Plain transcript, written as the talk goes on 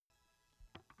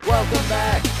Welcome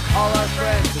back, all our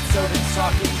friends. It's Tobin's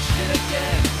talking shit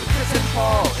again. With Chris and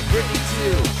Paul and Brittany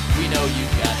too. We know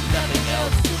you've got nothing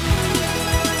else to do.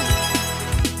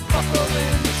 Buckle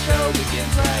in, the show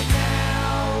begins right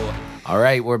now. All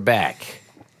right, we're back.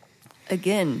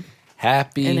 Again.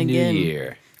 Happy And New again.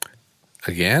 Year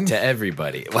Again? to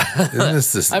everybody. Isn't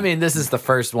this I mean, this is the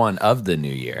first one of the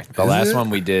new year. The Is last it? one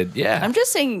we did, yeah. I'm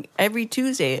just saying every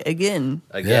Tuesday, again.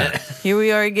 Again. Yeah. Here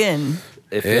we are again.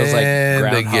 It feels And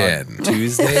like Groundhog again.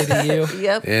 Tuesday to you.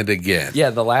 Yep. And again. Yeah,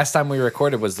 the last time we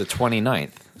recorded was the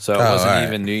 29th. So it Oh, wasn't all right.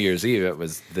 even New Year's Eve. It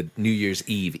was the New Year's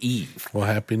Eve. Well,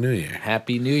 Happy New Year.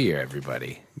 Happy New Year,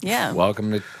 everybody. Yeah.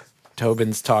 Welcome to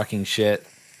Tobin's Talking Shit.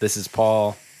 This is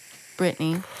Paul.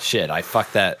 Brittany. Shit, I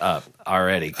fucked that up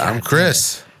already. I'm God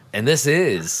Chris. damn it. And this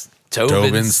is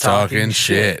Tobin's Talking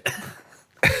shit.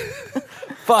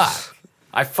 Fuck.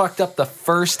 I fucked up the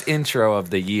first intro of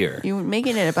the year. You were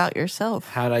making it about yourself.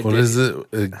 How'd I What do? is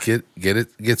it?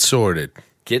 Get sorted.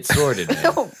 Get sorted, man.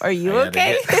 Oh, are you I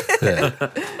gotta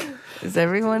okay? Is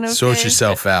everyone okay? Sort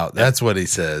yourself out. That's what he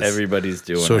says. Everybody's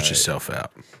doing Sort all right. yourself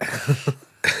out.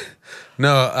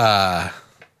 No,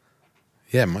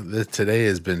 today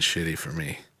has been shitty for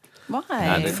me. Why?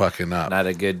 I'm fucking up. Not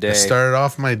a good day. I started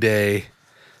off my day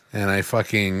and I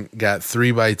fucking got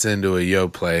 3 bites into a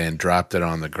Yoplait and dropped it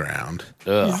on the ground.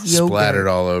 Ugh. It's yogurt. Splattered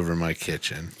all over my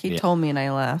kitchen. He Yeah. told me and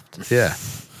I laughed. Yeah.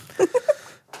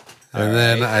 And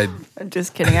then I'm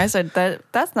just kidding. I said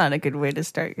that's not a good way to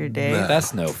start your day. No.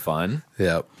 That's no fun.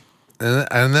 Yep.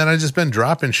 And then I just been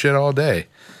dropping shit all day.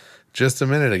 Just a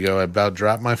minute ago, I about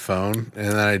dropped my phone, and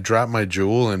then I dropped my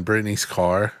jewel in Brittany's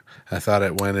car. I thought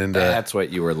it went into. That's what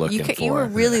you were looking for. You were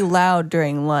really loud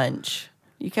during lunch.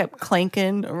 You kept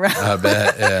clanking around. I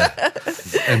bet, yeah.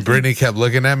 And Brittany kept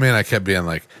looking at me, and I kept being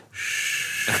like,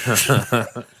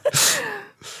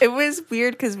 It was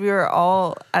weird because we were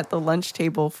all at the lunch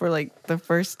table for like the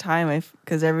first time.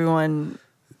 Because everyone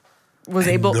was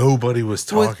and able. nobody was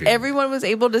talking. Everyone was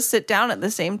able to sit down at the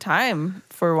same time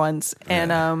for once,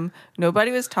 and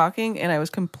nobody was talking, and I was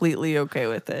completely okay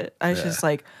with it. I was just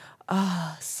like,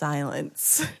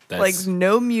 silence. Like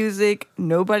no music,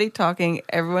 nobody talking,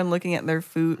 everyone looking at their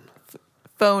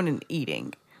phone and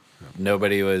eating.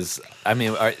 Nobody was. I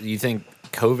mean, you think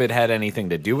COVID had anything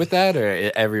to do with that,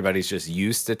 or everybody's just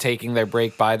used to taking their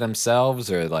break by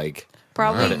themselves, or like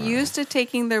Probably used to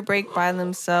taking their break by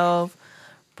themselves.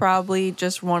 Probably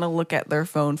just want to look at their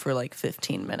phone for like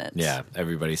 15 minutes. yeah,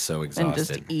 everybody's so exhausted. And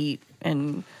just eat,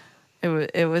 and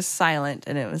it was silent,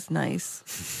 and it was nice.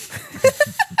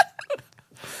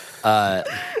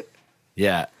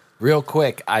 Yeah, real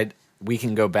quick, we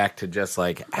can go back to just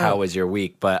like how was your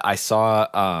week, but I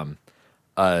saw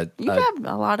You have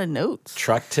a lot of notes.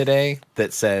 truck today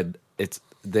that said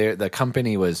the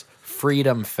company was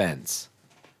Freedom Fence.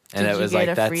 And Did it you was get like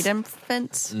a that's freedom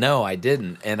fence? No, I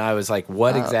didn't. And I was like,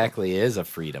 what exactly is a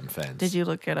freedom fence? Did you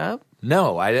look it up?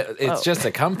 No, it's just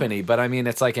a company, but I mean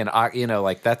it's like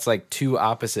like that's like two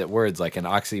opposite words, like an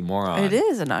oxymoron. It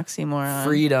is an oxymoron.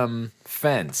 Freedom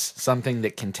fence, something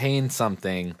that contains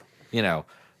something,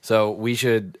 So we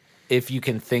should, if you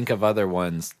can think of other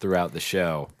ones throughout the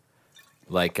show,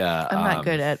 like I'm not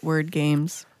good at word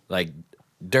games. like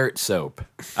dirt soap.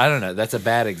 I don't know. That's a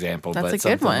bad example, That's but a good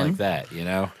something one. like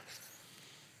that,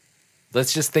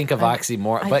 Let's just think of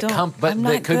oxymoron, I but don't- but I'm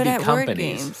not that could good be at word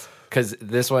companies. games. Because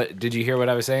did you hear what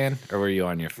I was saying, or were you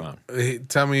on your phone? Hey,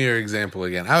 tell me your example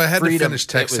again. I had to finish it was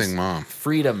texting mom.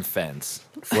 Freedom Fence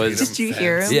was Did you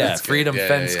hear him? yeah, That's good. Freedom Yeah,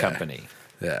 Fence yeah. Company.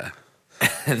 Yeah.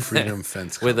 And Freedom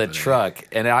Fence with a Company. truck,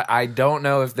 and I don't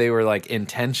know if they were like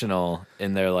intentional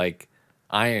in their like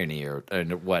irony or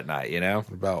whatnot, What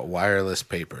about Wireless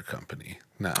Paper Company?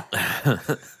 No.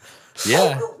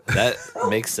 Yeah, that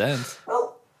makes sense.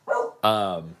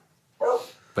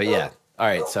 But yeah, all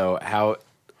right. So how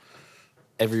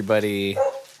everybody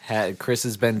Chris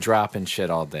has been dropping shit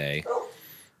all day,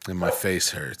 And my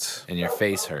face hurts. and your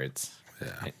face hurts,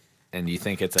 Yeah. and you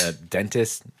think it's a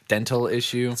dental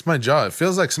issue. It's my jaw. It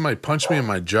feels like somebody punched me in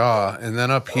my jaw, and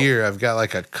then up here I've got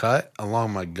like a cut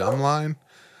along my gum line,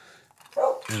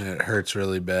 and it hurts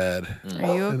really bad.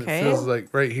 Are you And okay? it feels like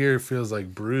right here feels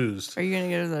like bruised. Are you going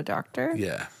to go to the doctor?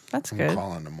 Yeah. That's I'm good.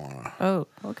 calling tomorrow. Oh,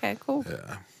 okay, cool.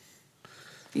 Yeah.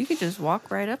 You could just walk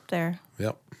right up there.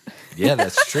 Yep. Yeah,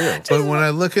 that's true. But when I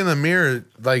look in the mirror,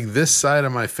 like this side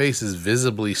of my face is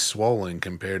visibly swollen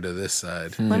compared to this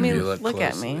side. Let if me you look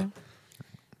at closely. me.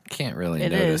 Can't really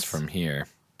It notice is. from here.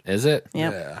 Is it?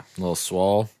 Yep. Yeah. A little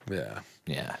swole. Yeah.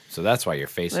 Yeah. So that's why your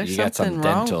face. There's You got some something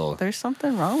wrong. dental There's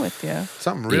something wrong with you.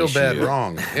 Something real bad issue.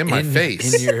 wrong in my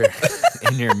face.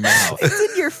 in your mouth.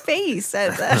 It's in your face.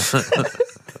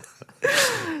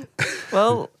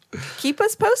 Well, keep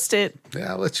us posted.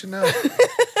 Yeah, I'll let you know.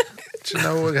 Let you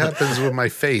know what happens with my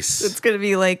face. It's going to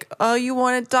be like, oh, you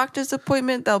want a doctor's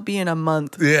appointment? That'll be in a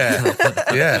month. Yeah.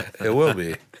 Yeah, it will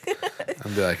be.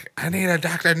 I'll be like, I need a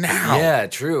doctor now. Yeah,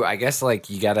 true. I guess like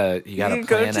you gotta You plan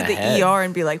go to ahead. the ER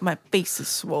and be like, my face is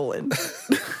swollen.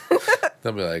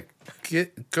 They'll be like,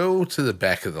 go to the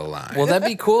back of the line. Well, that'd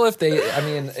be cool if they. I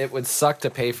mean, it would suck to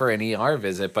pay for an ER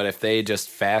visit, but if they just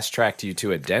fast tracked you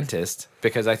to a dentist,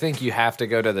 because I think you have to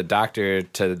go to the doctor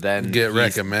to then get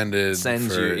recommended.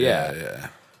 sends for, you, yeah,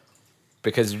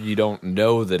 because you don't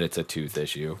know that it's a tooth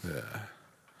issue. Yeah.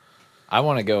 I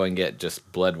want to go and get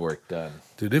just blood work done.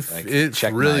 Dude, Like, it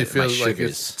check really my feels like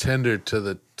sugars. it's tender to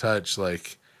the touch.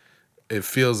 Like, it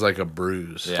feels like a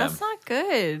bruise. Yeah. That's not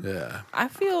good. Yeah. I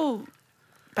feel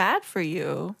bad for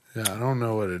you. Yeah, I don't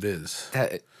know what it is.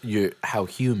 You're how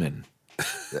human.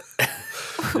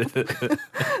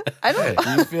 I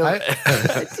don't. You feel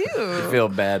I do. feel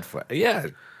bad for. Yeah,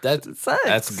 sucks.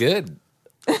 that's good.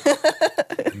 You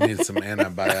need some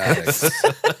antibiotics.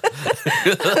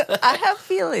 I have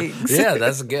feelings. Yeah,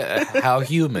 that's good. How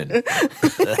human.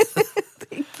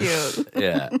 Thank you.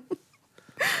 Yeah.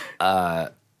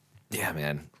 Yeah,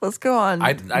 man. Let's go on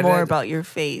I more did- about your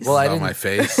face. Well, I On didn't. my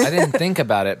face. I didn't think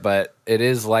about it, but it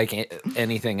is like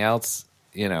anything else.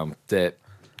 You know that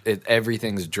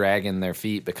everything's dragging their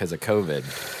feet because of COVID.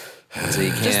 So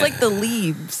you can't. just like the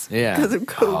leaves. Yeah. Because of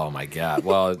COVID. Oh my god.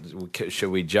 Well, should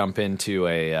we jump into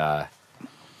a?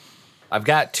 I've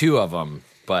got two of them,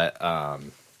 but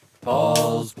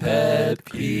Paul's pet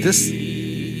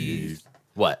peeve.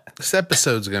 What? This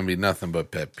episode's going to be nothing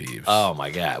but pet peeves. Oh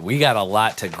my god, we got a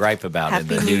lot to gripe about Happy in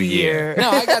the New new year. Year. No,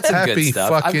 I got some Happy good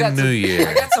stuff. I've fucking got some, New Year.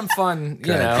 I got some fun, you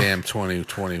know, Goddamn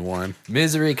 2021.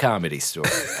 misery comedy store.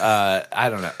 I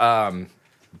don't know.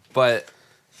 But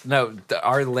no,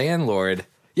 our landlord.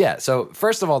 Yeah. So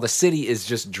first of all, the city is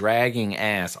just dragging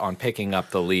ass on picking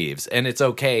up the leaves, and it's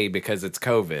okay because it's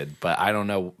COVID. But I don't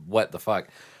know what the fuck.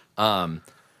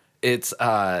 It's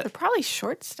They're probably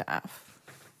short staff.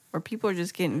 Or people are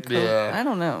just getting COVID. Yeah. I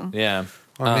don't know. yeah.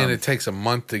 I mean, it takes a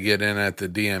month to get in at the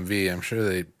DMV. I'm sure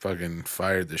they fucking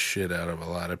fired the shit out of a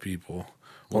lot of people.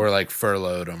 Or like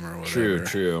furloughed them or whatever.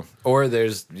 True. Or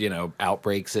there's,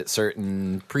 outbreaks at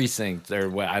certain precincts or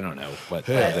what, I don't know what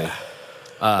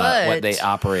what they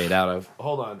operate out of.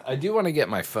 Hold on. I do want to get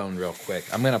my phone real quick.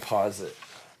 I'm going to pause it.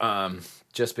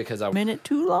 Just because I Minute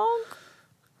too long?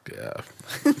 Yeah.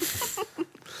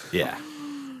 yeah.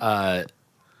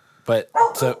 But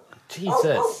so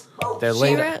Jesus. They're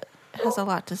late. Shira has a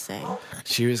lot to say.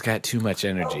 Shira's got too much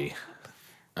energy.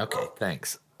 Okay,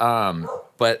 thanks.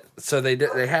 But so they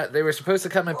were supposed to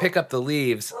come and pick up the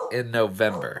leaves in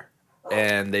November,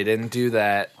 and they didn't do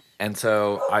that, and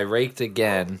so I raked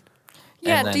again.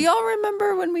 Yeah, and then- do y'all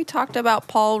remember when we talked about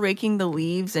Paul raking the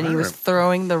leaves and he was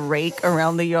throwing the rake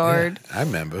around the yard? I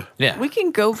remember. Yeah, We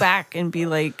can go back and be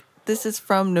like, this is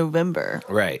from November.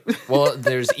 right. Well,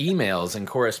 there's emails and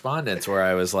correspondence where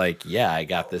I was like, yeah, I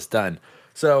got this done.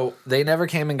 So they never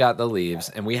came and got the leaves,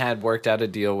 and we had worked out a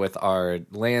deal with our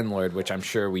landlord, which I'm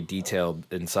sure we detailed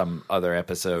in some other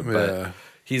episode, but Yeah.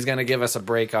 he's going to give us a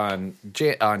break on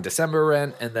December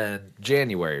rent and then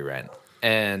January rent.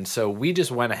 And so we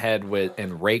just went ahead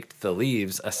and raked the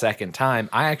leaves a second time.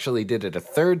 I actually did it a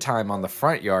third time on the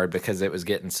front yard because it was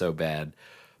getting so bad.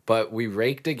 But we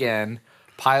raked again,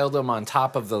 piled them on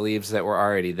top of the leaves that were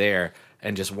already there,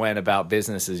 and just went about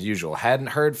business as usual. Hadn't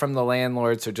heard from the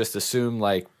landlord, so just assumed,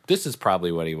 like, this is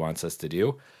probably what he wants us to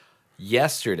do.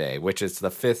 Yesterday, which is the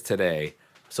 5th today,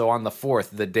 so on the 4th,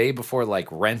 the day before, like,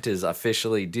 rent is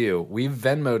officially due, we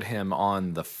Venmo'd him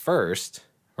on the 1st,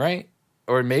 right?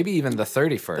 Or maybe even the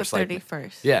 31st. The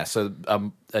 31st. Yeah, so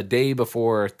a day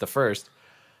before the 1st,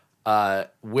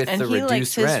 with And the he likes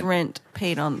reduced his rent. rent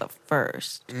paid on the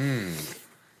 1st.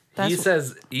 He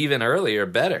says even earlier,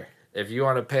 better. If you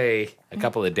want to pay a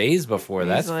couple of days before,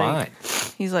 that's like-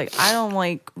 fine. He's like, I don't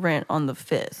like rent on the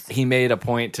 5th. He made a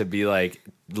point to be like,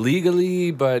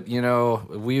 legally, but,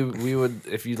 we would,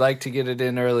 if you'd like to get it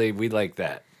in early, we'd like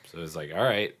that. So it's like, all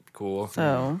right, cool.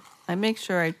 So I make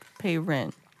sure I pay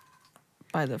rent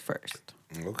by the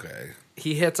 1st. Okay.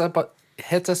 He hits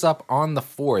us up on the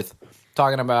 4th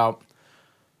talking about,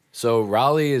 so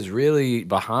Raleigh is really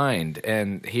behind,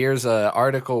 and here's an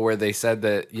article where they said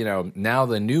that now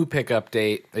the new pickup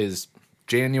date is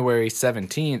January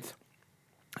 17th,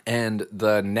 and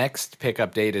the next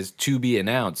pickup date is to be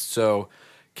announced. So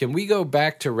can we go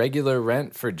back to regular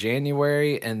rent for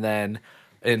January, and then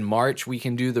in March we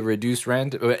can do the reduced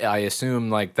rent? I assume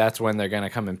like that's when they're going to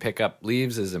come and pick up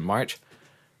leaves, is in March.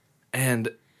 And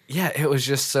Yeah, it was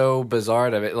just so bizarre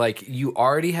to it. Like, you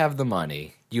already have the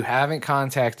money. You haven't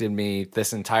contacted me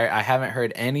I haven't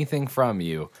heard anything from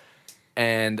you.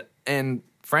 And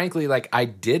frankly, like, I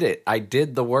did it. I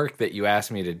did the work that you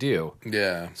asked me to do.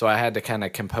 Yeah. So I had to kind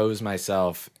of compose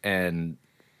myself and,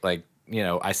 like, you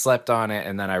know, I slept on it,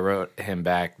 and then I wrote him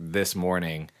back this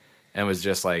morning and was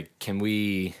just like, can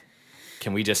we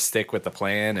just stick with the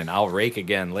plan, and I'll rake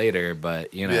again later,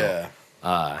 but, you know,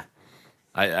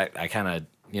 I kind of,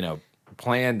 you know,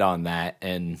 planned on that,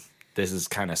 and this is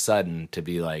kind of sudden to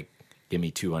be like, give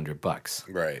me $200.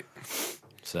 Right.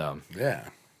 So, Yeah.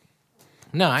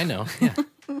 no, I know. Yeah.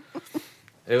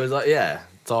 It was like, yeah,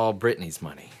 it's all Brittany's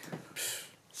money.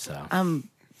 So, I'm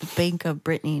the bank of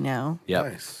Brittany now. yep.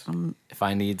 Nice. If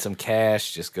I need some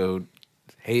cash, just go,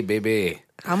 hey, baby,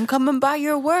 I'm coming by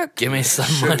your work. give me some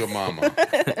money. Sugar mama.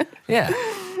 Yeah.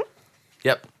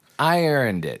 Yep. I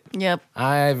earned it. Yep.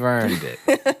 I've earned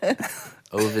it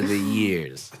over the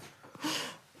years.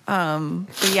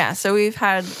 But yeah, so we've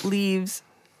had leaves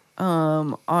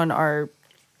on our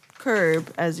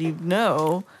curb, as you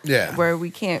know, Yeah. where we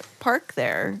can't park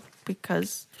there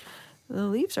because the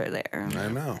leaves are there. I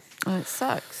know. And it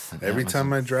sucks. Every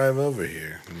time I drive over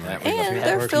here. I'm like, That was And Yeah,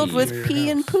 they're park filled in with your pee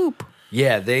and house. poop.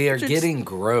 Yeah, they are Just- getting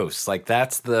gross. Like,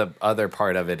 that's the other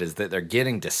part of it, is that they're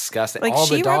getting disgusting. Like, All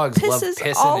the She-Ra dogs love pisses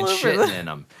pissing all and over shitting them. in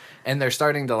them. And they're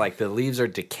starting to, like, the leaves are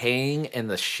decaying and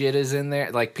the shit is in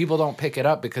there. Like, people don't pick it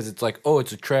up because it's like, oh,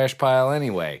 it's a trash pile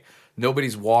anyway.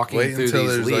 Nobody's walking Wait through until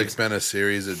these there's leaves. like been a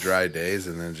series of dry days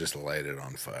and then just light it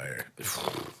on fire.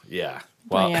 Yeah.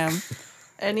 Well, Well, yeah.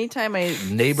 Anytime I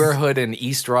neighborhood in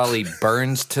East Raleigh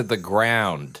burns to the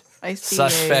ground. see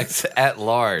Suspects at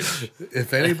large.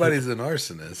 If anybody's an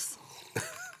arsonist,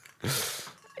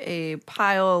 a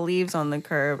pile of leaves on the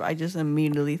curb, I just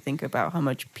immediately think about how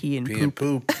much pee and pee poop. and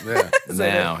poop. Yeah.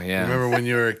 Now, yeah. Remember when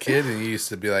you were a kid and you used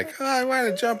to be like, oh, I want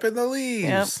to jump in the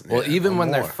leaves. Well, Yeah, even no when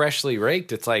they're more. freshly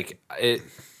raked, it's like it.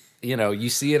 You know, you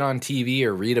see it on TV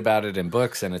or read about it in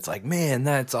books, and it's like, man,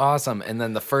 that's awesome. And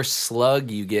then the first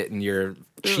slug you get in your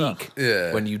cheek,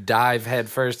 Yeah. when you dive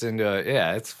headfirst into it,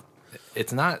 yeah,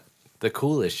 it's not the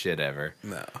coolest shit ever.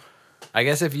 No. I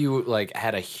guess if you like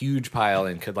had a huge pile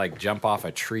and could like jump off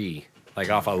a tree,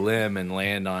 like off a limb and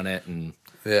land on it, and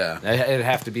Yeah. it'd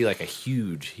have to be like a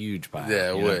huge pile.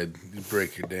 Yeah, it you know? would. You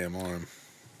break your damn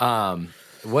arm.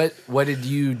 What did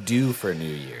you do for New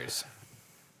Year's?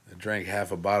 I drank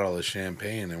half a bottle of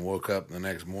champagne and woke up the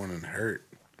next morning hurt.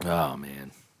 Oh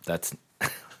man, that's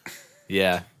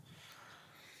yeah.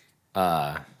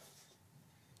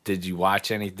 Did you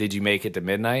watch any? Did you make it to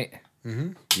midnight?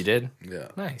 Mm-hmm. You did. Yeah.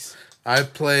 Nice. I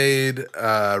played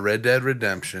Red Dead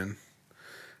Redemption,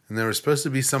 and there was supposed to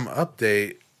be some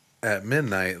update at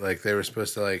midnight. Like they were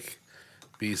supposed to like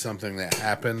be something that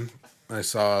happened. I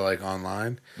saw like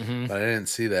online, but I didn't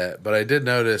see that. But I did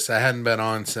notice I hadn't been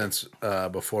on since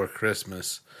before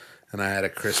Christmas, and I had a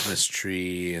Christmas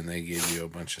tree, and they gave you a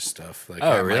bunch of stuff. Like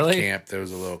Oh, at really? my camp, there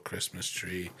was a little Christmas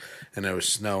tree, and there was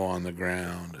snow on the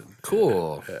ground. And,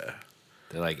 Cool. Yeah.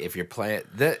 They're like, if you're playing,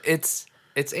 it's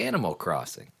Animal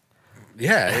Crossing.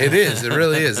 Yeah, it is. It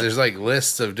really is. There's like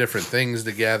lists of different things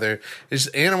to gather. It's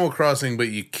Animal Crossing, but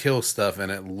you kill stuff and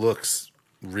it looks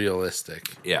realistic.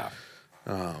 Yeah.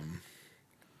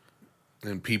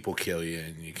 And people kill you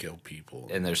and you kill people.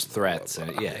 And there's threats.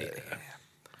 And yeah.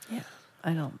 Yeah,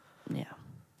 I don't. Yeah,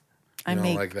 I I don't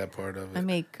make. like that part of it. I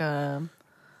make.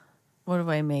 What do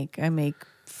I make? I make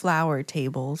flower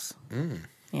tables.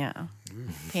 Yeah,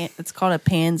 it's called a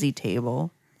pansy table.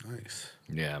 Nice.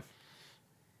 Yeah.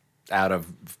 Out of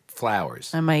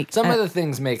flowers. I make Some of the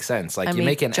things make sense. Like I you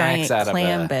make an giant axe out of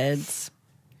clam a. beds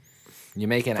You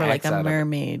make an for like axe a out of.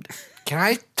 mermaid. Can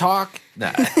I talk?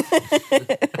 Nah.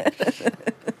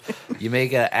 You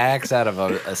make an axe out of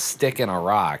a stick and a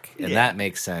rock, and that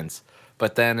makes sense.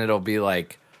 But then it'll be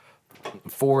like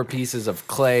 4 pieces of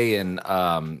clay and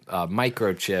a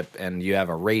microchip, and you have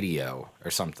a radio or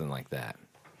something like that.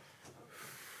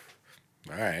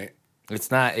 All right. It's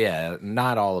not, yeah,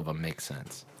 not all of them make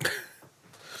sense.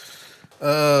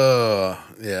 Oh,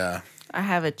 yeah. I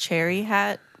have a cherry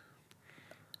hat.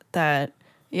 That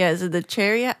is it the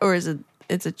cherry hat or is it?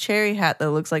 It's a cherry hat that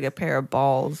looks like a pair of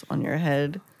balls on your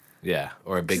head. Yeah,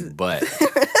 or a big butt.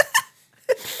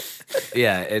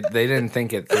 Yeah, they didn't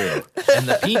think it through. And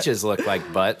the peaches look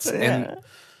like butts. And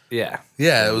yeah.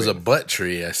 Yeah, it was a butt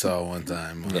tree I saw one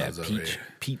time when I Yeah, was over peach here.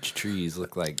 peach trees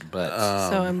look like butts.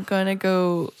 So I'm gonna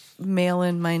go mail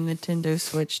in my Nintendo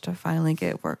Switch to finally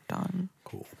get worked on.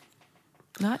 Cool.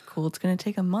 Not cool. It's gonna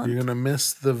take a month. You're going to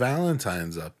miss the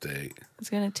Valentine's update. It's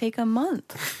gonna take a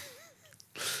month.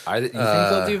 You think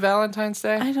they'll do Valentine's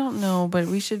Day? I don't know, but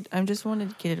we should. I just wanted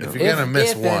to get it over. If you're gonna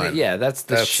miss one, yeah, that's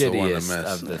the the one to shittiest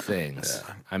miss. of the things.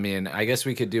 Yeah. I mean, I guess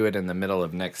we could do it in the middle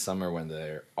of next summer when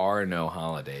there are no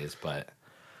holidays, but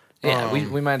yeah,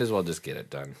 we might as well just get it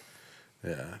done.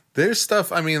 Yeah. There's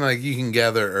stuff, I mean, like you can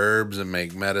gather herbs and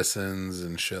make medicines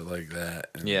and shit like that.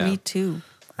 And Yeah, Me too.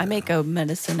 I make a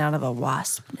medicine out of a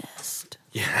wasp nest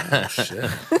yeah. shit.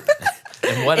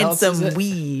 And what and else is some it?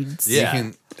 weeds. Yeah.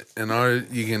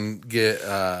 You can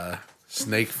get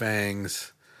snake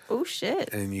fangs Oh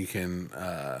shit! and you can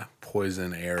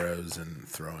poison arrows and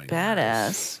throwing.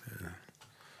 Badass.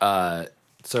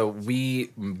 So we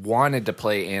wanted to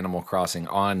play Animal Crossing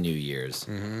on New Year's,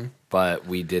 but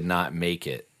we did not make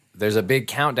it. There's a big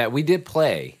countdown. We did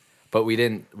play, but we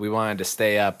didn't. We wanted to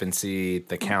stay up and see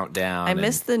the countdown. I and-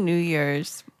 missed the New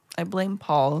Year's. I blame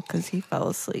Paul because he fell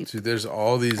asleep. Dude, there's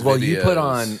all these Well, videos.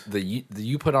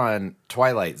 you put on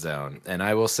Twilight Zone, and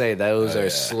I will say those are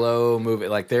slow moving.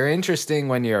 Like they're interesting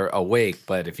when you're awake,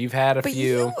 but if you've had a But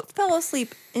few, you fell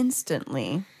asleep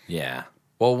instantly. yeah.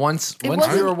 Well, once we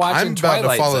wasn't- were watching I'm about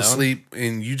Twilight to fall Zone, asleep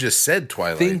and you just said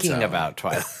Twilight thinking Zone. about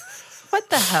Twilight. What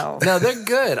the hell? No, they're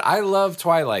good. I love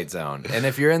Twilight Zone, and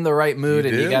if you're in the right mood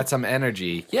You and you do? got some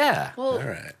energy, yeah. Well, All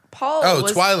right. Paul. Oh,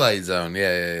 was, Twilight Zone.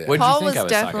 Yeah. What'd Paul you think was I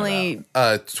was definitely.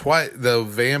 The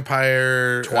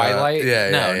vampire Twilight? yeah.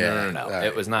 No. All right.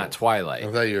 It was not Twilight.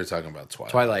 I thought you were talking about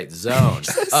Twilight. Twilight Zone.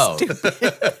 Oh,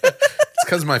 It's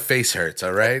because my face hurts.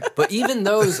 All right. but even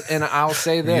those, and I'll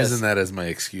say I'm this: using that as my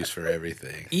excuse for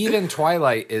everything. even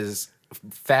Twilight is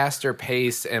faster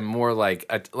paced and more like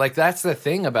that's the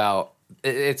thing about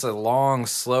it's a long,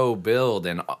 slow build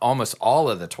in almost all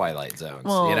of the Twilight Zones.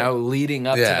 Well, leading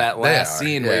up to Yeah, that they last are.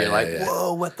 scene Yeah, where you're yeah, like, yeah.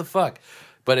 "Whoa, what the fuck?"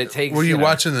 But it takes. Were you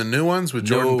watching the new ones with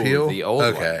Jordan No, Peele? the old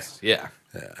Okay. ones. Yeah.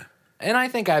 And I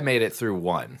think I made it through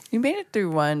one. You made it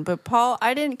through one, but Paul,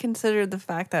 I didn't consider the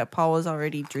fact that Paul was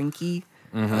already drinky.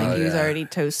 Like he was already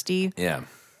toasty. Yeah.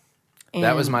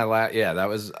 That was And my last. Yeah, that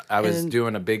was. I was and-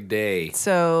 doing a big day.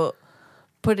 So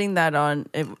putting that on,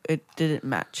 it didn't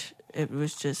match. It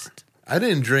was just I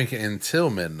didn't drink it until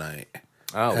midnight.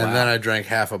 Oh, And wow. then I drank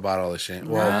half a bottle of champagne.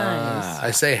 Well, nice.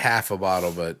 I say half a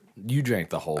bottle, but You drank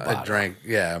the whole bottle. I drank,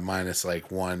 minus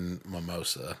like one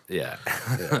mimosa. Yeah.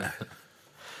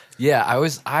 Yeah,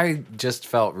 I just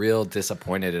felt real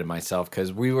disappointed in myself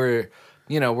because we were,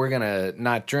 we're going to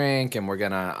not drink and we're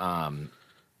going to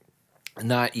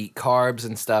not eat carbs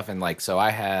and stuff. And so I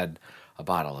had a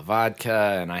bottle of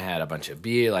vodka and I had a bunch of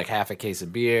beer, like half a case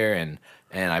of beer. And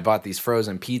I bought these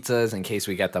frozen pizzas in case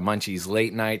we got the munchies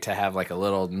late night to have like a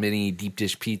little mini deep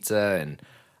dish pizza. And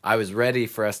I was ready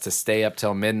for us to stay up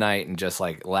till midnight and just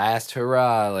like last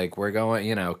hurrah, like we're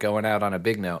going, going out on a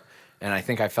big note. And I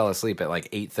think I fell asleep at like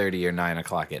 8:30 or 9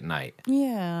 o'clock at night.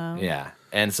 yeah. Yeah.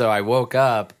 And so I woke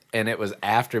up and it was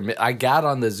after I got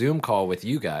on the Zoom call with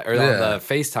you guys or on Yeah. the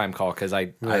FaceTime call because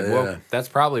I woke. yeah. That's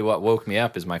probably what woke me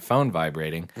up is my phone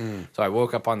vibrating. So I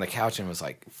woke up on the couch and was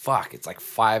like, fuck, it's like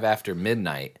 5 after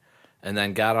midnight. And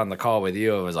then got on the call with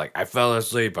you and was like, I fell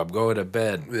asleep. I'm going to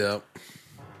bed. Yep.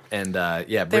 And There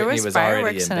Brittany was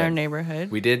already fireworks in in bed. our neighborhood.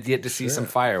 We did get to see some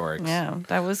fireworks. Yeah,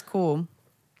 that was cool.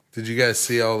 Did you guys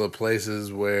see all the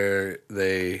places where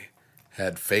they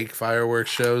had fake fireworks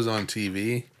shows on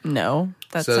TV? No,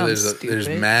 that So sounds stupid. there's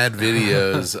mad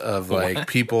videos of like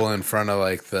people in front of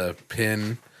like the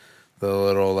pin, the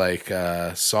little like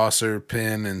saucer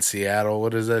pin in Seattle.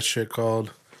 What is that shit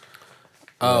called?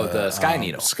 Oh, the Sky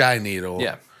Needle. Sky Needle.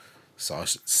 Yeah.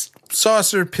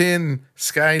 Saucer pin,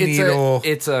 Sky Needle.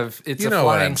 It's a You know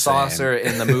what flying I'm saying. saucer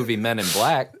in the movie Men in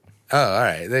Black. Oh, all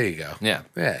right. There you go. Yeah.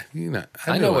 Yeah.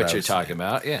 I know what I you're was talking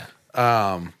about. Yeah.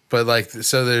 But like,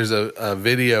 so there's a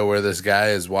video where this guy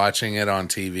is watching it on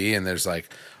TV, and there's like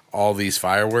all these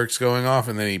fireworks going off,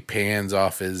 and then he pans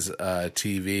off his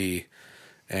TV,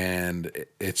 and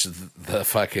it's the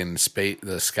fucking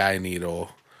the Sky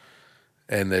Needle,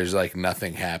 and there's like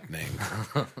nothing happening.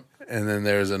 And then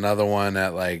there's another one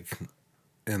at like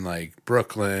in like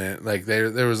Brooklyn, like there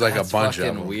was like That's a bunch of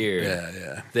fucking them. weird.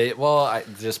 Yeah. I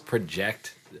just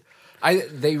project.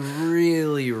 They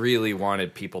really, really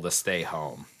wanted people to stay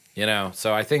home,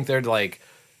 So I think they're like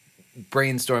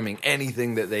brainstorming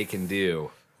anything that they can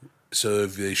do. So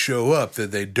if they show up,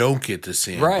 then they don't get to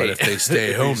see him. Right. But if they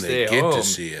stay If home, you they stay get to home,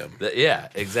 see him. Yeah,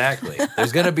 exactly.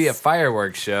 There's going to be a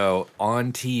fireworks show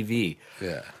on TV.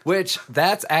 Yeah. Which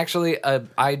that's actually an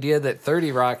idea that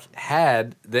 30 Rock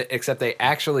had, except they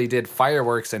actually did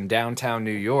fireworks in downtown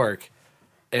New York,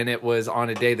 and it was on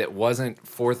a day that wasn't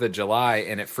 4th of July,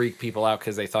 and it freaked people out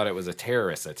because they thought it was a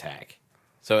terrorist attack.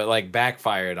 So it like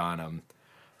backfired on them.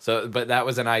 So, but that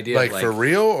was an idea. Like for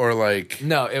real or like?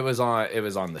 No, it was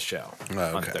on the show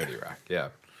on 30 Rock. Yeah.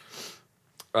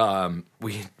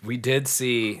 We did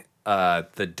see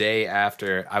the day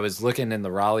after. I was looking in the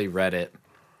Raleigh Reddit,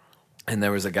 and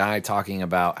there was a guy talking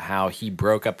about how he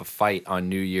broke up a fight on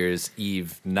New Year's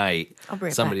Eve night. I'll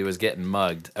bring it Somebody back. was getting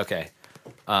mugged. Okay.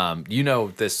 You know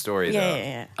this story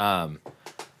though. Yeah.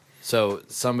 So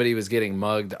somebody was getting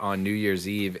mugged on New Year's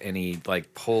Eve, and he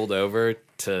like pulled over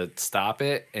to stop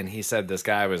it, and he said this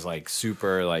guy was like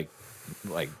super like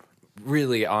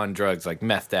really on drugs, like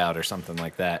methed out or something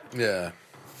like that, Yeah.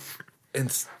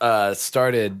 and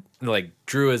started like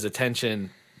drew his attention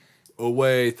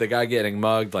away. The guy getting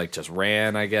mugged like just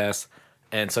ran, I guess,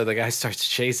 and so the guy starts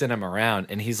chasing him around,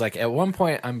 and he's like, at one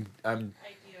point, I'm. Idea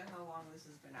how long this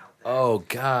has been out there. Oh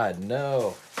God,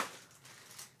 no.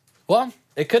 Well,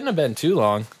 it couldn't have been too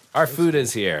long. Our food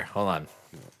is here. Hold on.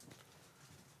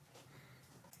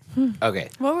 Okay.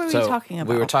 What were we so talking We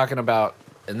were about? talking about,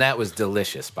 and that was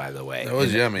delicious, by the way. That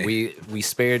was And yummy. We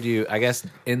spared you. I guess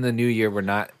in the new year, we're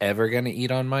not ever going to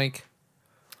eat on mic.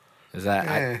 Is that?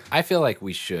 Eh. I feel like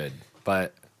we should,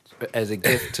 but as a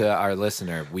gift to our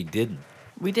listener, we didn't.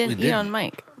 We didn't eat didn't. on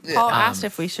mic. Paul asked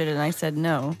if we should, and I said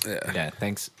no. Yeah.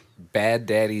 Thanks. Bad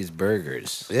Daddy's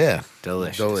Burgers. Yeah.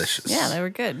 Delicious. Delicious. Yeah, they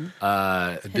were good.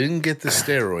 I didn't get the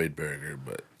steroid burger,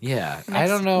 but Yeah, I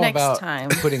don't know next about time.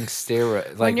 putting steroid.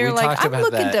 Like When you're we like, talked I'm about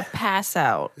looking that. to pass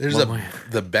out. there's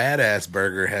the badass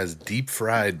burger has deep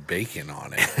fried bacon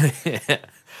on it.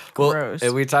 Well, Gross.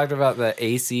 and we talked about the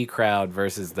AC crowd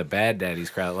versus the Bad Daddies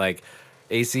crowd. Like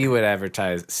AC would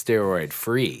advertise steroid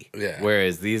free, Yeah.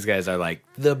 whereas these guys are like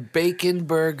the bacon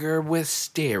burger with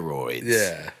steroids.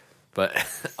 Yeah. But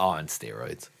on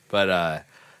steroids. But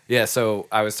yeah, so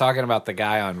I was talking about the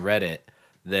guy on Reddit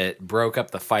that broke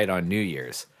up the fight on New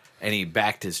Year's. And he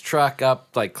backed his truck up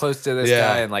like close to this Yeah.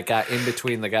 guy and like got in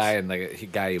between the guy and the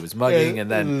guy he was mugging, and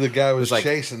then the guy was like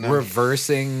chasing them.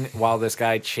 reversing while this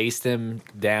guy chased him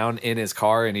down in his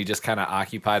car, and he just kind of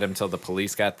occupied him till the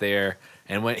police got there.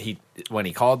 And when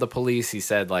he called the police, he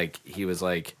said like he was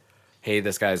like, hey,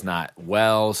 this guy's not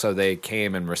well. So they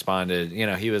came and responded. You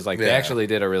know, he was like, they Yeah. actually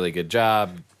did a really good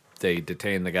job. They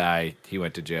detained the guy. He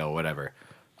went to jail, whatever.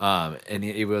 And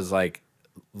he was like,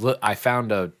 look, I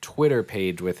found a Twitter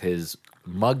page with his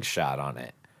mugshot on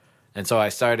it. And so I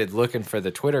started looking for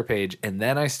the Twitter page, and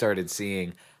then I started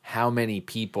seeing how many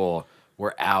people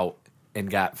were out and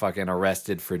got fucking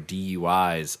arrested for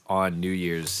DUIs on New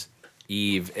Year's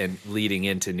Eve and leading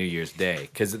into New Year's Day.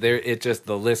 Because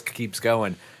the list keeps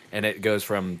going. And it goes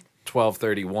from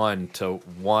 12/31 to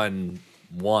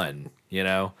 1/1, you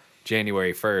know,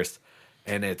 January 1st.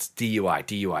 And it's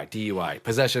DUI,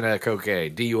 possession of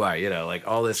cocaine, DUI, you know, like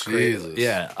all this crazy. Jesus.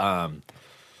 Yeah.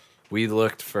 We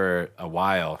looked for a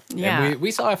while. Yeah. And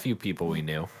we saw a few people we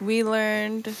knew. We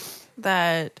learned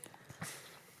that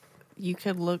you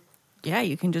could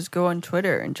you can just go on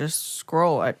Twitter and just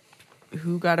scroll at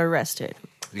who got arrested.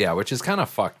 Yeah, which is kind of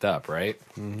fucked up, right?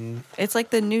 It's like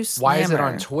the new Slammer. Why is it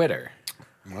on Twitter?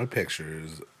 My picture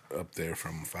is up there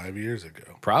from 5 years ago.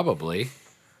 Probably.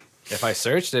 If I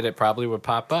searched it, it probably would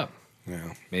pop up.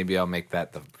 Yeah. Maybe I'll make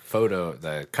that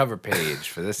the cover page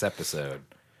for this episode.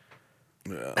 I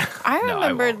No, I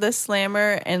remember won't. the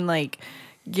Slammer and like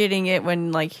getting it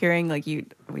when like hearing like you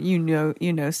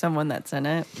know someone that's in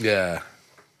it. Yeah.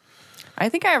 I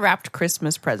think I wrapped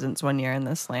Christmas presents one year in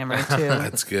the Slammer too.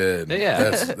 That's good. Yeah.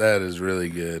 That is really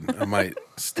good. I might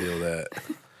steal that.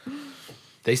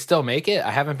 They still make it?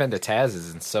 I haven't been to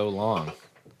Taz's in so long.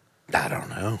 I don't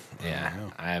know. Yeah,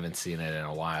 I haven't seen it in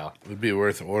a while. It'd be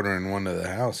worth ordering one to the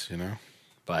house, you know?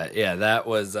 But yeah, that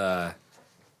was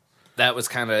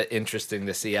kind of interesting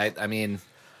to see. I mean,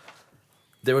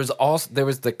 there was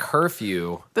the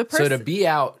curfew. The So to be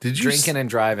out Did you drinking and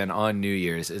driving on New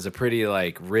Year's is a pretty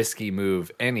like risky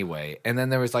move anyway. And then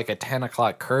there was like a 10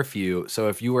 o'clock curfew. So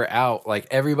if you were out, like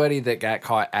everybody that got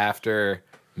caught after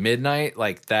midnight,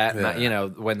 like that, Yeah. you know,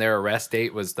 when their arrest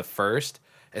date was the 1st,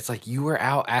 it's like you were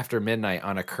out after midnight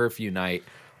on a curfew night,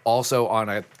 also on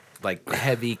a like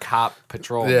heavy cop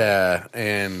patrol. Yeah,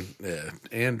 and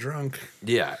drunk.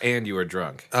 Yeah, and you were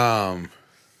drunk.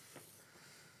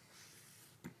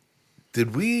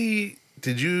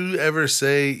 Did you ever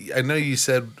say, I know you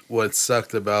said what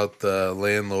sucked about the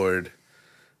landlord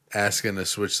asking to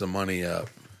switch the money up.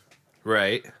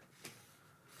 Right.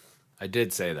 I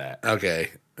did say that.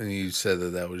 Okay. And you said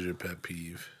that was your pet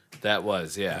peeve. That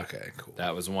was, yeah. Okay, cool.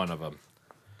 That was one of them.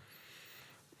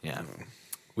 Yeah.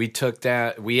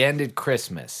 We ended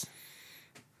Christmas.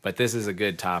 But this is a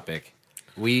good topic.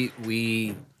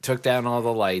 We took down all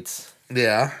the lights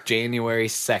Yeah. January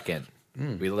 2nd.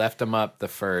 We left them up the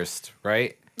 1st,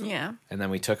 right? Yeah. And then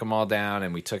we took them all down,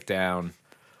 and we took down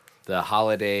the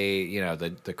holiday,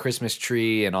 the Christmas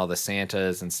tree and all the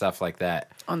Santas and stuff like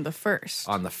that On the 1st.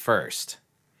 on the 1st,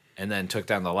 and then took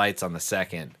down the lights on the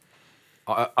 2nd.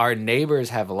 Our neighbors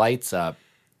have lights up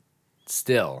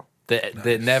still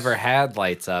that never had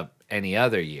lights up any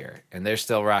other year, and they're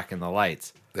still rocking the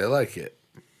lights. They like it.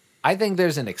 I think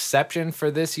there's an exception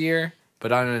for this year,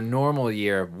 but on a normal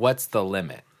year, what's the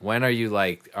limit? When are you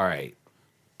like, all right,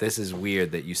 this is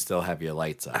weird that you still have your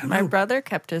lights up? My brother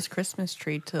kept his Christmas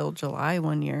tree till July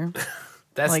one year.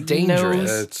 That's Like,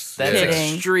 dangerous. no That's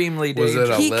kidding. extremely Was it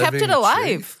dangerous. a He kept living it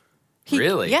alive.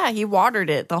 Really? Yeah, he watered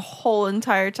it the whole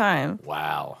entire time.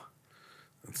 Wow.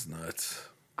 That's nuts.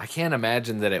 I can't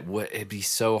imagine that it'd be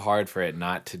so hard for it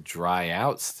not to dry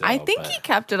out still. I think but- he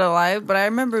kept it alive, but I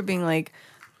remember being like,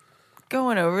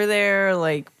 going over there,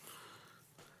 like,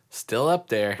 Still up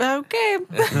there. okay.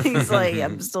 He's like,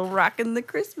 I'm still rocking the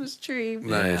Christmas tree.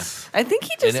 Nice. I think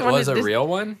he And just it wanted was a to, real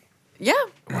one? Yeah.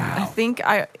 I think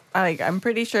I'm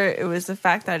pretty sure it was the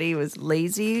fact that he was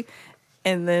lazy,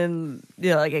 and then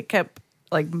like it kept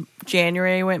like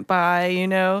January went by,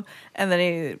 and then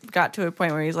he got to a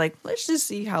point where he's like, let's just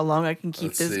see how long I can keep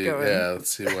Let's this see. going. Yeah, let's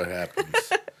see what happens.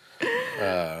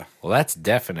 Well, that's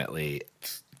definitely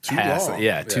Too long.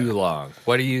 Yeah, too long.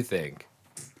 What do you think?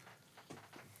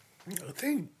 I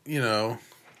think,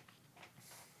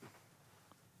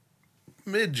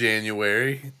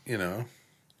 mid-January,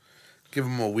 give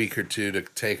them a week or two to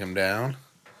take them down.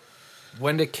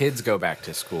 When do kids go back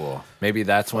to school? Maybe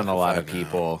that's when a lot of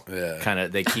people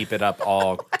they keep it up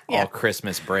all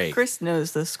Christmas break. Chris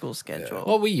knows the school schedule.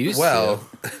 Well, we used Well,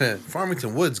 to.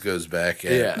 Farmington Woods goes back.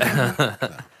 Yeah.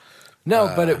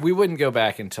 No, but we wouldn't go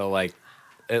back until like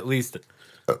at least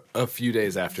a few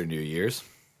days after New Year's.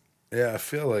 Yeah, I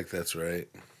feel like that's right.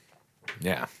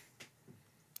 Yeah.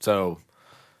 So,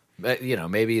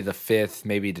 maybe the 5th,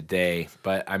 maybe today.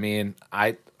 But I mean,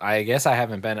 I guess I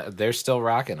haven't been. They're still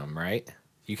rocking them, right?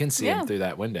 You can see Yeah. them through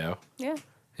that window. Yeah.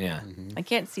 Yeah. I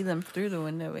can't see them through the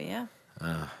window, but yeah.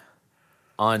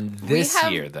 On this We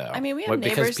have- year, though. I mean, we have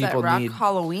because neighbors that people rock need.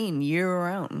 Halloween year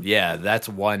round. Yeah, that's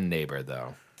one neighbor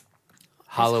though.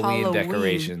 Halloween Halloween.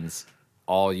 decorations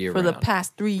all year For the round.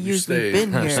 past 3 You years stay, we've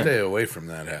been you here. stay away from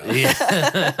that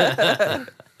house.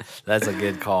 That's a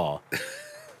good call.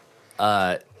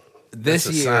 This That's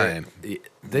a year, sign.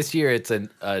 this year it's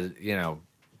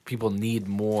people need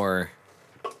more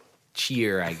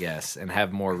cheer, I guess, and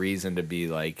have more reason to be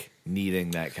like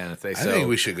needing that kind of thing. I think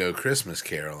we should go Christmas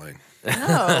caroling,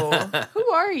 No.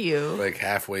 Who are you? like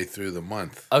halfway through the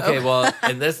month. Okay, well,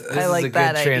 and this is like a good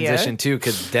that idea. transition too,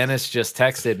 because Dennis just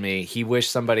texted me. He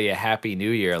wished somebody a happy New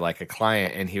Year, like a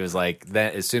client, and he was like,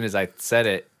 "Then as soon as I said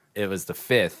it, it was the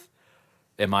 5th.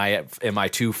 Am I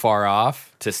too far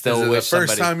off to still Is it the wish first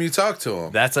somebody?" time you talk to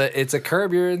him? It's a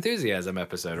Curb Your Enthusiasm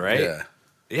episode, right? Yeah.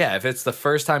 Yeah, if it's the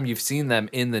first time you've seen them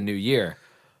in the new year.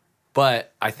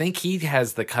 But I think he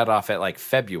has the cutoff at like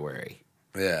February.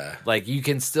 Yeah. Like you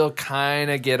can still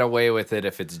kind of get away with it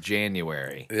if it's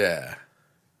January. Yeah.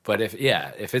 But if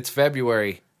it's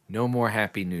February, no more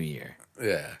Happy New Year.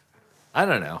 Yeah. I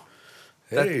don't know.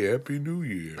 Hey, Happy New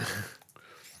Year.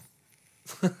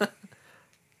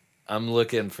 I'm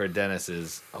looking for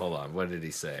Dennis's. Hold on. What did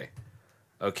he say?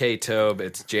 Okay, Tobe,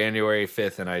 it's January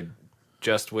 5th, and I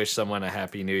just wish someone a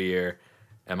Happy New Year.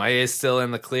 Am I still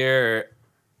in the clear,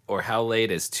 or how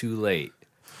late is too late?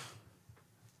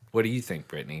 What do you think,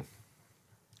 Brittany?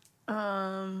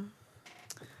 What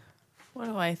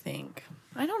do I think?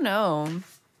 I don't know.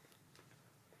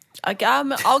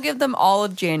 I'll give them all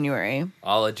of January.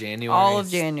 All of January? All of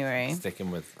January. Sticking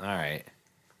with, all right.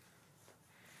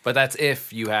 But that's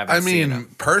if you haven't I seen mean,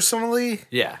 them. personally,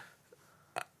 Yeah.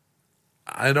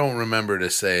 I don't remember to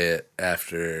say it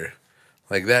after.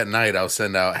 Like that night, I'll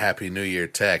send out Happy New Year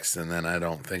text, and then I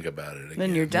don't think about it again.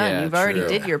 Then you're done. Yeah, You've already true.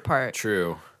 did your part.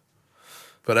 True.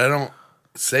 But I don't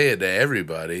say it to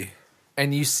everybody.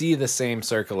 And you see the same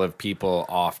circle of people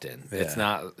often. It's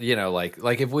Yeah. not,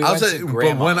 like if we I'll went say, to but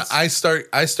grandma's. when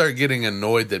I start getting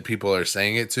annoyed that people are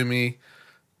saying it to me,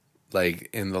 like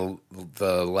in the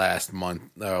last month,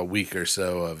 week or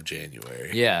so of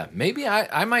January. Yeah, maybe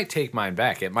I might take mine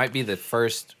back. It might be the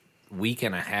first week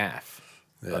and a half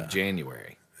of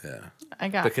January. Yeah. I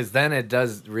got Because then it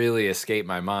does really escape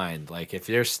my mind. Like if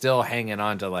you're still hanging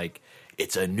on to like,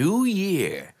 it's a new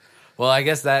year. Well, I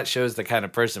guess that shows the kind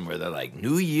of person where they're like,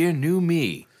 new year, new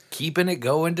me. Keeping it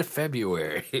going to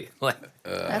February. Like,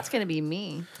 that's gonna be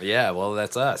me. yeah, well,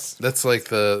 that's us. That's like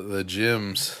the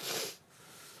gyms.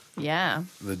 Yeah.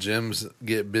 The gyms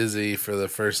get busy for the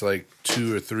first like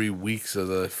 2 or 3 weeks of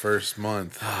the first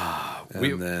month, and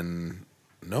We- then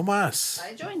No mas.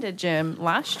 I joined a gym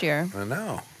last year, I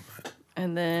know.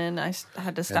 and then I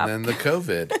had to stop. And then the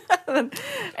COVID.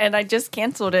 And I just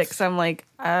canceled it because I'm like,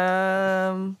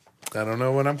 I don't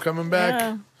know when I'm coming back.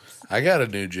 yeah. I got a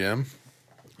new gym.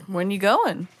 When you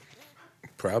going?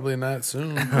 Probably not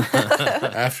soon.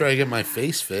 After I get my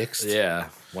face fixed. Yeah.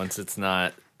 Once it's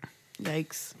not.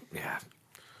 Yikes. Yeah.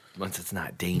 Once it's not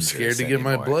I'm dangerous. scared to get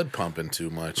my anymore. blood pumping too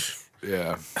much.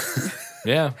 Yeah.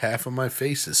 Yeah. Half of my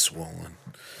face is swollen.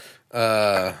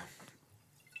 Yeah,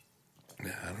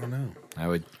 I don't know. I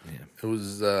would.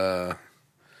 Yeah.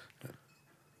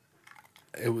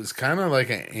 It was kind of like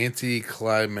an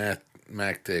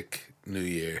anticlimactic New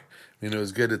Year. I mean, it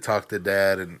was good to talk to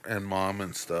Dad and Mom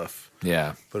and stuff,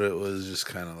 Yeah. but it was just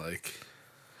kind of like,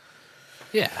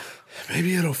 Yeah.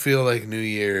 maybe it'll feel like New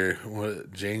Year,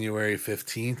 January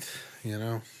 15th,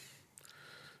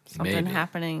 Something Maybe.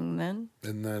 happening then?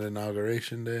 Isn't that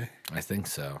Inauguration Day? I think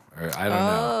so. Or I don't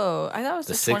know. Oh, I thought it was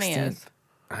the 20th.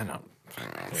 I don't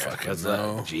Fucking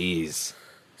know. know. Jeez.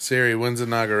 Siri, when's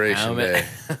Inauguration Day?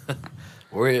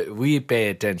 We pay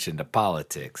attention to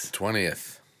politics.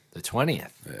 20th. The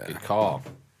 20th. Yeah. Good call.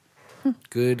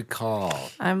 Good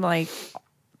call. I'm like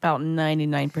about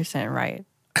 99% right.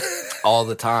 All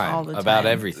the time. All the About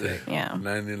time. everything. Yeah.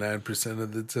 99%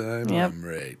 of the time, Yep. I'm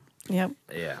right. Yep.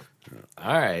 Yeah.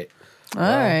 All right. All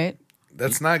right.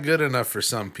 That's not good enough for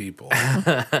some people.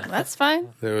 That's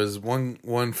fine. There was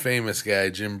one famous guy,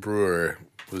 Jim Brewer,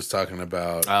 was talking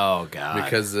about Oh God.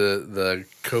 because the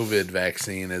COVID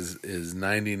vaccine is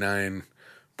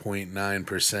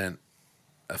 99.9%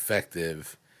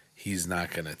 effective. He's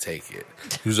not going to take it.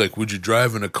 He was like, "Would you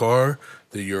drive in a car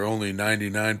that you're only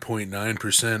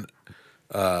 99.9%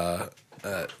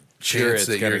 Sure, chance it's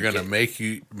that you're gonna going to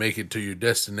make it to your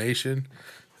destination?"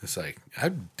 It's like, I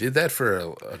did that for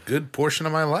a good portion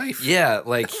of my life. Yeah,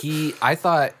 like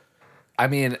I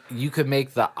mean, you could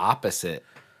make the opposite.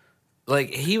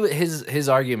 Like his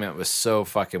argument was so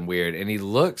fucking weird, and he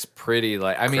looks pretty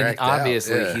like. I mean, Cracked out,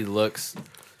 obviously yeah. he looks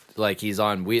like he's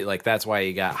on weed. Like that's why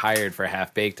he got hired for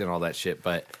Half Baked and all that shit.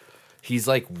 But he's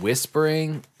like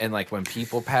whispering, and like when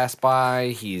people pass by,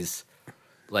 he's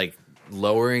like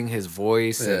lowering his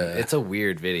voice. And Yeah. it's a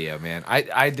weird video, man.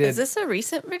 I did. Is this a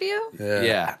recent video?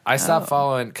 Yeah, I stopped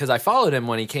following because I followed him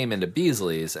when he came into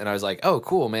Beasley's, and I was like, "Oh,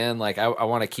 cool, man! Like, I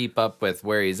want to keep up with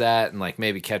where he's at, and like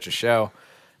maybe catch a show."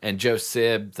 And Joe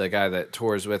Sib, the guy that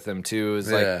tours with him too,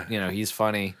 is Yeah. like, he's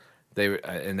funny. They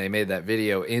made that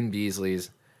video in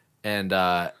Beasley's, and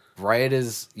right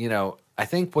as I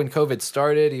think when COVID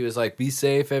started, he was like, "Be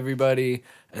safe, everybody,"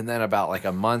 and then about like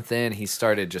a month in, he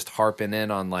started just harping in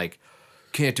on like.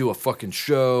 Can't do a fucking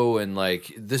show and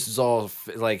like this is all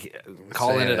like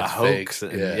calling Saying it a it's hoax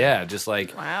fake. and Yeah. just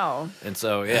like Wow. and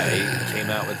so yeah he came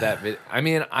out with that video. I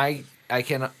mean I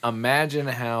can imagine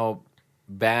how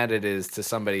bad it is to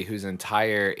somebody whose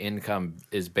entire income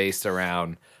is based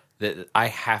around that I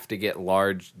have to get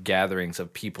large gatherings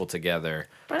of people together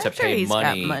But to I'm sure pay he's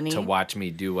got money. to watch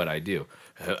me do what I do.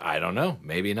 I don't know,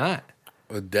 maybe not.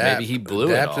 Adapt, Maybe he blew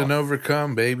it adapt all. and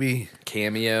overcome, baby.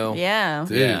 Cameo. Yeah.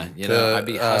 Dude, Yeah, I'd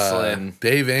be hustling.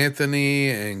 Dave Anthony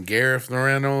and Gareth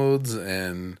Reynolds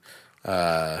and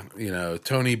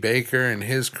Tony Baker and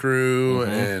his crew,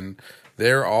 and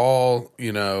they're all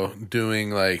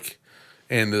doing like,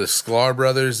 and the Sklar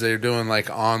brothers, they're doing like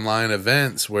online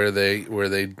events where they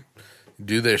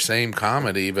do their same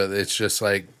comedy, but it's just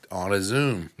like on a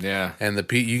Zoom. Yeah. And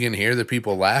you can hear the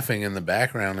people laughing in the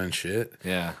background and shit.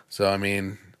 Yeah. So I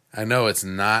mean, I know it's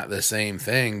not the same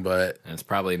thing, but And it's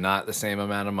probably not the same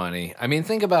amount of money. I mean,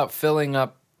 think about filling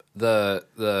up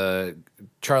the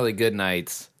Charlie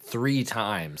Goodnights 3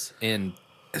 times in.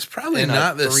 it's probably In a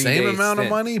not the 3-day same amount of stint.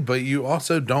 money, but you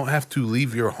also don't have to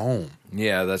leave your home.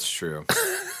 Yeah, that's true.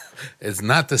 It's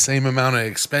not the same amount of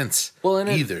expense Well,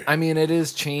 either. I mean, it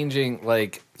is changing.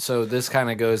 Like, so this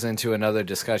kind of goes into another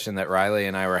discussion that Riley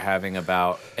and I were having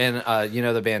about, and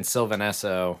the band Sylvan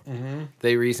Esso.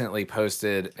 They recently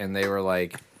posted, and they were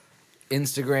like,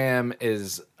 Instagram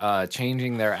is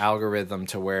changing their algorithm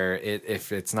to where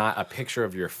if it's not a picture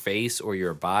of your face or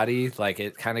your body, like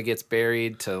it kind of gets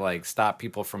buried to like stop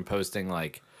people from posting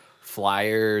like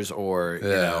flyers or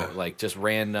like just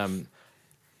random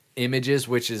images,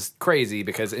 which is crazy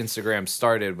because Instagram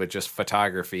started with just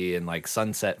photography and like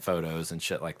sunset photos and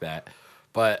shit like that.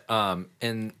 But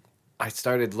and I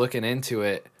started looking into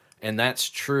it, and that's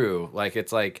true. Like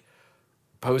it's like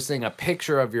posting a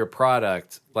picture of your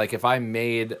product. Like if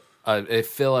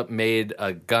Philip made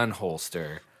a gun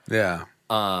holster, Yeah.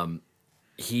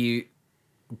 he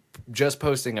just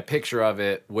posting a picture of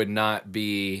it would not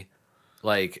be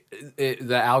like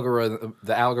the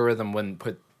algorithm wouldn't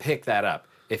pick that up.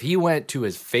 if he went to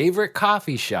his favorite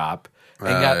coffee shop and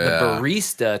got the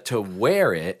barista to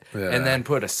wear it and then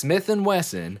put a Smith &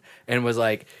 Wesson and was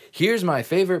like, here's my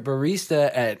favorite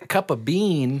barista at Cup of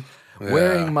Bean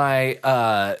wearing my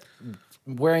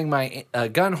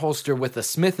gun holster with a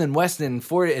Smith & Wesson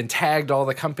for it and tagged all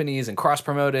the companies and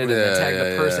cross-promoted and then tagged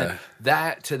the person.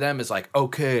 That to them is like,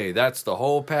 okay, that's the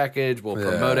whole package. We'll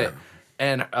promote it.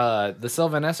 And the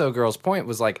Sylvan Esso girl's point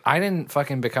was like, I didn't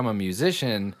fucking become a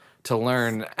musician to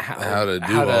learn how to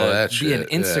do all that be shit. An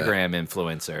Instagram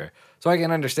influencer. So I can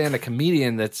understand a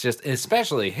comedian that's just,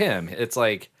 especially him, it's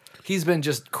like he's been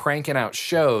just cranking out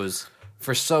shows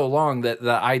for so long that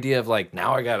the idea of like,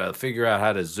 now I gotta figure out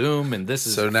how to Zoom and this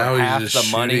is so now he's just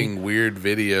shooting weird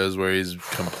videos where he's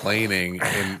complaining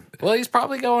and well, he's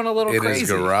probably going a little in crazy. His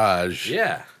garage.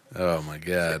 Yeah. Oh my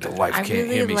god. The wife can't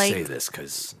hear me say this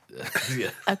because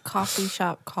a coffee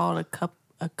shop called a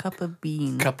cup of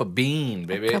bean. Cup of bean,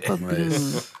 baby. A cup of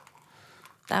bean.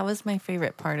 That was my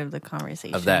favorite part of the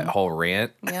conversation. Of that whole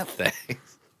rant? Yep.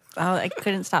 Thanks. I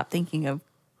couldn't stop thinking of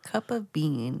cup of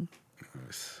bean.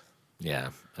 Yeah.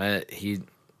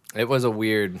 It was a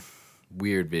weird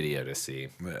video to see.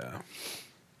 Yeah.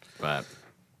 But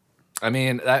I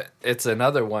mean, it's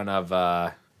another one of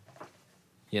I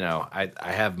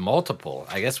have multiple.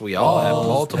 I guess we all have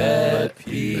multiple.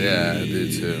 Yeah, I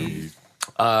do too.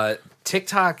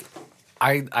 TikTok,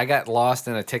 I got lost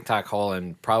in a TikTok hole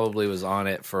and probably was on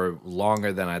it for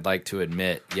longer than I'd like to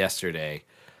admit yesterday.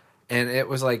 And it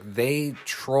was like they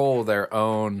troll their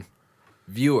own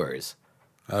viewers.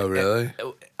 Oh, really?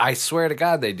 And I swear to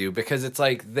God they do, because it's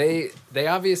like they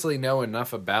obviously know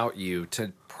enough about you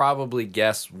to probably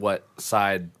guess what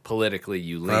side politically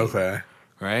you lean. Okay.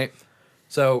 Right?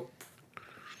 So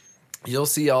you'll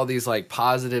see all these like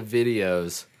positive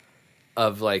videos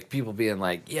of like people being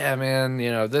like, yeah, man,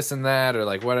 this and that, or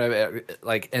like whatever,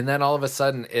 like, and then all of a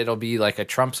sudden it'll be like a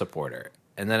Trump supporter.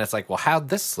 And then it's like, well, how'd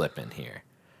this slip in here?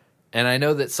 And I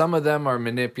know that some of them are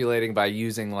manipulating by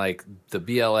using like the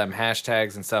BLM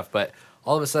hashtags and stuff, but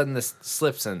all of a sudden this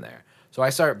slips in there. So I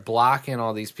start blocking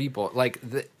all these people. Like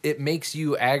it makes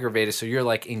you aggravated. So you're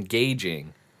like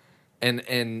engaging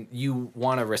and you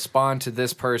want to respond to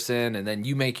this person, and then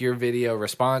you make your video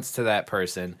response to that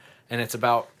person. And it's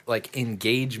about like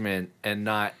engagement and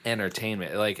not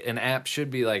entertainment. Like an app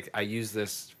should be like, I use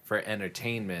this for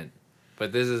entertainment,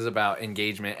 but this is about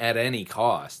engagement at any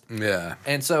cost. Yeah.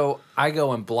 And so I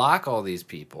go and block all these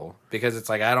people because it's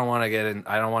like, I don't want to get in.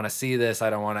 I don't want to see this. I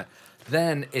don't want to.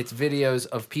 Then it's videos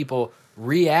of people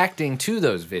reacting to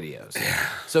those videos. Yeah.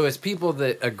 So it's people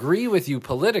that agree with you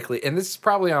politically, and this is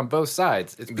probably on both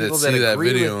sides. It's people that see that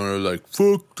video and are like,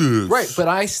 fuck this. Right, but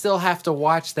I still have to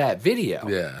watch that video.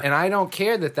 Yeah. And I don't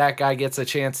care that guy gets a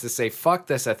chance to say fuck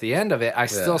this at the end of it. I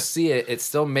still see it. It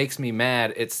still makes me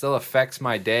mad. It still affects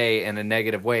my day in a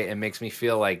negative way. It makes me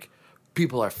feel like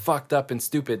people are fucked up and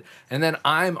stupid. And then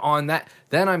I'm on that.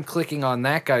 Then I'm clicking on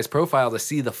that guy's profile to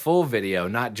see the full video,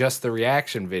 not just the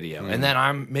reaction video. And then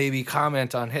I'm maybe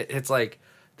comment on it. It's like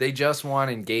they just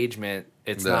want engagement.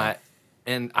 It's not.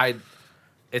 And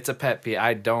it's a pet peeve.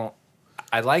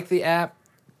 I like the app,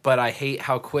 but I hate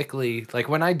how quickly, like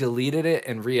when I deleted it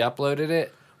and re-uploaded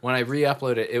it, when I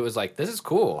re-uploaded it, it was like, this is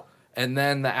cool. And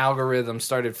then the algorithm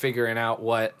started figuring out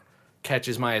what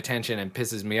catches my attention and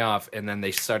pisses me off, and then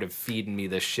they started feeding me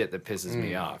the shit that pisses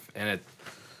me off, and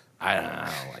I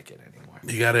don't like it anymore.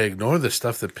 You got to ignore the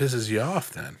stuff that pisses you off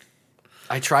then.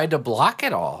 I tried to block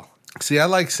it all. See, I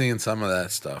like seeing some of that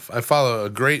stuff. I follow a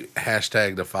great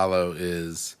hashtag to follow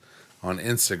is on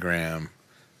Instagram,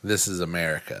 This Is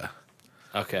America.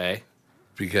 Okay.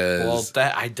 Because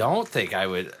I don't think I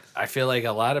would. I feel like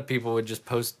a lot of people would just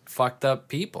post fucked up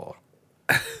people.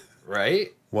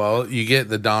 Right? Well, you get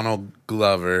the Donald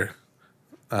Glover.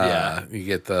 You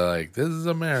get the, like, this is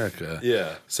America.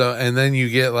 Yeah. So, and then you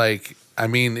get, like, I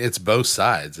mean, it's both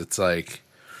sides. It's like,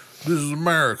 this is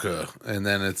America. And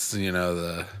then it's,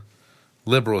 the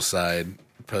liberal side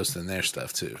posting their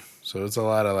stuff, too. So it's a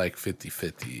lot of, like,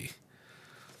 50-50.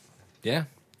 Yeah.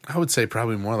 I would say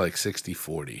probably more like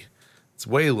 60-40. It's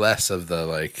way less of the,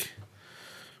 like,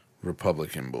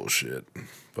 Republican bullshit.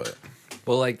 But.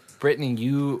 Well, like, Brittany,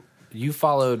 you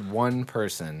followed one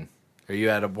person, or you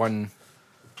had one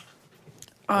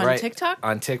on TikTok?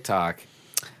 On TikTok.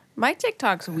 My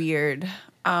TikTok's weird.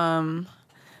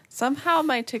 Somehow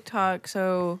my TikTok,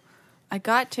 so I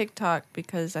got TikTok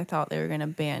because I thought they were going to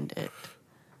ban it.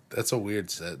 That's a weird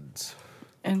sentence.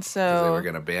 And so they were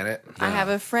going to ban it? I have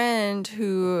a friend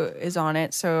who is on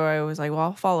it, so I was like, well,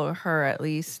 I'll follow her at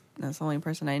least. That's the only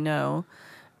person I know.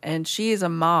 And she is a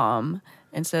mom.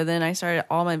 And so then I started,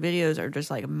 all my videos are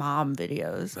just like mom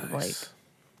videos of like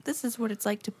this is what it's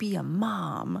like to be a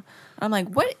mom. I'm like,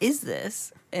 what is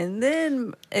this? And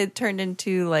then it turned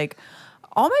into like,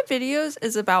 all my videos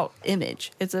is about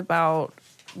image. It's about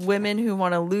women who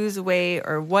want to lose weight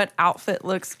or what outfit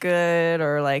looks good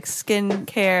or like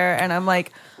skincare. And I'm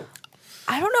like,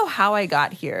 I don't know how I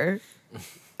got here,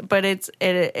 but it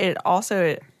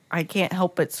also, I can't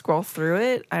help but scroll through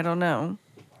it. I don't know.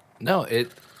 No,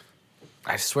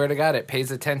 I swear to God, it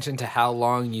pays attention to how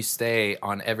long you stay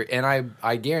on every, and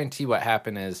I guarantee what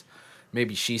happened is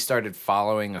maybe she started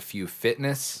following a few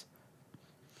fitness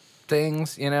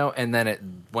things, and then it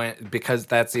went, because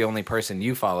that's the only person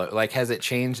you follow. Like, has it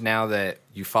changed now that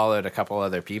you followed a couple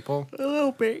other people? A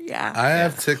little bit, yeah. I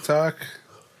have TikTok.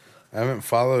 I haven't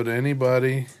followed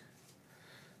anybody.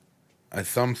 I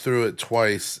thumbed through it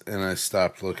twice and I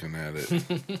stopped looking at it.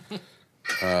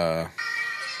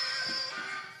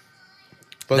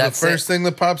 But That's the first thing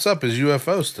that pops up is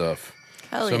UFO stuff.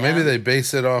 Hell So yeah. maybe they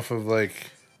base it off of like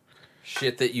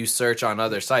Shit that you search on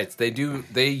other sites. They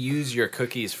use your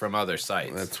cookies from other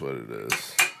sites. that's what it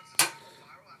is.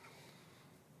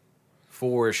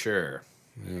 For sure.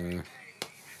 Yeah.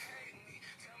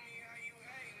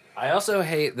 I also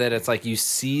hate that it's like you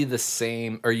see the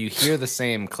same or you hear the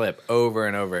same clip over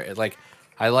and over.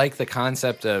 I like the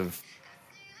concept of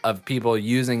people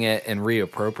using it and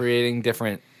reappropriating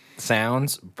different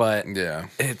sounds, but Yeah.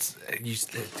 it's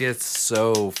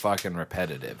so fucking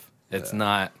repetitive. It's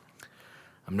not.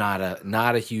 I'm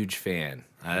not a huge fan.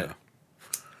 I'm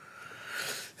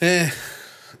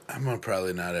gonna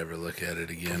probably not ever look at it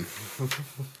again.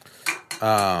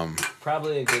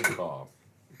 Probably a good call.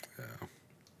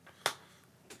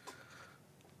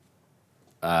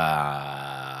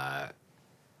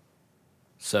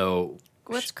 So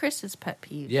What's Chris's pet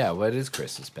peeve? yeah, what is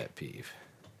Chris's pet peeve?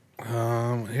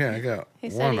 Here I got He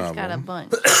said one he's of got a them.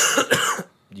 bunch.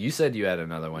 You said you had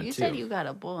another one You too. said you got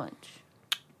a bunch.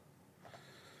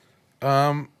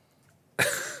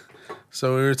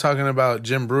 So we were talking about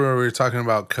Jim Brewer. We were talking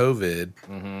about COVID.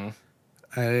 Mm-hmm.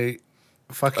 I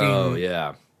fucking Oh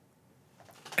yeah.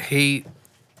 hate.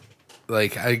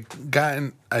 Like I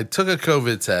took a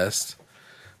COVID test.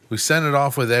 We sent it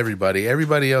off with everybody.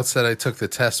 Everybody else that I took the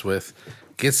test with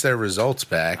gets their results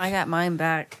back. I got mine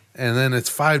back. And then it's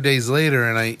 5 days later,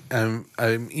 and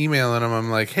I'm emailing them.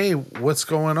 I'm like, hey, what's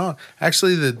going on?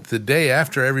 Actually, the day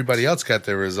after everybody else got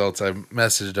their results, I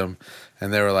messaged them,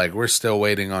 and they were like, we're still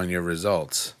waiting on your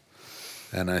results.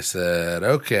 And I said,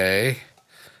 okay.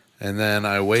 And then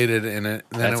I waited, and then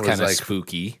That's it was kind of like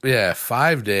spooky. yeah,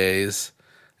 5 days,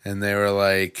 and they were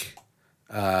like,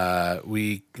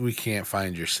 we can't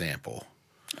find your sample.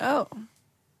 Oh.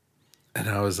 And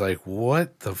I was like,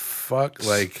 what the fuck?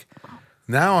 Like,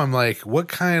 now I'm like, what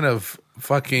kind of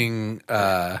fucking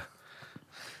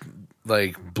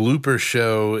like blooper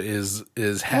show is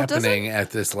happening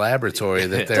at this laboratory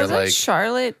that they're Doesn't like,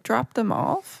 Charlotte drop them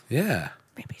off? yeah.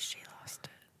 Maybe she lost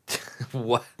it.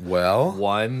 What? Well,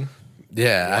 One?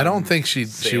 yeah, I don't think she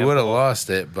sample. would have lost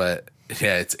it, but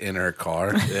yeah, it's in her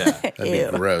car. Yeah. That'd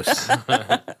Ew. be gross.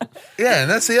 Yeah, and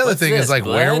that's the other What's thing this, is like,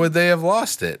 where blood? would they have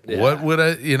lost it? Yeah. What would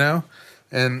I,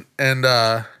 And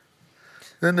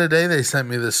then today they sent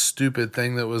me this stupid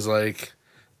thing that was like,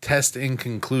 test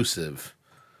inconclusive.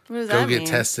 What does Go that get mean?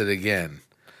 tested again.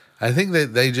 I think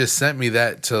that they just sent me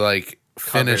that to like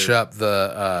finish Cover.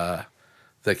 up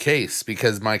the case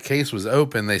because my case was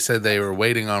open. They said they were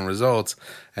waiting on results,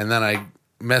 and then I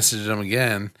messaged them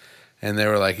again, and they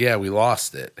were like, "Yeah, we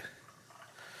lost it."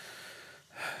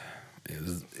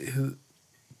 It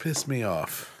pissed me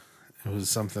off. It was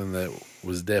something that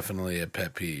was definitely a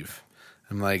pet peeve.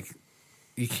 I'm like,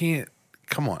 you can't.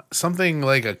 Come on, something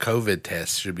like a COVID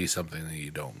test should be something that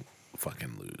you don't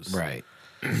fucking lose. Right.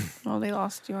 Well, they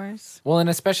lost yours. Well, and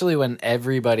especially when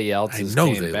everybody else I is know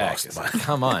came they back. lost It's mine. like,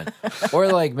 come on. Or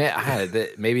like,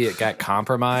 maybe it got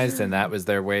compromised and that was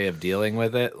their way of dealing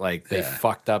with it. Like they Yeah.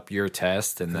 fucked up your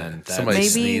test and then that's, Somebody Maybe-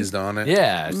 sneezed on it.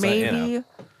 yeah, it's Maybe like, you know,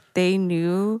 they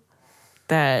knew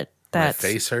that My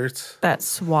face hurts. that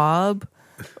swab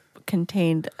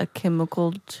contained a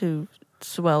chemical to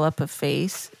swell up a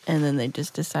face, and then they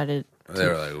just decided, They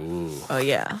were like, "Ooh." oh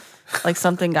yeah, like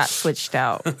something got switched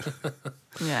out.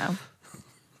 Yeah.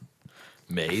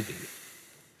 maybe.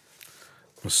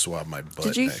 I'll swab my butt.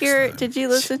 Did you next hear? time. Did you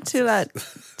listen to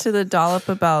the dollop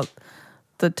about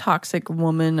the toxic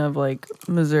woman of like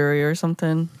Missouri or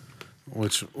something?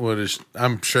 What is?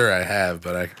 I'm sure I have,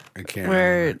 but I can't.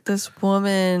 Where remember. this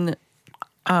woman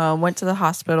went to the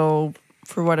hospital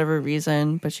for whatever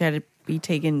reason, but she had to be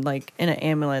taken like in an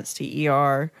ambulance to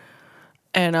ER,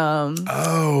 and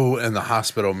Oh, and the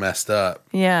hospital messed up.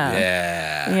 yeah.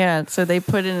 Yeah. Yeah, so they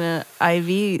put in an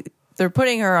IV they're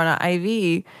putting her on an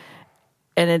IV,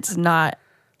 and it's not.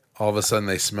 All of a sudden,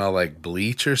 they smell like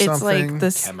bleach or It's something. like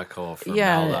this. Chemical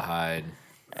Yeah. formaldehyde.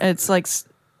 It's like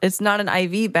it's not an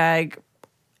IV bag.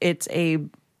 It's a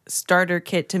starter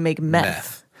kit to make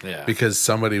meth. Yeah. Because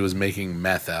somebody was making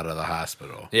meth out of the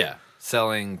hospital. Yeah.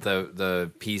 Selling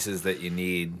the pieces that you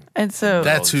need. And so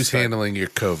That's who's handling your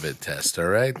COVID test, all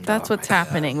right? that's what's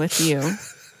happening with you.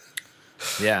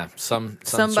 Yeah. Some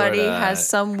Somebody sort of, has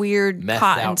some weird meth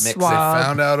cotton out mix. swab.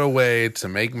 Found out a way to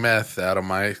make meth out of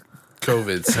my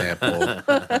COVID sample.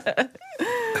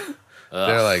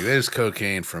 They're like, there's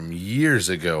cocaine from years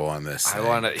ago on this thing.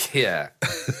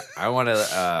 I want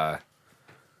to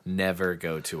never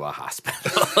go to a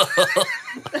hospital.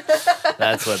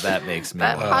 That's what that makes me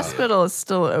That want. hospital is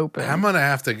still open. I'm going to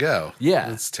have to go.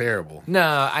 Yeah. It's terrible.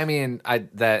 No, I mean,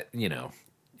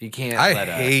 you can't I let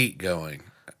hate going.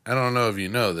 I don't know if you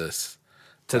know this.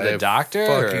 to the I doctor.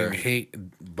 fucking or hate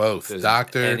both. There's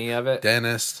Doctor, any of it?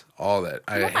 dentist, all that.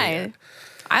 I hate Why? it.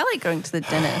 I like going to the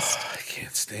dentist. I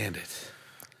can't stand it.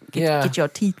 Get your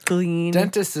teeth clean.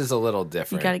 Dentist is a little You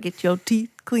different. got to get your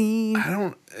teeth clean. I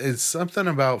don't. It's something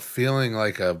about feeling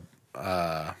like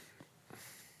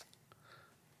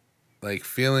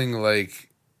feeling like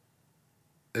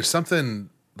there's something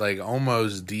like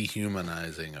almost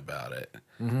dehumanizing about it.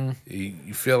 Mm-hmm.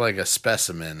 You feel like a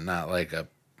specimen, not like a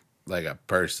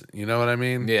person. You know what I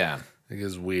mean? Yeah. Like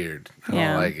it's weird. I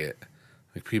Yeah. don't like it.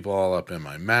 Like people all up in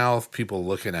my mouth, people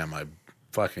looking at my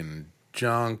fucking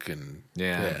junk, and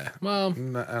Yeah. Well,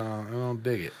 I don't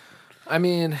dig it. I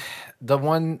mean, the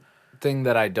one thing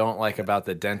that I don't like about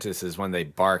the dentist is when they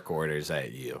bark orders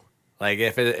at you. Like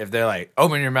if they're like,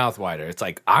 open your mouth wider, it's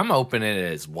like I'm opening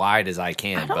it as wide as I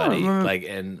can, buddy. remember. Like,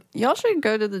 and Y'all should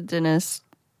go to the dentist.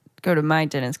 Go to my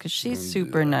dentist because she's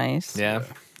super nice. yeah,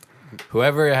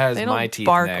 whoever has They my don't teeth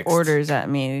bark next. orders at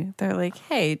me. They're like,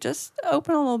 "Hey, just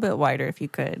open a little bit wider if you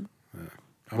could."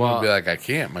 I'm Well- gonna be like, I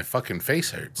can't. My fucking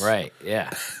face hurts. Right? Yeah.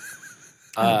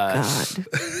 God,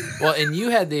 Well, and you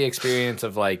had the experience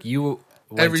of like you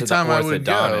went Every to time the I would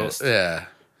go, orthodontist. yeah.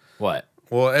 What?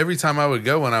 Well, every time I would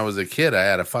go when I was a kid, I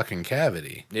had a fucking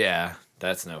cavity. Yeah,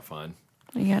 that's no fun.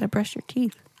 you got to brush your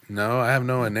teeth. No, I have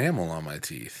no enamel on my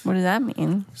teeth. What does that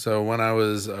mean? So when I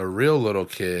was a real little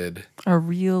kid, A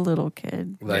real little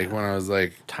kid. like when I was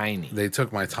like, Tiny. they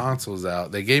took my tonsils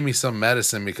out. They gave me some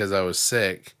medicine because I was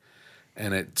sick,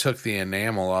 and it took the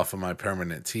enamel off of my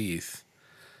permanent teeth.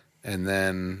 And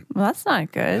then, Well, that's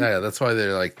not good. yeah, that's why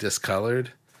they're like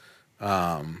discolored.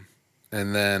 And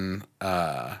then,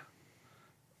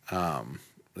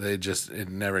 it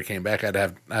never came back.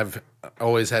 I've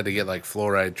always had to get like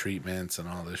fluoride treatments and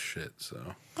all this shit.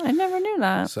 I never knew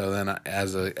that. So then,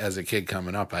 as a kid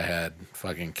coming up, I had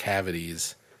fucking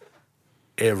cavities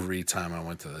every time I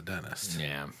went to the dentist.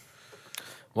 Yeah.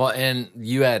 Well, and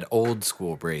you had old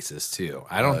school braces too.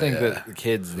 I don't think that the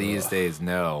kids these days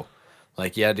know.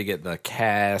 Like you had to get the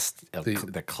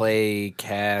the clay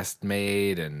cast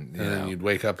made, and you And know. then you'd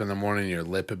wake up in the morning, your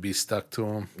lip would be stuck to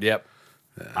them. Yep.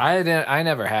 I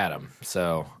never had them,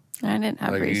 so I didn't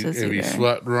have Like braces if you either.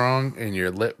 slept wrong and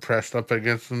your lip pressed up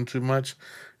against them too much,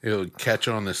 it would catch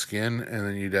on the skin, and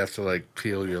then you'd have to like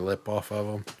peel your lip off of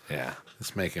them. yeah.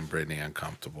 It's making Brittany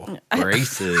uncomfortable.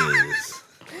 Braces.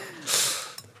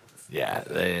 Yeah,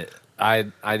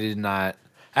 I did not.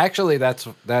 Actually,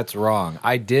 that's wrong.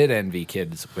 I did envy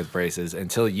kids with braces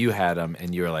until you had them,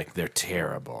 and you were like, they're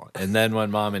terrible. And then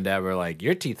when mom and dad were like,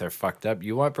 your teeth are fucked up,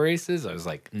 you want braces? I was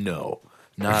like, no,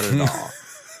 not at all.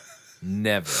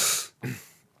 Never.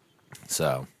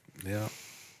 So, Yeah,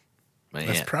 man.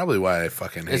 that's probably why I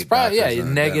fucking hate. It's probably doctors a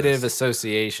and negative dentists.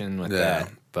 association with Yeah. that,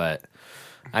 but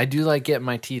I do like getting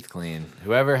my teeth clean.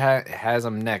 Whoever has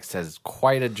them next has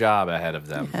quite a job ahead of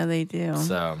them. Yeah, they do.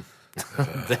 So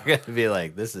they're gonna be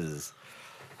like, "This is."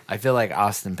 I feel like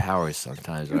Austin Powers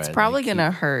sometimes. It's probably going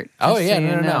gonna hurt. Oh just yeah, so you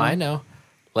no, know. I know.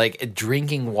 Like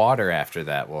drinking water after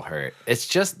that will hurt. It's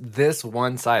just this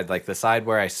one side, like the side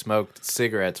where I smoked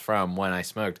cigarettes from when I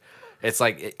smoked. It's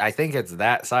like I think it's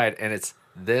that side, and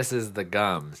this is the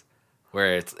gums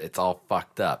where it's all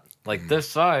fucked up. Like this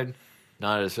side,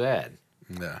 not as bad.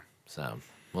 Yeah, So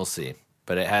we'll see.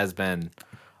 But it has been.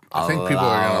 I think people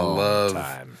are gonna long love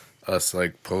time. us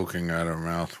like poking at our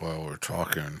mouth while we're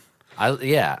talking. I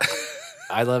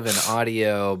love an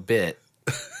audio bit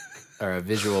or a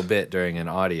visual bit during an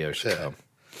audio show.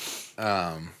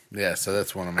 Yeah, so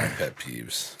that's one of my pet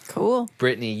peeves. Cool.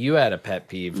 Brittany, you had a pet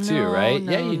peeve too, No, right?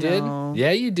 no, yeah, you did. no.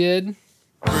 Yeah, you did.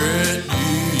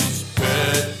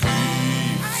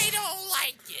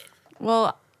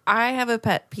 Well, I have a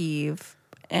pet peeve,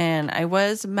 and I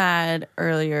was mad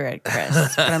earlier at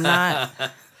Chris, but I'm not.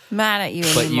 mad at you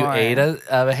But you anymore. ate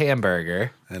a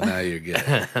hamburger. And now you're good.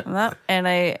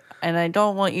 And I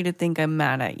don't want you to think I'm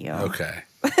mad at you. Okay.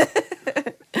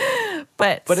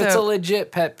 But It's a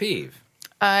legit pet peeve.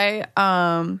 I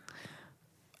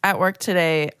at work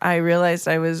today, I realized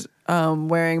I was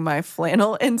wearing my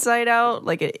flannel inside out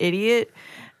like an idiot.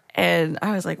 And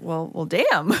I was like, well,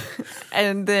 damn.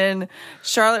 And then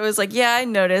Charlotte was like, yeah, I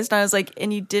noticed. And I was like,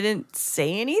 and you didn't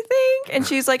say anything? And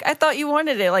she's like, I thought you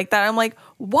wanted it like that. I'm like,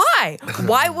 why?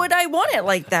 Why would I want it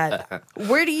like that?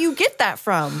 Where do you get that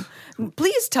from?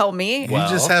 Please tell me. You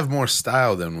just have more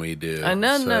style than we do.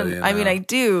 No. You I mean, know. I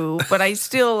do, but I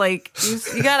still like,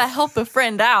 you got to help a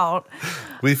friend out.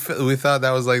 We thought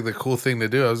that was like the cool thing to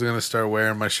do. I was going to start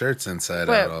wearing my shirts inside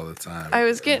But out all the time. I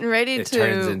was getting ready It to.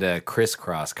 turns into a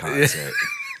crisscross concert.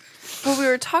 Well, we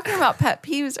were talking about pet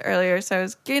peeves earlier, so I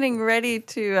was getting ready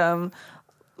to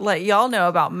let y'all know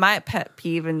about my pet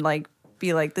peeve and like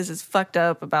be like, this is fucked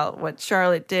up about what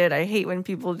Charlotte did. I hate when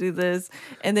people do this.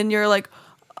 And then you're like,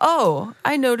 oh,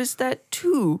 I noticed that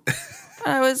too.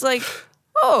 And I was like,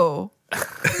 oh,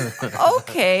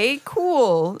 okay,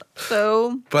 cool.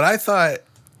 So, But I thought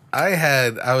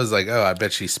I was like, oh, I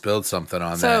bet she spilled something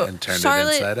on that and turned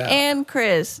Charlotte it inside out. and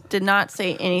Chris did not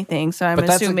say anything. So I'm But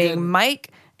that's a assuming good- Mike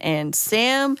and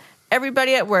Sam,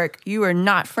 everybody at work, you are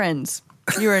not friends.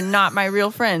 You are not my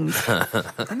real friends.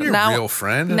 I'm your now- real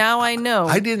friend. Now I know.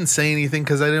 I didn't say anything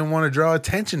because I didn't want to draw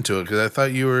attention to it because I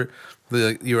thought you were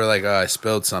like, oh, I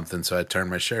spilled something, so I turned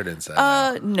my shirt inside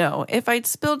out. No. If I'd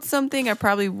spilled something, I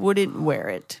probably wouldn't wear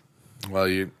it.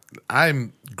 Well,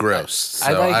 I'm gross. So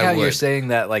I like how would. you're saying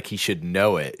that like he should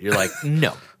know it. You're like,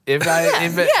 no.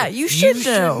 Yeah, you should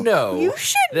know. You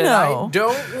should that know. I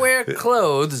don't wear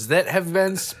clothes that have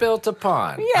been spilt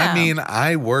upon. Yeah. I mean,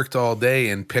 I worked all day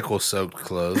in pickle-soaked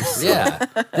clothes. Yeah.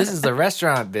 This is the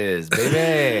restaurant biz,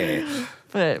 baby.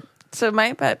 But so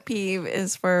my pet peeve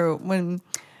is for when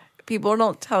people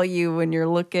don't tell you when you're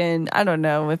looking, I don't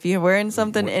know, if you're wearing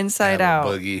something inside Have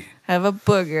out, a boogie. have a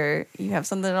booger, you have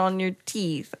something on your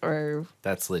teeth or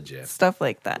That's legit. stuff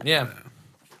like that. Yeah.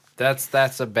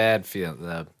 That's a bad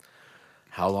feeling.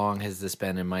 How long has this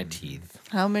been in my teeth?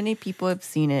 How many people have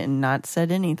seen it and not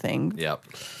said anything? Yep.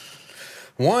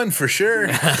 One for sure.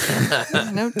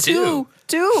 No, two.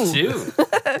 Two.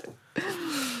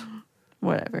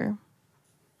 Whatever.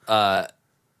 I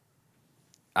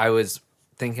was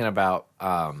thinking about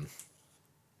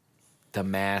the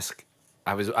mask.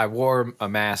 I wore a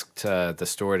mask to the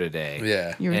store today.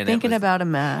 Yeah. You were And it thinking was- about a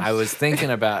mask. I was thinking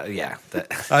about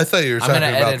I thought you were I'm talking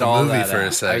gonna about edit the all movie that for a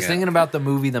out. second. I was thinking about the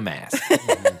movie The Mask,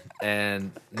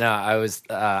 and no,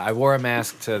 I wore a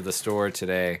mask to the store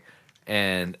today,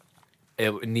 and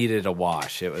it needed a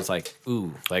wash. It was like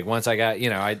once I got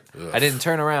I didn't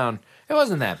turn around. It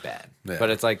wasn't that bad, Yeah. but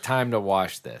it's like time to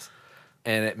wash this,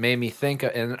 and it made me think.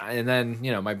 And then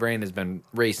my brain has been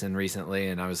racing recently,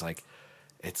 and I was like,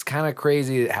 it's kind of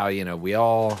crazy how we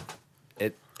all.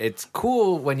 It's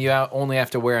cool when you only have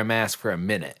to wear a mask for a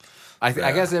minute. I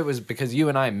guess it was because you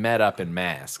and I met up in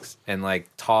masks and like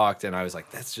talked, and I was like,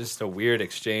 that's just a weird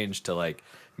exchange to like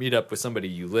meet up with somebody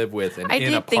you live with and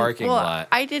in a parking lot.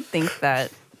 I did think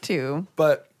that too,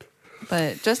 But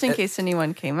just in case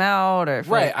anyone came out or if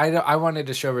right, I wanted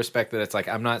to show respect that it's like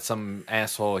I'm not some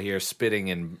asshole here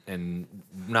spitting and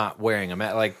not wearing a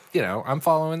mask. Like I'm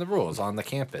following the rules on the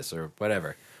campus or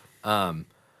whatever.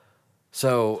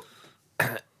 So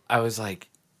I was like,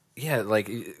 yeah, like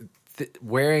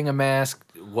wearing a mask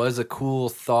was a cool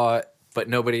thought, but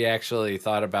nobody actually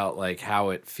thought about like how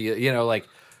it feels. Like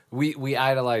we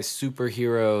idolize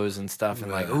superheroes and stuff,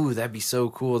 and like, ooh, that'd be so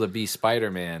cool to be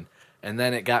Spider-Man. And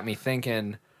then it got me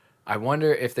thinking, I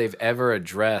wonder if they've ever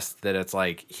addressed that it's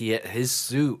like his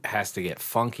suit has to get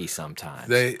funky sometimes.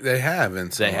 They have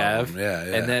in some They of have, them.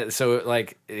 Yeah. And then so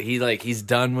he's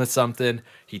done with something.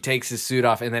 He takes his suit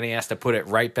off, and then he has to put it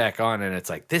right back on, and it's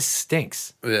like this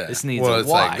stinks. yeah. This needs well, a it's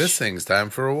wash. like this thing's time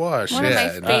for a wash. One yeah.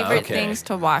 of my favorite okay. things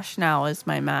to wash now is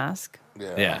my mask.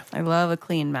 Yeah. I love a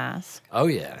clean mask. Oh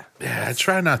yeah. Yeah, I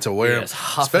try not to wear them, just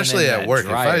huffing especially in at that work. If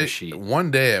dryer I sheet. one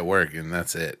day at work and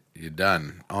that's it, you're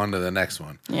done. On to the next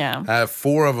one. Yeah. I have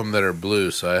 4 of them that are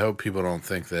blue, so I hope people don't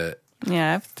think that. Yeah,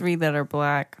 I have 3 that are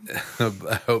black.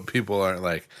 I hope people aren't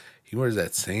like he wears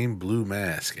that same blue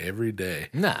mask every day.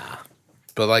 Nah.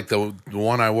 But like the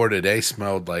one I wore today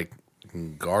smelled like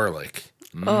garlic.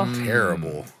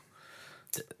 Terrible.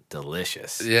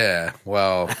 Delicious. Yeah.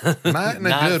 Well, not in a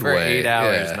Not good for way. 8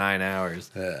 hours, Yeah. 9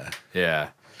 hours. Yeah. Yeah.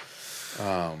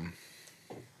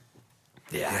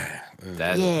 Yeah.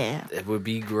 That Yeah. it would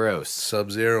be gross.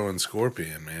 Sub-Zero and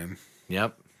Scorpion, man.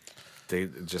 Yep. They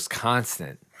just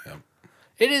constant. Yep.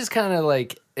 It is kind of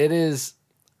like it is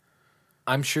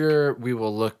I'm sure we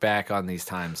will look back on these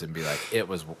times and be like, it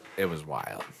was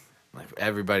wild. Like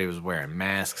everybody was wearing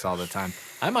masks all the time.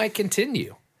 I might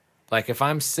continue. Like if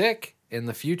I'm sick in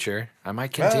the future, I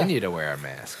might continue to wear a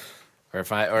mask. Or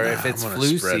if it's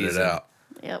flu spread season. it out.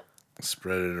 Yep.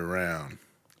 Spread it around.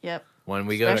 Yep. When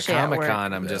we go to Especially at work.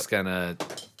 Comic-Con, I'm just gonna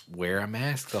wear a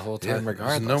mask the whole time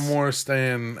regardless. There's no more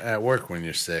staying at work when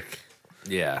you're sick.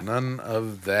 Yeah. None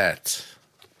of that.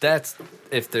 That's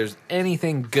if there's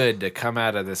anything good to come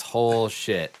out of this whole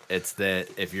shit, it's that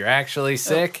if you're actually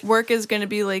sick, Work is going to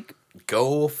be like,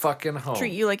 go fucking home.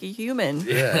 treat you like a human.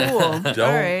 Yeah. Cool.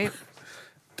 All right.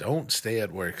 Don't stay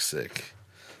at work sick.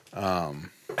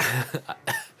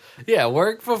 Yeah,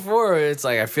 work before it's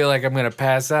like I feel like I'm gonna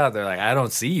pass out. They're like, I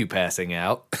don't see you passing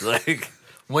out. Like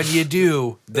when you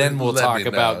do, then we'll Let talk me know.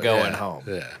 about going Yeah. home.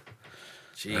 Yeah.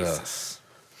 Jesus.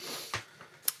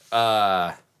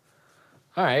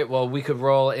 All right, well, we could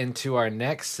roll into our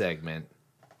next segment.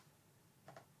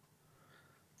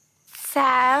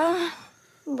 So,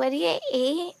 what do you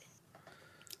eat?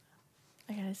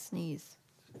 I got to sneeze.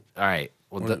 All right,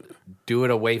 well, do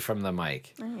it away from the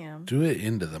mic. I am. Do it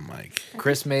into the mic.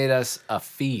 Chris made us a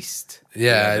feast.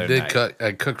 Yeah, the I other did night. cook.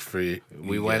 I cooked for you.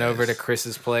 We went over to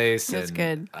Chris's place. That's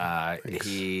and,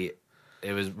 good.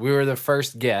 We were the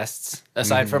first guests,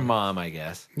 aside from Mom, I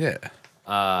guess. Yeah.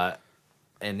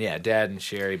 And yeah, Dad and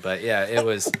Sherry. But yeah, it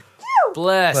was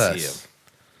bless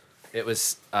you. It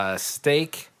was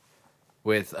steak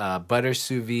with butter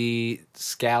sous vide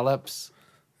scallops,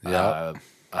 Yep.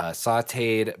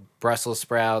 sautéed Brussels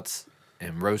sprouts,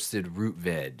 and roasted root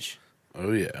veg.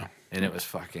 Oh yeah. And it was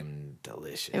fucking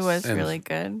delicious. It was And- really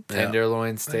good.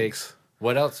 tenderloin steaks. Thanks.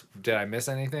 What else? Did I miss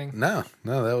anything? No,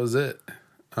 that was it.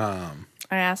 I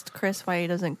asked Chris why he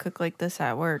doesn't cook like this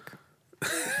at work.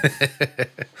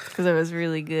 Because it was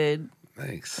really good.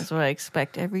 Thanks. That's what I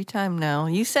expect every time now.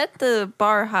 You set the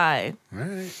bar high. All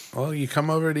right. Well, you come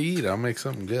over to eat. I'll make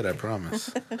something good. I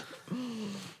promise.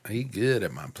 I eat good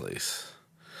at my place.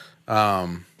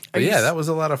 But yeah, that was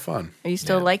a lot of fun. Are you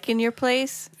still liking your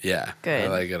place? Yeah, Good. I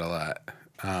like it a lot.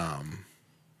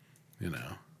 You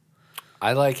know,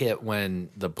 I like it when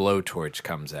the blowtorch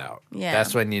comes out. Yeah.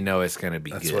 That's when you know it's going to be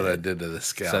that's good. what I did to the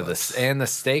scallops. So the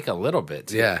steak a little bit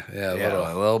too. yeah, A little.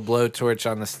 little blowtorch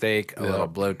on the steak, a Yeah. little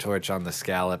blowtorch on the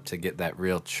scallop to get that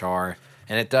real char.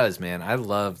 And it does, man. I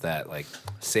love that like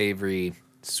savory,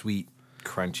 sweet,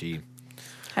 crunchy,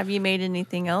 Have you made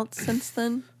anything else since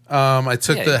then? I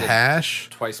took Yeah, the you did. hash.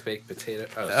 twice baked potato.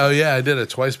 Oh yeah, I did a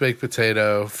twice baked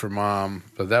potato for Mom,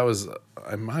 but that was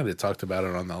I might have talked about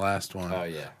it on the last one. Oh,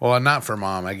 yeah. Well, not for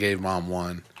Mom. I gave Mom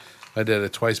one. I did a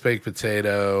twice baked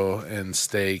potato and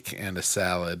steak and a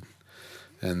salad,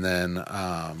 and then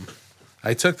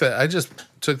I just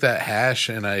took that hash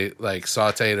and I like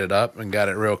sauteed it up and got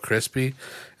it real crispy,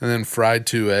 and then fried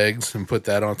 2 eggs and put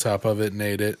that on top of it and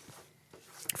ate it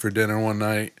for dinner one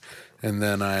night, and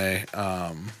then I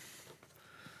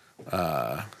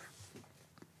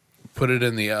put it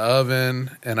in the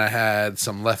oven, and I had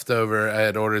some leftover. I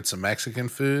had ordered some Mexican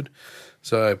food,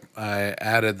 so I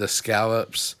added the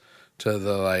scallops to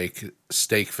the like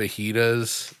steak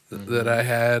fajitas that I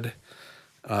had,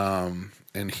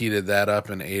 and heated that up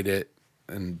and ate it,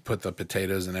 and put the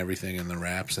potatoes and everything in the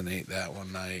wraps and ate that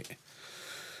one night.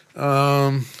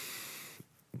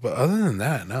 But other than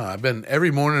that, no. Every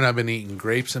morning I've been eating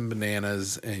grapes and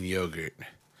bananas and yogurt.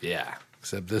 Yeah.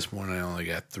 Except this morning I only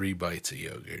got 3 bites of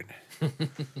yogurt.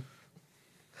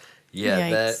 Yeah,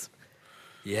 Yikes.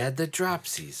 you had the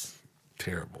dropsies.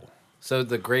 Terrible. So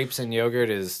the grapes and yogurt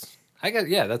is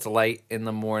that's light in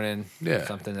the morning. Yeah.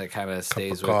 Something that kind of Cup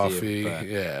stays of with coffee. you. but-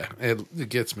 Yeah. It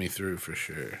gets me through for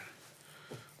sure.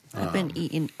 I've been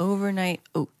eating overnight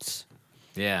oats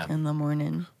Yeah. in the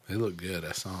morning. They look good.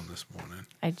 I saw them this morning.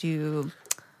 I do.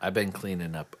 I've been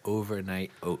cleaning up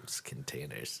overnight oats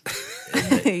containers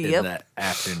in Yep. the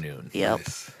afternoon. Yep.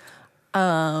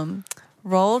 Nice.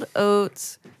 Rolled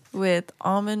oats with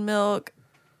almond milk,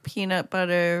 peanut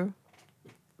butter,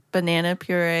 banana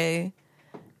puree,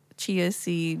 chia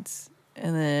seeds,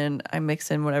 and then I mix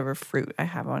in whatever fruit I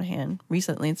have on hand.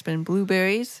 Recently, it's been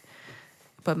blueberries,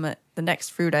 but the next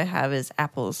fruit I have is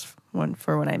apples.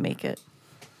 For when I make it.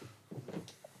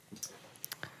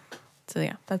 So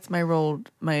yeah, that's my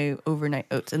overnight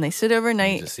oats, and they sit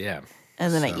overnight,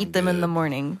 and then I Sound eat them in good. the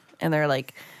morning, and they're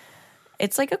like,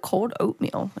 it's like a cold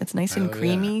oatmeal. It's nice and Oh, yeah.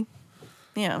 creamy.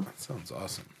 Yeah. That sounds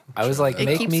awesome. I was like, It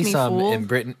make keeps me me some, full. and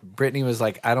Brittany was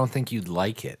like, I don't think you'd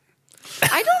like it.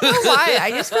 I don't know why.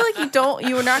 I just feel like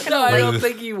you were not gonna I like. don't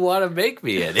think you want to make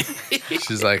me any.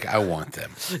 She's like, I want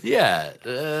them.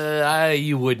 Yeah,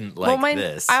 you wouldn't like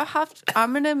this.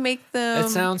 I'm gonna make them. It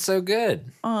sounds so good.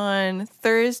 On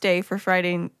Thursday for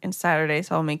Friday and Saturday,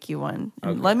 so I'll make you one.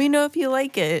 And let me know if you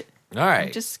like it. All right.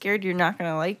 I'm just scared you're not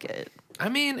gonna like it. I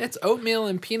mean, it's oatmeal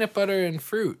and peanut butter and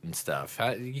fruit and stuff.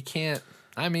 You can't.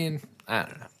 I mean, I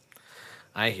don't know.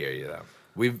 I hear you though.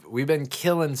 We've been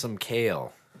killing some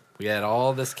kale. We had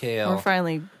all this kale. We're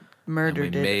finally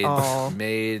murdered it all.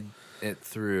 Made it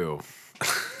through.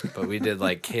 But we did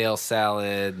like kale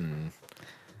salad and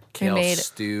kale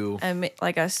stew.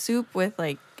 Like a soup with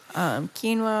like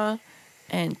quinoa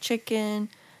and chicken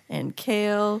and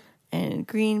kale and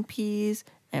green peas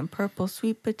and purple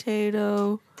sweet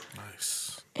potato.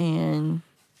 Nice. And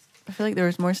I feel like there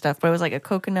was more stuff, but it was like a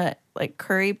coconut, like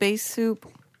curry based soup.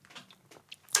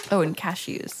 Oh, and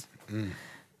cashews.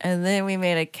 And then we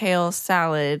made a kale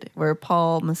salad where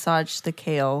Paul massaged the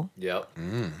kale. Yep.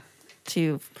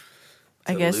 To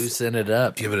I guess loosen it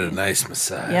up. Give it a nice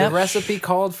massage. Yep. The recipe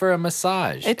called for a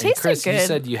massage. It tasted Chris, good. You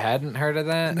said you hadn't heard of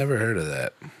that? Never heard of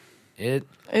that. It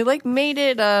like made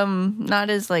it not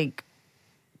as like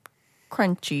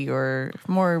crunchy or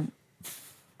more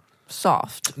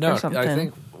soft. No, or something. I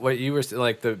think what you were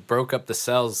like broke up the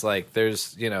cells. Like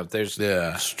there's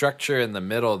structure in the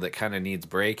middle that kind of needs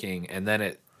breaking, and then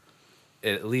it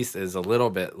at least is a little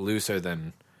bit looser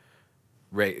than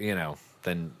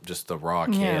than just the raw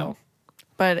kale.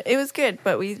 But it was good.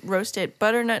 But we roasted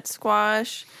butternut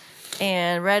squash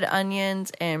and red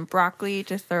onions and broccoli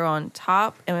to throw on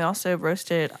top, and we also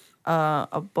roasted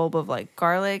a bulb of like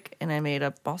garlic, and I made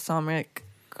a balsamic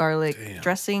garlic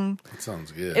dressing. That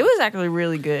sounds good. It was actually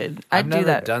really good. I've do never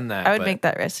that. done that, I would but- make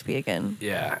that recipe again.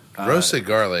 Yeah, Roasted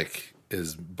garlic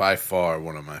is by far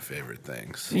one of my favorite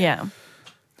things. Yeah.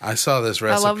 I saw this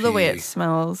recipe. I love the way it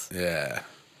smells. Yeah.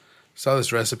 Saw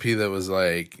this recipe that was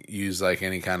like use like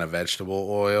any kind of vegetable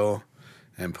oil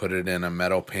and put it in a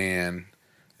metal pan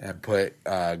and put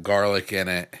garlic in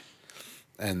it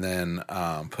and then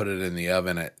put it in the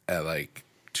oven at like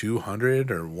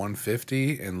 200 or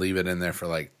 150 and leave it in there for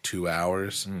like 2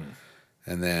 hours.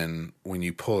 And then when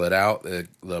you pull it out, the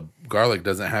garlic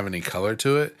doesn't have any color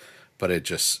to it, but it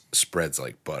just spreads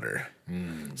like butter.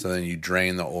 So then you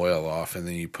drain the oil off and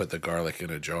then you put the garlic in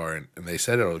a jar. And they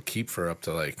said it'll keep for up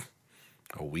to like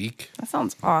a week. That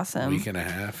sounds awesome. Week and a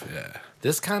half, yeah.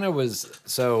 this kind of was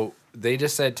so. They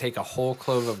just said take a whole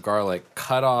clove of garlic,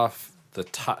 cut off the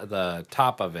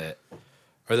top of it,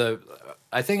 or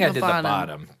I think I did the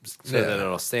bottom so that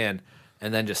it'll stand,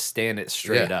 and then just stand it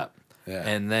straight up. Yeah.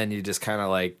 And then you just kind of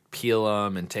like peel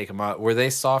them and take them out. Were they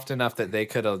soft enough that they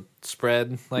could have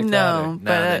spread like that? No,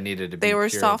 but they needed to be. They were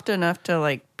pured? soft enough to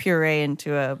like puree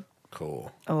into a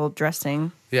Cool. little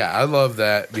dressing. Yeah, I love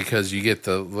that because you get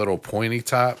the little pointy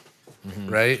top,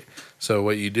 right? So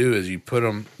what you do is you put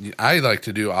them. I like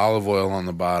to do olive oil on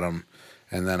the bottom,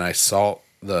 and then I salt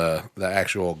the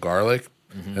actual garlic,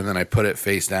 and then I put it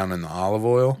face down in the olive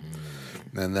oil,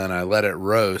 and then I let it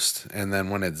roast, and then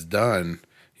when it's done,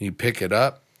 you pick it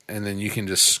up, and then you can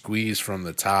just squeeze from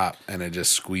the top, and it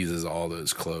just squeezes all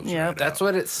those cloves. Yeah, right That's out.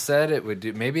 what it said it would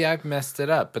do. Maybe I've messed it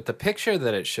up, but the picture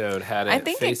that it showed had it. I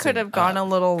think it could have gone a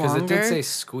little because it did longer. say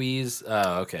squeeze.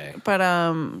 Oh, okay. But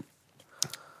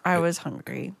I was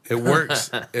hungry. It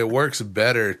works. It works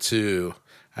better too.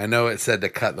 I know it said to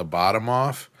cut the bottom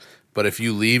off, but if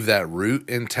you leave that root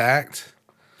intact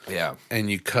Yeah. and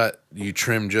you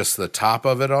trim just the top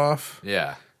of it off,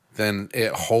 Yeah. then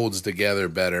it holds together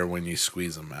better when you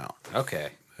squeeze them out. Okay.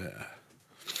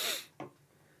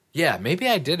 Yeah, maybe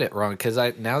I did it wrong because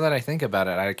now that I think about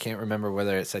it, I can't remember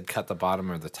whether it said cut the bottom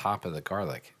or the top of the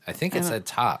garlic. I think it said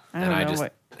top, and don't I know just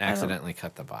what- I don't- accidentally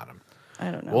cut the bottom. I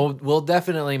don't know. We'll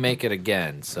definitely make it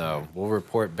again, so we'll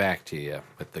report back to you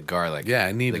with the garlic. Yeah,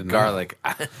 I need the to know. garlic.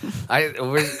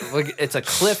 It's a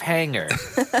cliffhanger,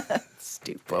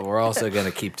 Stupid. but we're also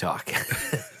gonna keep talking.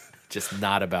 Just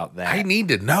not about that. I need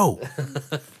to know.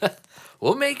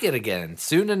 We'll make it again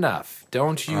soon enough.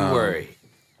 Don't you worry.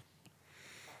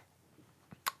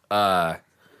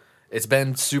 It's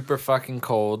been super fucking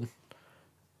cold.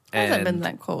 It hasn't been And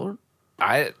that cold.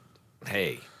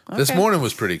 This Okay. morning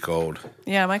was pretty cold.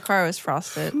 Yeah, my car was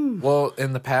frosted. Well,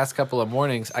 in the past couple of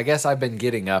mornings, I guess I've been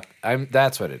getting up.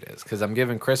 That's what it is because I'm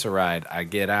giving Chris a ride. I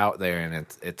get out there and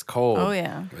it's cold. Oh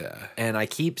yeah. Yeah. And I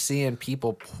keep seeing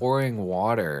people pouring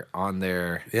water on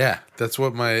their. Yeah, that's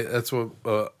what I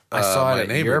saw my it at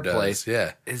neighbor your does. place.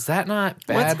 Yeah. Is that not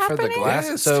bad for the happening? glass?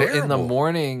 Yeah, it's so in the terrible.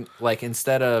 morning, like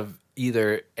instead of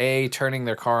either turning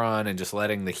their car on and just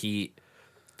letting the heat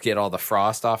get all the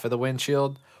frost off of the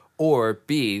windshield, Or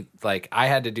B, like I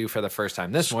had to do for the first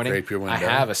time this morning. Scrape your window. I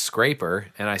have a scraper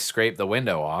and I scrape the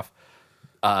window off.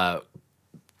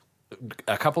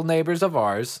 A couple neighbors of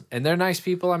ours, and they're nice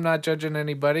people. I'm not judging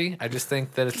anybody. I just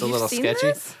think that it's a You've little seen sketchy.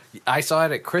 this? I saw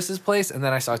it at Chris's place, and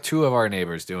then I saw two of our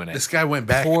neighbors doing it. This guy went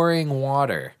back. pouring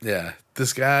water. Yeah,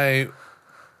 this guy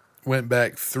went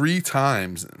back 3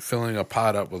 times, filling a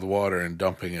pot up with water and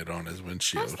dumping it on his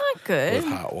windshield. That's not good. With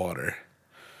hot water.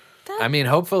 I mean,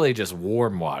 hopefully just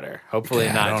warm water. Hopefully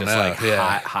Yeah, I not don't just know. like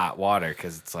Yeah. hot water,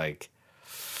 because it's like,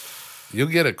 You'll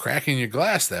get a crack in your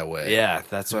glass that way. yeah,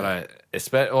 that's what I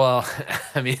expect. Well,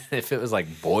 I mean, if it was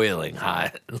like boiling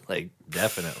hot, like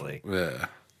definitely. Yeah.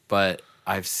 But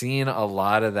I've seen a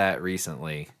lot of that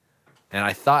recently. And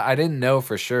I didn't know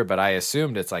for sure, but I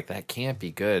assumed it's like, that can't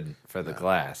be good for the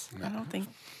glass. I don't think.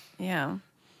 Yeah,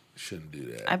 Shouldn't do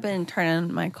that. I've been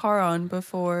turning my car on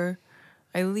before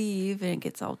I leave, and it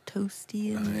gets all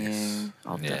toasty in there,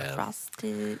 all Yeah.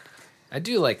 defrosted. I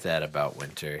do like that about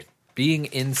winter. Being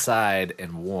inside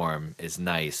and warm is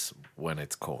nice when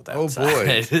it's cold Oh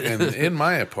outside. boy! And in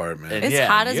my apartment, It's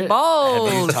hot as balls.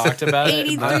 Have you talked about it?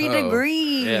 83 No.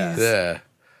 degrees. Yeah. yeah,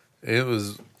 it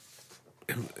was.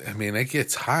 I mean, it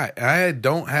gets hot. I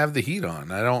don't have the heat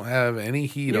on. I don't have any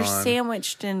heat You're on.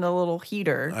 sandwiched in the little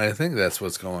heater. I think that's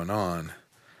what's going on.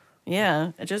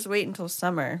 Yeah, just wait until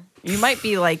summer. You might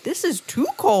be like, this is too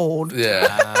cold.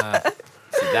 Yeah,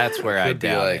 See, that's where I could be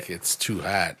doubt like it. it's too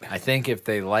hot. I think if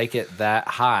they like it that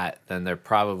hot, then they're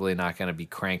probably not going to be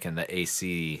cranking the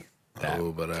AC.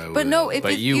 Oh, but I. But no, if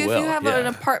But if you you will, have yeah. an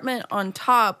apartment on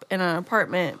top and an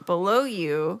apartment below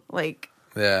you, like,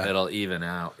 yeah, It'll even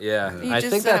out. Yeah. You I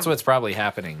just think that's have- what's probably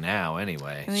happening now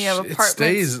anyway. and you have it apartments.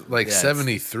 stays like Yeah, it's-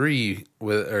 73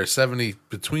 or 70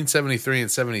 between 73 and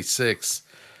 76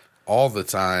 all the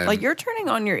time. Like, you're turning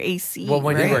on your AC. Well,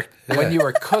 when right? you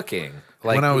were cooking,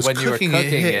 like when I was you were cooking, it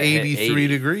hit hit 83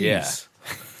 degrees. Yeah.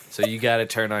 So you got to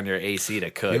turn on your AC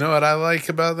to cook. You know what I like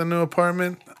about the new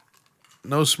apartment?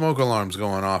 No smoke alarms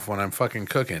going off when I'm fucking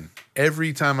cooking.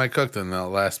 Every time I cooked in the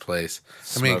last place,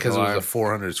 I mean, Smoke because it was alarm. a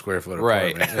 400 square foot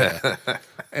Right. apartment, yeah.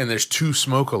 And there's 2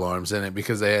 smoke alarms in it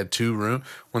because they had 2 room.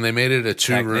 When they made it a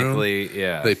 2 room, Technically,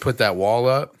 yeah. they put that wall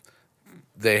up.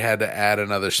 They had to add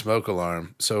another smoke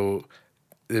alarm, so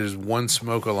there's 1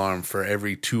 smoke alarm for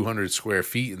every 200 square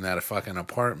feet in that fucking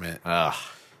apartment.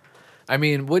 I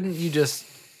mean, wouldn't you just,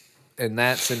 in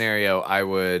that scenario, I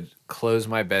would close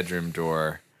my bedroom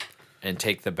door and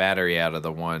take the battery out of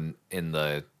the one in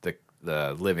the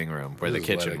living room where the Just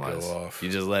let kitchen it go was. off. You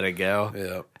just let it go?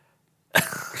 Yeah,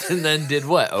 And then did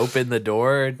what? Open the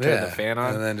door and turn the fan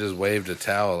on? and then just waved a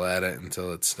towel at it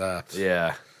until it stopped.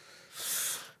 Yeah.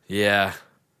 Yeah.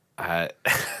 I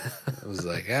was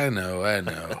like, I know.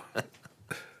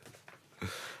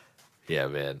 Yeah,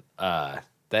 man.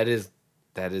 That is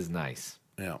nice.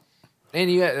 Yeah.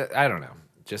 And you, I don't know,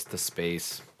 just the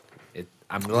space.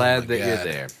 I'm glad that you're God.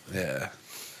 there. Yeah.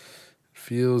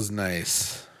 Feels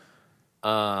nice.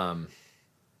 I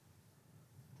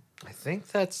think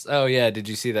that's. Oh yeah, did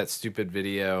you see that stupid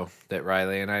video that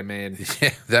Riley and I made?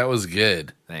 Yeah, that was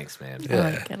good. Thanks, man. I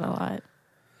like it a lot.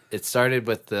 It started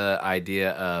with the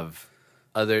idea of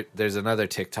there's another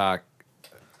TikTok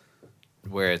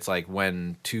where it's like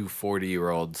when 2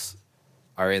 40-year-olds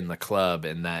are in the club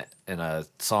and a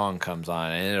song comes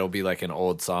on and it'll be like an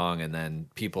old song and then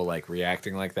people like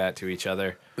reacting like that to each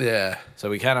other. Yeah. So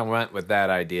we kind of went with that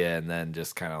idea and then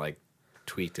just kind of like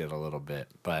tweaked it a little bit.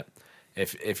 But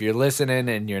if you're listening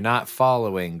and you're not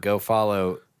following, go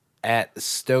follow at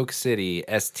Stoke City,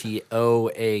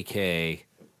 STOAKCITY.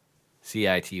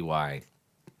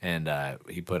 And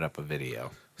he put up a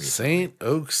video. St.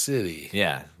 Oak City.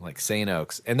 Yeah, like St.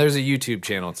 Oaks. And there's a YouTube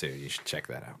channel too. You should check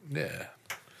that out. Yeah.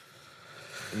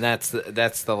 And that's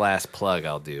the last plug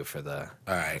I'll do for All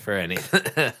right. for any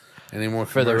Any more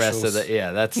for the rest of commercials?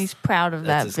 the that's He's proud of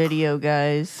That's that his- video,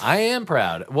 guys. I am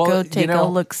proud. Well, Go take a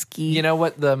look ski. You know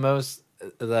what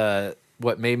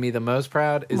what made me the most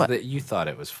proud is What? that you thought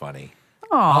it was funny.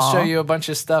 Aw. I'll show you a bunch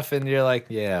of stuff and you're like,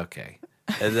 yeah, okay.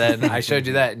 And then I showed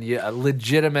you that and you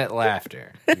legitimate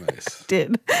laughter. Nice.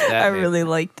 Did. That I made- really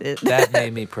liked it. That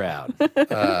made me proud.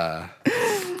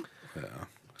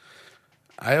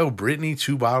 I owe Brittany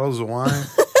 2 bottles of wine.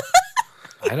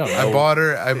 I don't know. I bought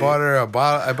her a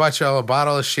bottle. I bought y'all a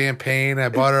bottle of champagne. I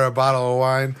bought her a bottle of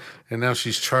wine, and now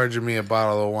she's charging me a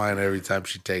bottle of wine every time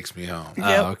she takes me home. Oh,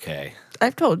 Yep. okay.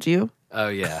 I've told you. Oh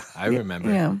yeah, I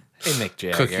remember. Yeah. Hey, Mick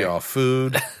Jagger. Cook y'all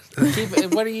food.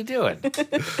 What are you doing?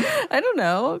 I don't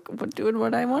know. Doing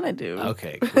what I want to do.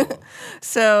 Okay, cool.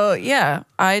 So, yeah,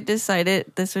 I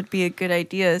decided this would be a good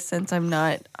idea since I'm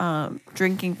not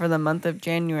drinking for the month of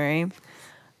January.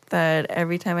 that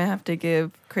every time I have to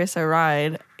give Chris a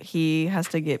ride, he has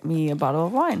to get me a bottle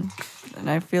of wine. And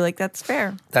I feel like that's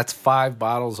fair. That's 5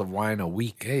 bottles of wine a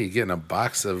week. Hey, you're getting a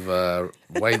box of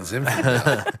White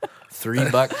Zinfandel.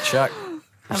 $3 Chuck.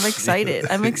 I'm excited.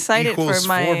 I'm excited for Equals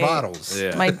 4 my bottles.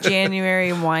 Yeah. my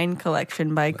January wine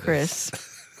collection by Chris.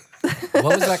 What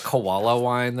was that koala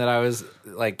wine that I was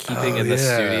like keeping in the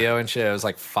yeah. studio and shit? It was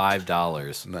like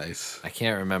 $5. Nice. I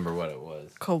can't remember what it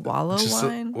was. Koala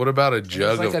wine? What about a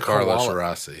jug like of a Carlos koala.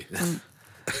 Rossi?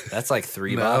 That's like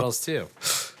 3 No. bottles too.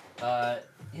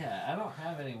 Yeah, I don't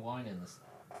have any wine in this.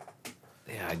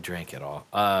 Yeah, I drank it all.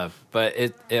 But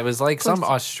it was like some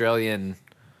Australian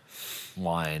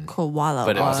wine, Koala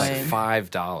but it was wine. like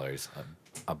 $5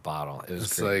 a bottle. It was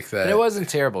It's great. like that. But it wasn't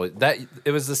terrible.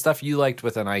 It was the stuff you liked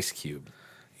with an ice cube.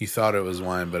 You thought it was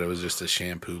wine, but it was just a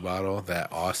shampoo bottle.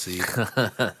 That Aussie.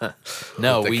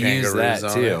 No, With the we use that kangaroos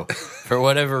on too. it. For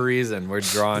whatever reason, we're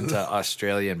drawn to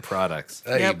Australian products.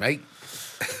 Hey, Yep. mate.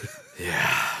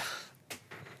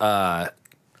 All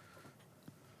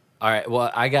right.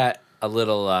 Well, I got a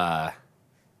little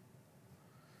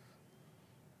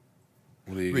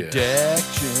What do you get?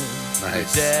 Redactions.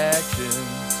 Nice.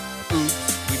 Redactions.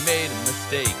 Oops, we made a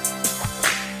mistake.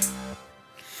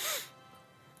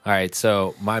 All right.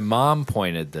 So my mom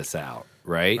pointed this out,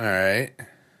 right? All right.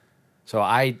 So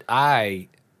I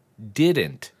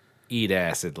didn't eat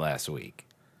acid last week.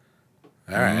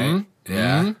 All right.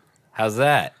 Yeah. How's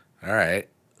that? All right.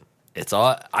 It's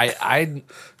all I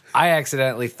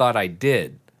accidentally thought I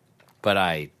did, but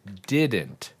I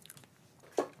didn't.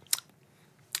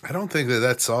 I don't think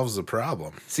that solves the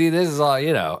problem. See, this is all,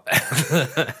 this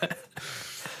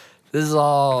is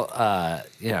all, I'm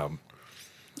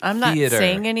not theater.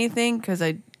 saying anything because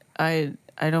I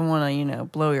don't want to,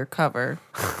 blow your cover.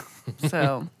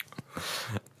 So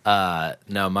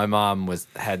no, my mom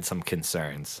had some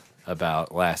concerns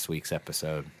about last week's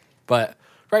episode, but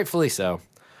rightfully so.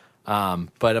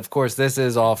 But of course, this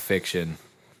is all fiction.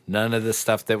 None of the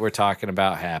stuff that we're talking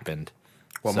about happened.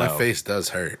 Well, my So- face does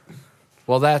hurt.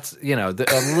 Well, that's,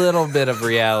 a little bit of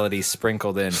reality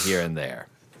sprinkled in here and there.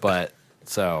 But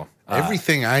so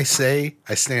Everything I say,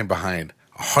 I stand behind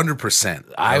 100%.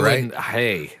 I all right? wouldn't,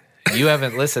 hey, you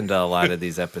haven't listened to a lot of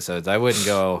these episodes. I wouldn't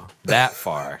go that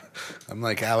far. I'm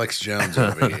like Alex Jones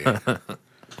over here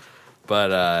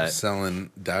But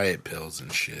selling diet pills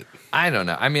and shit. I don't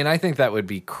know. I mean, I think that would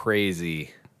be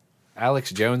crazy.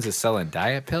 Alex Jones is selling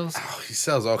diet pills? Oh, he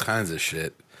sells all kinds of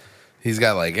shit. He's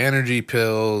got like energy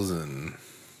pills and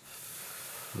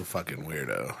the fucking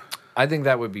weirdo. I think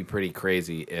that would be pretty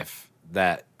crazy if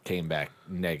that came back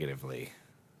negatively.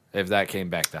 If that came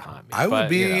back to haunt me. I would But,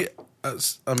 be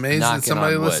amazed that knocking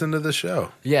somebody on wood. listened to the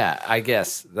show. Yeah, I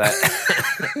guess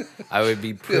that I would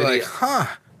be Be pretty. like, huh?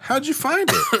 How'd you find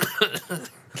it?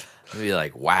 I'd be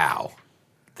like, wow,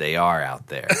 they are out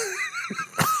there.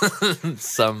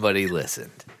 Somebody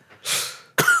listened.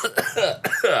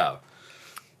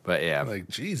 But yeah, Like,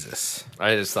 Jesus.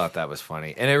 I just thought that was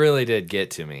funny, and it really did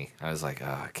get to me. I was like,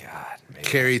 oh god, maybe,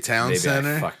 Carey Town maybe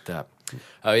Center? I fucked up.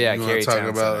 Oh yeah, You wanna Carey talk Town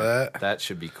about Center. that? That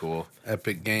should be cool.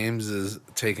 Epic Games is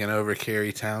taking over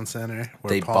Carey Town Center. where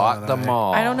They Paul bought and the I-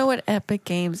 mall. I don't know what Epic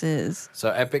Games is.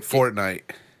 So Epic. Fortnite.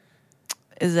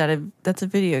 Is that's a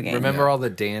video game? Remember all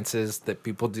the dances that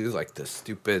people do, like the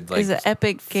stupid, like is an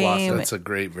Epic game That's a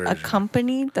great a version.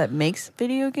 company that makes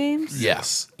video games?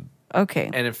 Yes.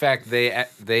 Okay. And in fact,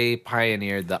 they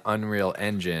pioneered the Unreal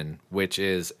Engine, which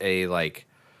is a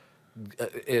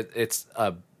it's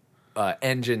a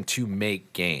engine to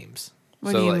make games.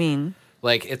 What So, do you like- mean?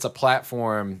 Like it's a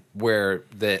platform where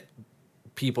that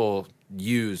people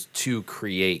use to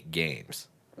create games.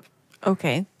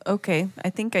 Okay. I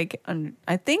think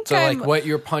I think So I'm like what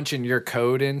you're punching your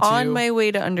code into. on my way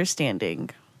to understanding.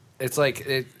 It's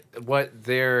like what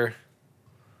they're.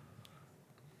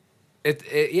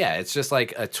 It's just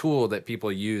like a tool that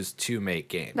people use to make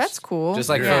games. That's cool. Just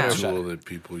like You're Yeah. a Photoshop. tool that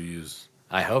people use.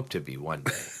 I hope to be one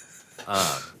day.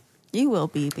 You will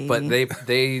be, baby. But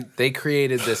they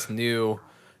created this new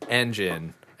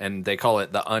engine, and they call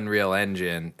it the Unreal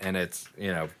Engine, and it's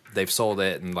they've sold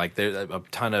it, and like there's a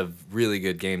ton of really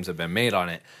good games have been made on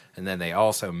it, and then they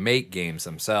also make games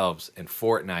themselves, and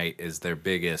Fortnite is their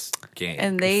biggest game.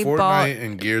 and they Fortnite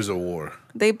and Gears of War.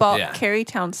 bought Yeah. Carey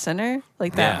Town Center,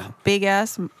 like that Yeah. big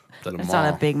ass. The It's not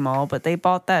mall. a big mall, but they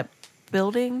bought that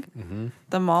building,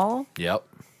 the mall, Yep.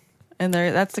 and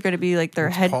that's going to be like their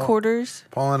headquarters.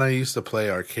 Paul and I used to play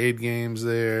arcade games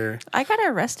there. I got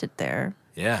arrested there.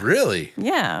 Yeah. Really?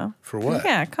 Yeah. For what?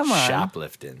 Yeah, come on.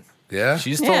 Shoplifting. Yeah?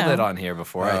 She's Yeah. told it on here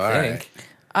before, Oh, I all think.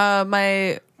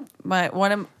 right. My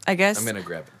one of I guess I'm gonna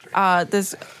grab a drink.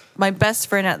 this my best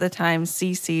friend at the time,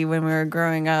 Cece, when we were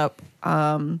growing up,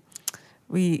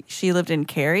 she lived in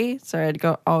Cary, so I'd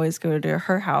always go to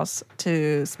her house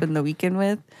to spend the weekend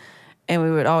with, and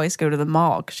we would always go to the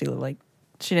mall because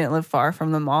she didn't live far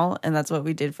from the mall, and that's what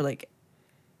we did for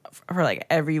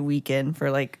every weekend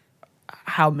for like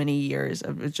how many years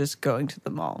of just going to the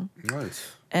mall.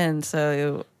 Nice. And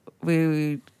so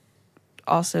we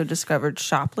also discovered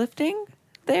shoplifting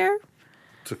there.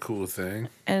 It's a cool thing.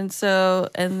 And so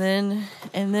and then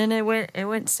it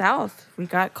went south. We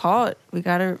got caught.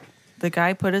 The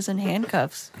guy put us in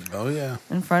handcuffs Oh yeah.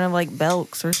 in front of like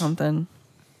Belk's or something.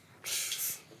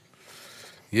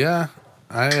 Yeah.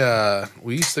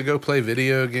 We used to go play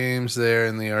video games there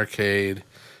in the arcade,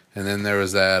 and then there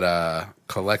was that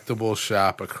collectible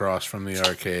shop across from the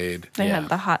arcade. They Yeah. had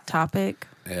the Hot Topic.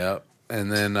 Yep.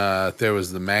 And then there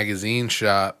was the magazine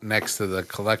shop next to the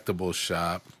collectibles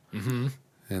shop. Mm-hmm.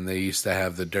 And they used to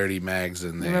have the dirty mags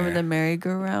in there. Remember the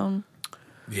merry-go-round?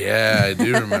 Yeah, I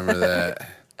do remember that.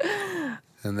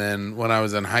 And then when I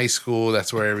was in high school,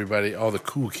 that's where all the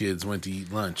cool kids went to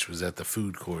eat lunch, was at the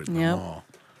food court in the Yep. mall.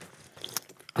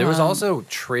 There was also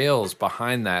trails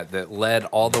behind that led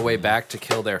all the way back to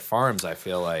Kildare Farms, I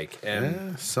feel like. And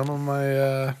Yeah, some of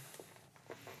my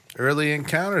early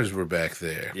encounters were back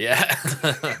there. yeah.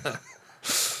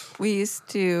 We used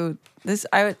to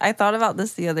I thought about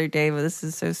this the other day, but this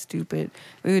is so stupid.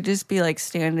 We would just be like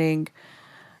standing,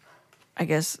 I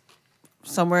guess,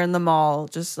 somewhere in the mall,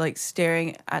 just like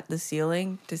staring at the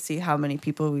ceiling to see how many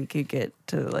people we could get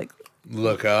to like.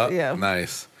 Look up. Yeah.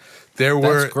 Nice. There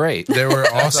were great. There were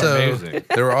also amazing.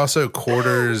 there were also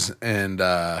quarters and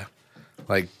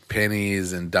like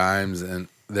pennies and dimes and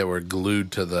that were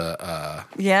glued to the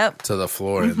Yep,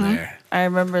 floor in there. I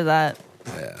remember that.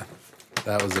 Yeah.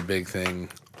 That was a big thing.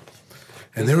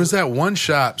 And there was that one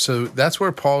shop, so that's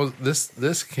where Paul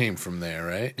this came from there,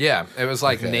 right? Yeah, it was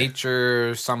like Okay.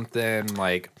 nature something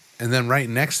like And then right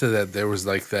next to that there was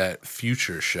like that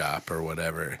future shop or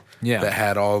whatever. Yeah. That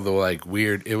had all the like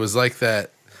weird it was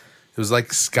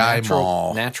like Sky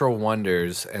Mall. Natural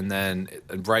Wonders, and then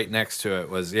right next to it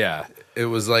was It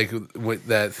was like with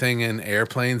that thing in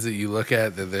airplanes that you look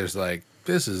at that there's like,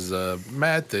 this is a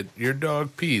mat that your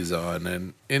dog pees on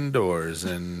and indoors,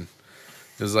 and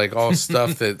there's like all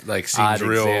stuff that like seems odd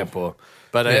real. example,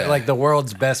 but Yeah. like the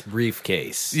world's best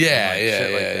briefcase. Yeah, and, like, yeah,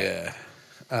 shit like yeah,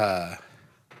 that.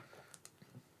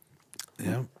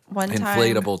 yeah. One time,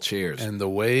 Inflatable chairs. And the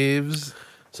waves.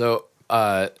 So,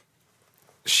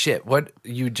 shit. What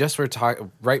you just were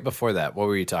talking right before that? What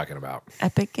were you talking about?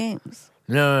 Epic Games.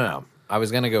 No. I was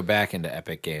gonna go back into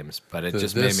Epic Games, but it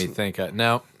just made me think.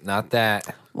 No, not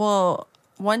that. Well,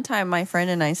 one time my friend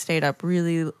and I stayed up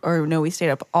we stayed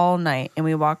up all night and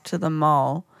we walked to the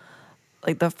mall.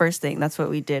 Like the first thing, that's what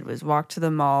we did was walk to the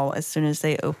mall as soon as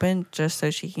they opened, just so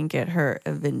she can get her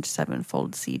Avenged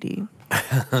Sevenfold CD.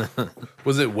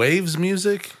 Was it Waves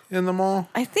music in the mall?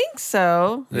 I think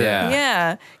so. Yeah.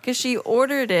 Yeah. Because she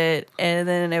ordered it and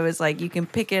then it was like, you can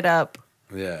pick it up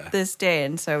Yeah. this day.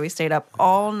 And so we stayed up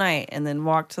all night and then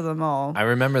walked to the mall. I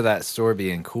remember that store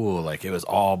being cool. Like it was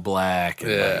all black.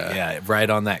 And Yeah. right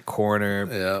on that corner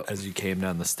Yeah. as you came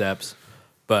down the steps.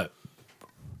 But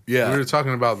We were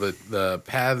talking about the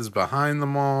paths behind the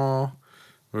mall.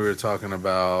 We were talking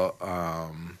about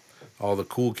all the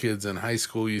cool kids in high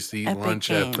school used to eat Epic lunch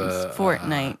Games, at the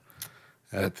Fortnite.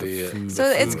 at the So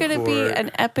it's food going to be court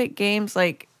an Epic Games,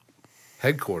 like,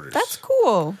 headquarters. that's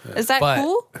cool. Is that But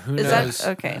cool? who Is knows? that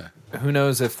okay? who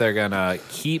knows if they're gonna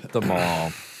keep the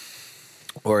mall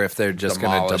or if they're just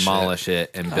gonna demolish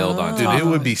it and build on Dude, top. it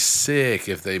would be sick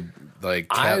if they like.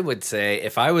 I kept- would say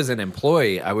if I was an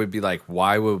employee, I would be like,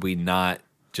 why would we not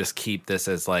just keep this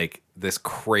as like this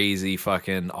crazy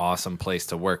fucking awesome place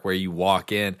to work where you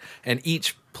walk in and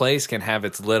each place can have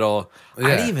its little. Yeah.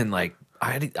 I'd even make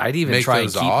try and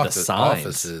those keep the signs.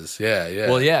 offices. Yeah, yeah.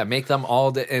 Well, yeah, make them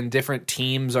all in different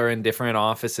teams or in different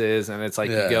offices, and it's like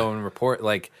Yeah. you go and report.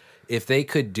 Like if they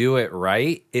could do it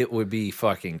right, it would be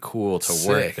fucking cool to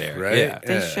work Sick, there. right? Yeah.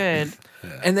 They Yeah. should.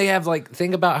 And they have like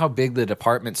think about how big the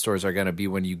department stores are going to be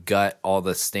when you gut all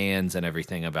the stands and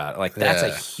everything about it. Like that's a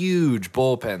Yeah. huge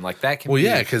bullpen. Like that can Well, be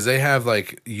yeah, because they have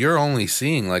like you're only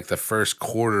seeing like the first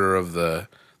quarter of the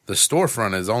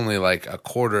storefront is only like a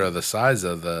quarter of the size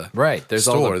of the right. There's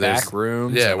all store. the There's- back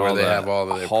rooms, yeah, and where all they the have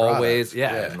all of their hallways. products.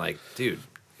 Yeah, and like, dude,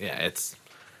 yeah,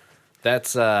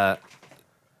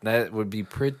 that would be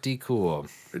pretty cool.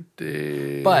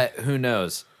 Pretty- But who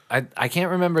knows? I can't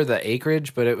remember the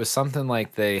acreage, but it was something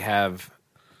like they have.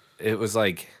 It was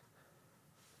like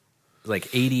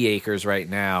 80 acres right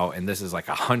now, and this is like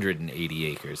 180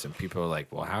 acres, and people are like,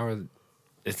 "Well,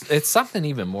 It's something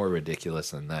even more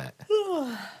ridiculous than that.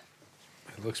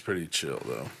 It looks pretty chill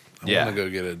though. I want to go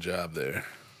get a job there.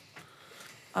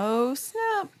 Oh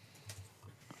snap!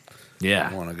 I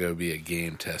Yeah. want to go be a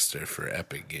game tester for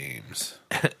Epic Games.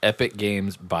 Epic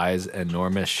Games buys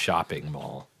enormous shopping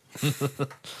mall.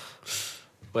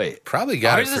 Wait, Probably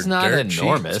got ours it for is not dirt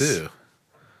enormous. cheap too.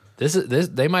 this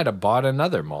they might have bought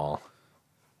another mall.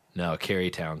 No, Cary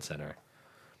Town Center.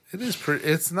 It is pretty.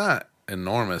 It's not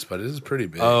enormous, but it is pretty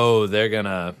big. Oh, they're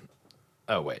gonna.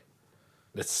 Oh wait,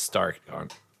 it's Stark on.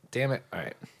 Damn it! All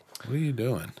right. What are you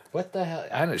doing? What the hell?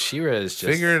 I know Shira is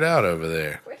just. Figure it out over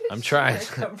there. I'm trying.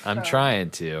 I'm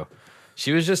trying to.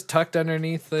 She was just tucked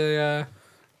underneath the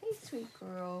Hey, sweet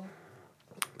girl.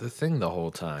 thing the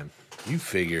whole time. You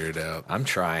figure it out. I'm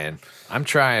trying. I'm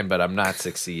trying, but I'm not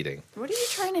succeeding. What are you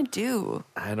trying to do?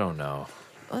 I don't know.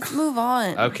 Let's move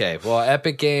on. Okay, well,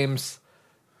 Epic Games,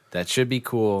 that should be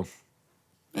cool.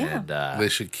 Yeah. And They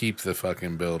should keep the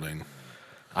fucking building.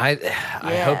 I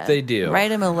Yeah. hope they do.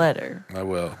 Write him a letter. I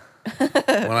will.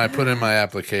 When I put in my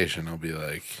application, I'll be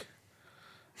like,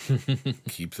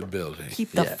 keep the building.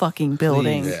 Keep the Yeah. fucking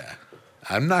building. Yeah.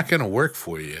 I'm not going to work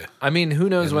for you. I mean, who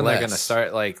knows when they're going to Unless-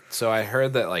 start? Like, so I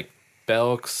heard that like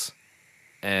Belk's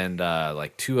and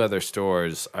like 2 other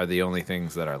stores are the only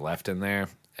things that are left in there,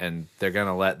 and they're going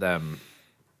to let them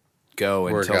go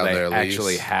Work until out they their lease.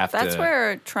 actually have That's to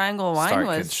where Triangle Wine start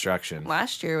was construction.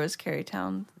 last year. Was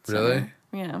Carytown? Really?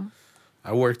 Yeah.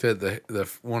 I worked at the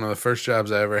one of the first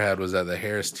jobs I ever had was at the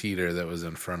Harris Teeter that was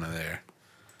in front of there.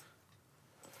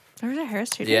 There was a Harris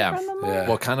Teeter Yeah. from the mall? Yeah.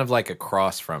 Well, kind of like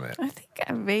across from it. I think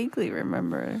I vaguely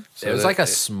remember. It was like a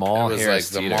small It was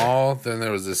Harris like the Teeter. mall. Then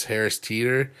there was this Harris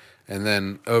Teeter, and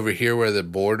then over here where the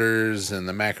Borders and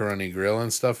the Macaroni Grill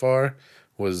and stuff are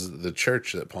was the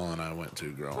church that Paul and I went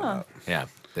to growing up. Yeah,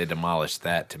 they demolished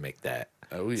that to make that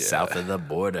Oh yeah, south of the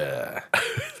border.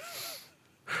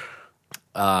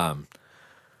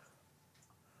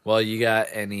 Well, you got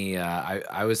any?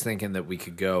 I was thinking that we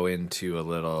could go into a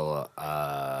little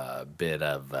bit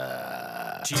of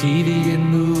TV and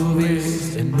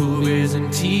movies and movies and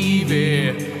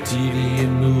TV, TV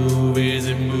and movies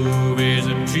and movies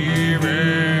and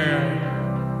TV.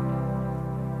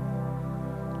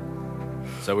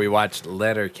 So we watched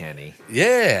Letterkenny.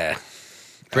 yeah.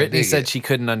 Brittany dig said it. she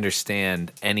couldn't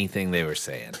understand anything they were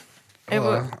saying. It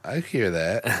I hear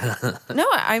that. No,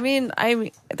 I mean,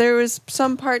 there was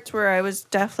some parts where I was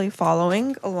definitely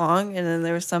following along, and then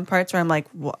there was some parts where I'm like,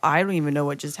 well, I don't even know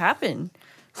what just happened.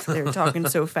 They were talking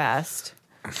so fast.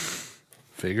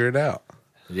 Figure it out.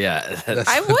 Yeah, That's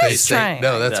I what they was say. trying.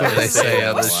 No, that's what they say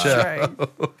on the Was show. trying.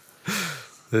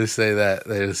 They say that.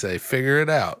 They say figure it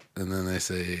out, and then they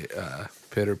say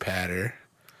pitter patter,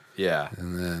 yeah.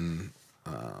 and then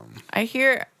I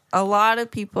hear a lot of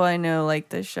people I know like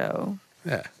the show.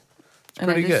 yeah, And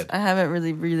pretty good. I haven't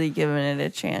really given it a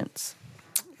chance.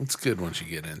 It's good once you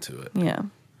get into it. Yeah.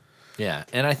 Yeah,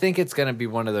 and I think it's going to be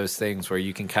one of those things where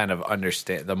you can kind of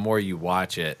understand. The more you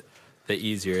watch it, the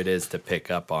easier it is to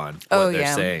pick up on what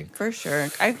they're saying. for sure.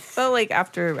 I felt like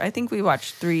I think we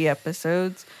watched 3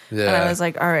 episodes, and Yeah. I was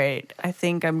like, all right, I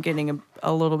think I'm getting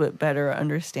a little bit better at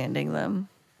understanding them.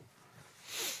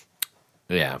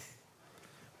 Yeah,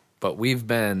 but we've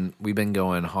been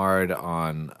going hard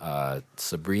on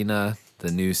Sabrina,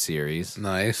 the new series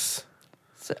Nice.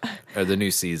 or the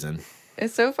new season.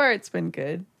 So far, it's been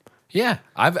good. Yeah,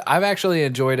 I've actually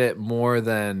enjoyed it more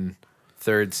than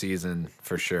 3rd season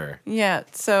for sure. Yeah.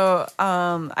 So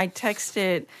I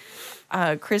texted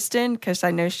Kristen because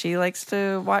I know she likes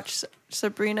to watch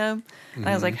Sabrina. And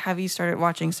I was like, have you started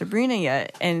watching Sabrina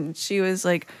yet? And she was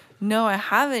like, no, I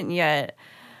haven't yet.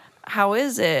 How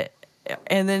is it?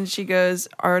 And then she goes,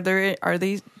 are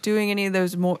they doing any of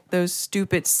those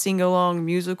stupid sing-along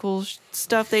musical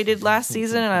stuff they did last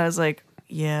season? And I was like,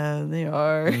 yeah, they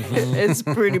are. It's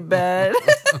pretty bad.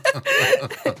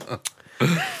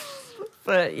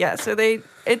 But yeah, so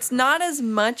it's not as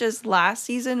much as last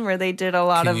season where they did a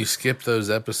lot Can of you skip those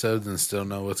episodes and still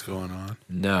know what's going on?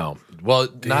 No, well,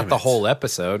 not the it. whole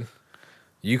episode.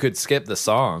 You could skip the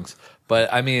songs,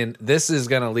 but I mean, this is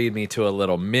going to lead me to a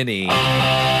little mini.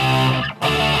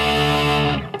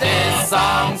 This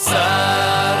song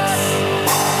sucks.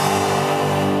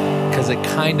 Because it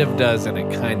kind of does and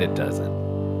it kind of doesn't.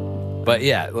 But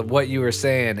yeah, what you were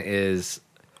saying is,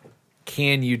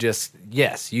 can you just,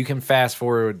 yes, you can fast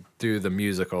forward through the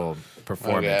musical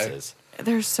performances,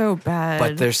 they're so bad.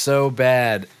 but they're so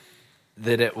bad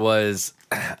that it was,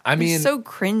 I mean, so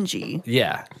cringy.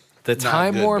 yeah, the Not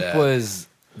Time good Warp bad. was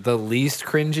the least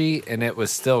cringy, and it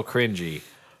was still cringy.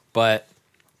 But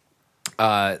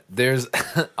there's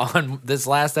on this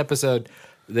last episode,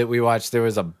 that we watched, there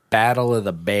was a battle of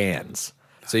the bands.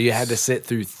 So you had to sit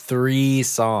through 3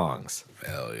 songs.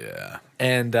 Hell yeah.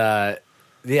 And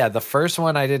yeah, the first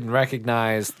one I didn't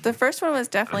recognize. The first one was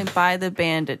definitely by the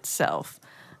band itself.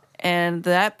 And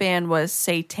that band was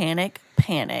Satanic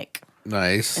Panic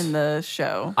Nice. in the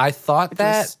show. I thought Which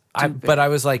that, was stupid. but I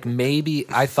was like, maybe,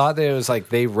 I thought that it was like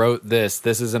they wrote this.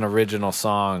 This is an original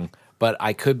song, but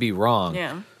I could be wrong.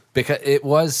 Yeah. Because it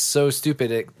was so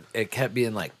stupid. It kept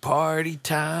being like, party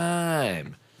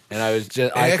time. And I was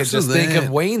just, I could just think of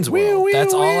Excellent. Wayne's World.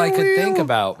 That's all I could think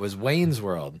about was Wayne's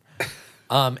World.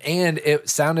 And it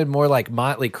sounded more like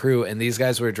Motley Crue, and these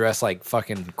guys were dressed like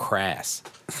fucking Crass.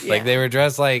 Yeah. Like they were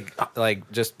dressed like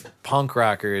just punk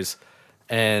rockers,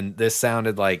 and this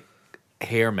sounded like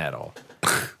hair metal.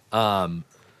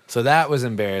 So that was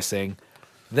embarrassing.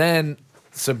 Then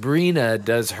Sabrina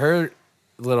does her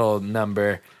little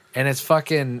number, and it's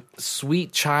fucking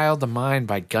 "Sweet Child of Mine"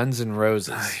 by Guns N' Roses.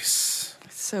 Nice.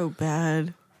 So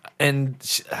bad. And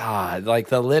like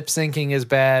the lip syncing is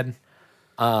bad.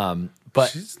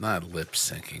 But She's not lip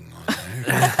syncing on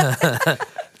there.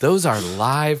 those are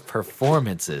live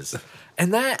performances.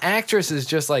 And that actress is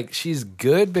just like, she's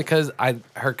good because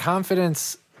her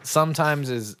confidence sometimes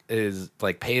is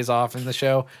like pays off in the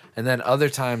show. And then other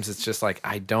times it's just like,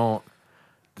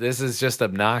 this is just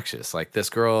obnoxious. Like this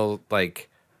girl, like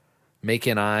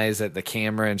making eyes at the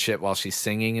camera and shit while she's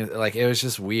singing. Like it was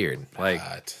just weird. Like,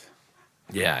 God.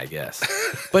 yeah, I guess.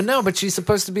 But no, she's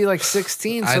supposed to be like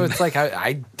 16. So it's like,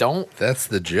 I don't. That's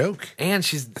the joke. And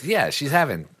she's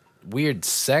having weird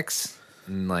sex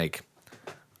and like,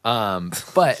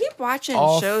 but Keep watching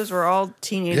all- shows where all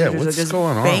teenagers Yeah, are what's just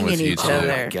going on banging with you each two?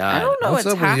 other. Oh my God. I don't know What's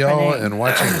what's up with happening. y'all and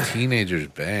watching teenagers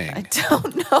bang? I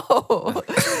don't know.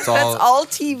 it's That's all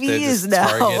TV they're is just now.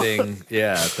 targeting,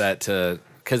 that to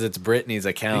because it's Britney's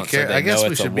account. So they I guess know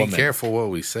we it's a should be woman. careful what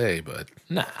we say, but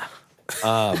Nah.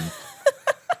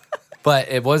 But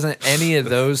it wasn't any of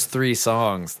those 3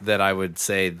 songs that I would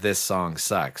say this song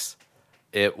sucks.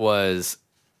 That's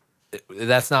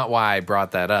not why I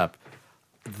brought that up.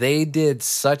 They did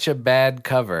such a bad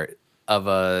cover of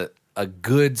a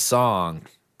good song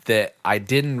that I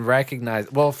didn't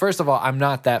recognize. Well, first of all, I'm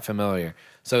not that familiar.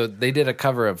 So they did a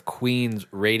cover of Queen's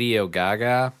Radio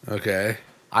Gaga. okay.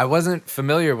 I wasn't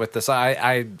familiar with the song.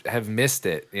 I have missed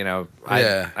it. Yeah.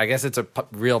 I guess it's a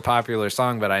real popular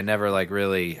song, but I never like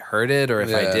really heard it, or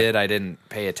if I Yeah. did, I didn't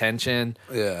pay attention.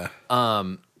 Yeah.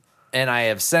 And I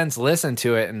have since listened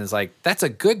to it and is like, that's a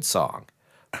good song.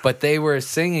 But they were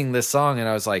singing this song, and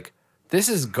I was like, this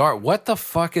is what the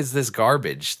fuck is this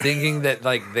garbage? Thinking that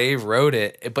like they wrote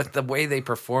it, but the way they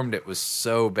performed it was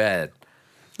so bad.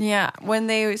 Yeah, when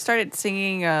they started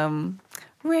singing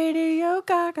Radio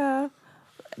Gaga,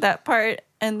 that part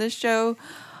and the show,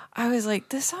 I was like,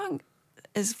 this song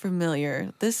is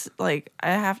familiar. This so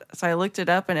I looked it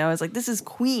up and I was like, this is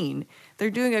Queen. They're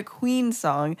doing a Queen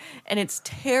song and it's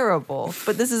terrible,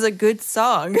 but this is a good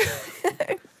song.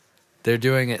 They're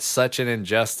doing it such an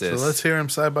injustice. So let's hear them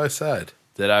side by side.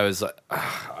 That I was like, all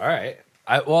right.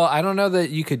 I don't know that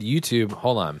you could YouTube.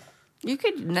 Hold on. You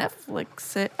could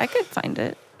Netflix it. I could find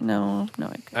it. No, I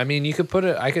could. I mean, you could put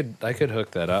it. I could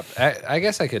hook that up. I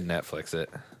guess I could Netflix it.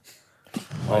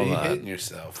 Why are you Hold on. hitting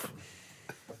yourself?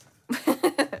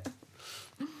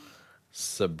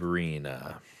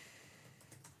 Sabrina.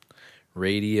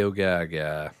 Radio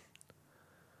Gaga.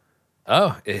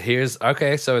 Oh,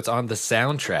 okay. So it's on the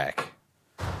soundtrack.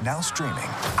 Now streaming.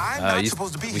 I'm not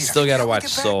supposed to be we here. still gotta Look watch at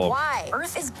that. Soul. Why?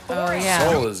 Earth is Oh boring. yeah.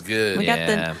 Soul is good. We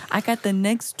Yeah. I got the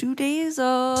next 2 days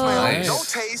off. Nice. No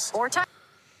taste. Or time.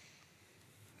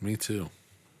 Me too.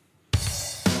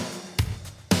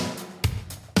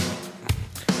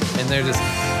 And they're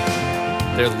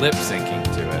lip syncing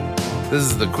to it. This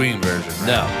is the Queen version, right?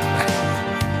 No.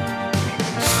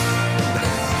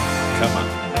 Come on.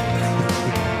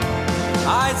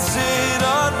 I'd sit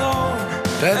alone.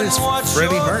 That is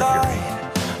Freddie Mercury.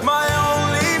 My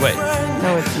only Wait. friend.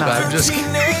 No, it's not. I'm just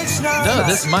Teenage No,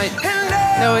 this might.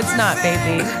 No, it's not,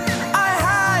 baby. I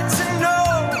had to know.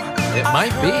 It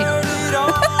might be. Heard it on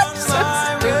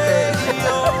my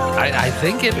radio. I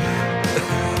think it.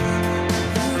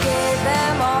 Gave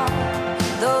them all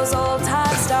those old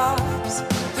time stars.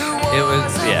 It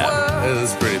was, yeah.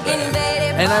 This is pretty bad.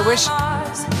 And I wish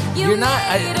you're not.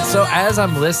 So as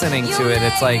I'm listening to it,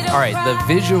 it's like, all right, the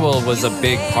visual was a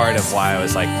big part of why I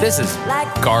was like, this is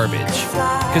garbage.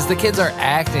 Because the kids are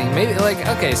acting, maybe like,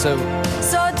 okay, so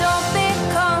So don't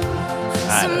become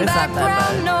some It's not that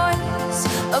background noise,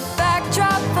 a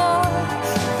backdrop for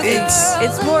the It's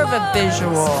girls more of a and boys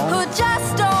visual. who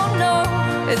just don't know.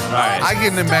 It's I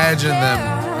can imagine them,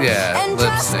 And lip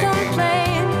just syncing.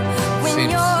 complain when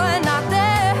seems. you're not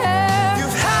there.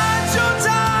 You've had your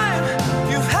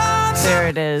time. You've had There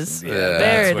it is. Yeah, there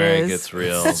that's it where is. it gets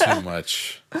real Too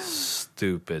much.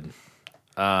 stupid.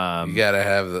 You gotta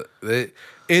have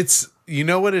it's you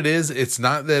know what it is? It's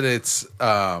not that it's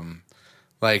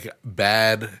like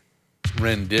bad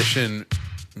rendition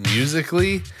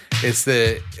musically. It's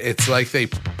that it's like they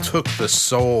took the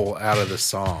soul out of the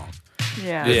song.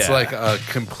 Yeah. It's Yeah. like a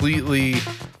completely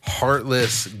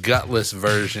heartless, gutless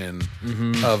version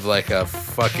of like a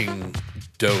fucking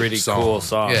dope Pretty song. cool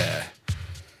song. Yeah.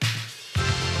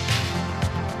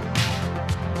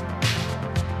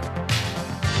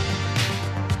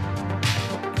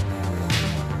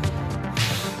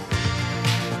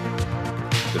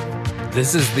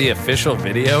 This is the official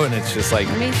video, and it's just like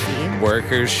Let me see.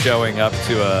 workers showing up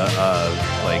to a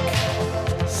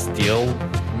like steel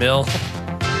mill.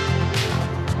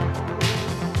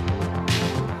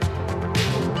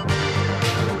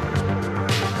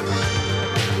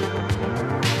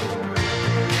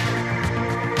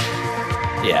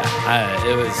 Yeah,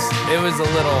 it was a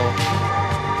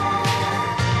little.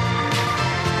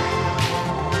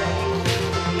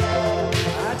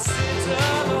 I'd sit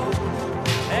alone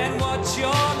and watch your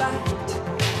light.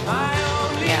 My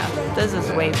only Yeah, this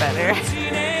is way better.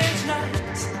 teenage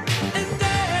night. And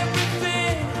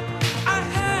everything I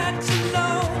had to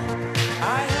know, I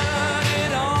heard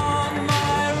it on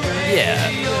my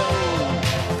radio.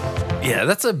 Yeah,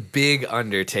 that's a big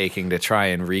undertaking to try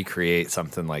and recreate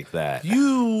something like that.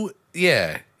 You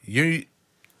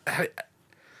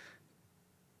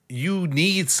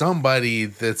need somebody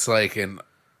that's like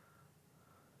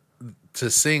to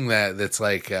sing that's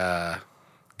like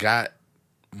got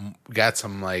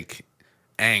some like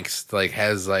angst, like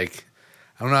has like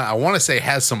I don't know, I want to say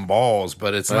has some balls,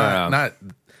 but it's not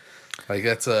like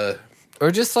that's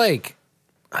Or just like,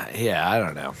 yeah, I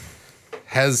don't know.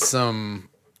 has some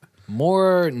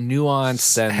More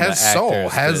nuanced than has the soul,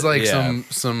 actors has that- like yeah.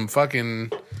 some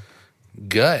fucking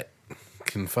gut,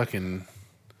 can fucking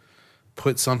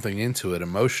put something into it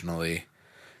emotionally.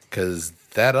 Because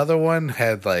that other one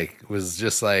was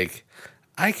just like,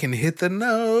 I can hit the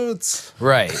notes.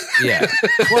 Right. Yeah.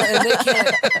 Well, and they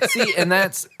can't see, and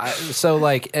that's so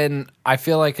like, and I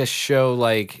feel like a show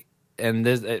like, and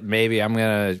this maybe I'm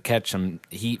gonna catch some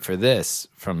heat for this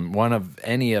from one of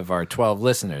any of our 12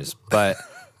 listeners, but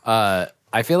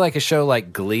I feel like a show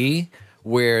like Glee,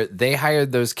 where they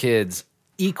hired those kids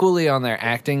equally on their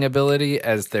acting ability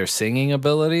as their singing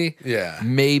ability, Yeah.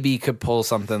 maybe could pull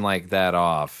something like that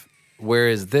off.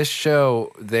 Whereas this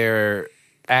show, they're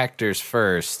actors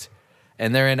first,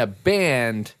 and they're in a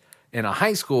band, in a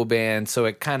high school band, so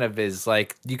it kind of is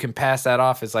like you can pass that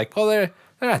off as like, well, they're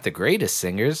not the greatest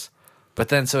singers, but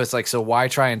then so it's like, so why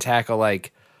try and tackle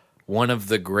like one of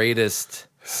the greatest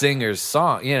singers'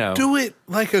 song? You know, Do it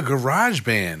like a garage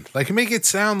band. Like make it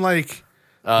sound like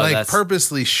that's-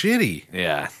 purposely shitty.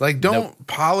 yeah, Like don't Nope.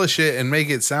 polish it and make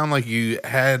it sound like you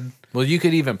had. Well, you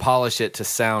could even polish it to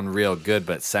sound real good,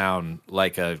 but sound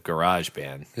like a garage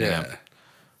band. You Yeah.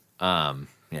 know?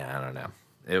 Yeah, I don't know.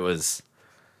 It was.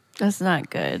 That's not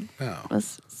good. No.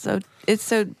 It's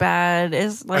so bad.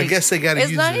 It's like guess they gotta It's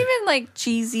use not it. even like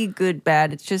cheesy good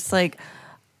bad. It's just like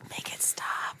make it stop.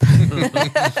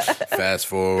 Fast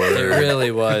forward. It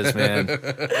really was, man.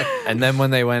 And then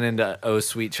when they went into "Oh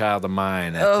Sweet Child of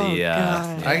Mine" at Oh, the,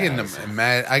 God.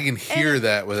 I can hear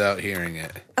that without hearing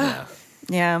it.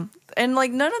 Yeah. And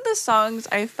like none of the songs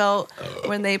I felt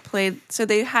when they played, so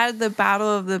they had the Battle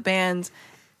of the Bands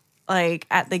like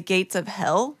at the gates of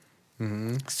hell.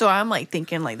 So I'm like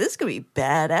thinking like this could be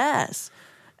badass.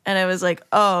 And I was like,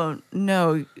 oh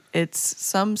no, it's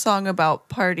some song about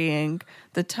partying,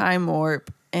 the time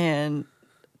warp, and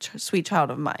Sweet Child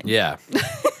of Mine. yeah.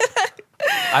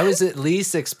 I was at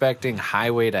least expecting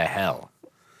 "Highway to Hell,"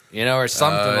 you know, or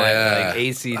something like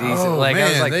AC/DC. Oh like man, I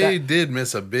was like, they that- did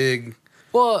miss a big.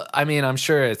 well, I mean, I'm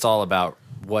sure it's all about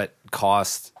what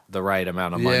cost the right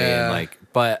amount of money, Yeah. and like,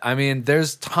 but I mean,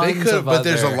 there's They tons could, of but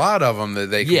there's a other- lot of them that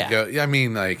they could Yeah. go. I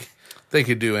mean, like they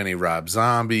could do any Rob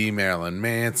Zombie, Marilyn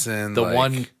Manson. The like,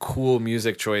 one cool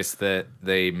music choice that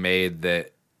they made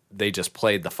that they just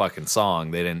played the fucking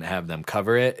song. They didn't have them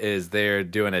cover it. Is they're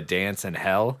doing a dance in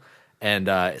hell, and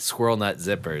Squirrel Nut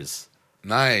Zippers,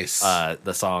 nice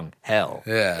the song "Hell"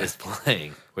 Yeah. is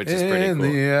playing, which is pretty in cool.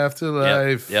 the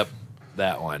afterlife. Yep,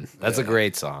 that one. That's a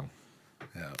great song.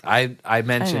 I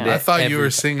mentioned I it. know. I thought you every were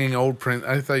ti- singing old Prince.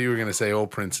 I thought you were going to say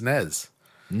old Prince Nez.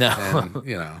 No, And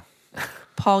you know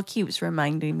Paul keeps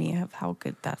reminding me of how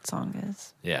good that song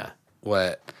is. yeah,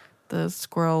 what The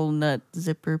squirrel nut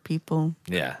zipper people.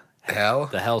 yeah, hell?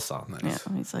 the Hell song. Yeah,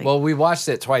 he's like, Well, we watched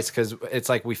it twice because it's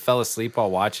like we fell asleep while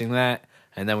watching that,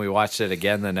 And then we watched it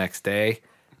again the next day,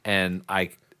 and I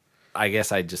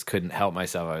guess I just couldn't help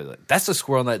myself. I was like, "That's a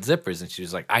squirrel nut zippers," and she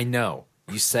was like, "I know,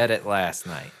 you said it last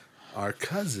night." Our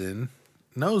cousin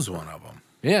knows one of them.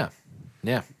 Yeah,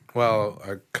 yeah. Well,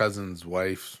 our cousin's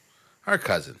wife, our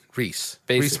cousin Reese,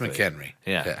 Basically. Reese McHenry.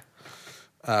 Yeah.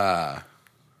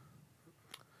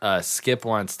 Skip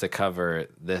wants to cover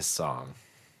this song.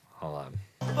 Hold on.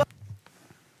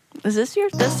 Is this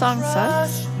song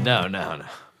sucks? No.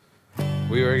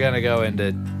 We were gonna go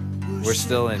into. We're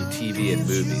still in TV and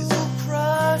movies.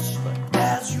 Crush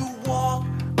as you walk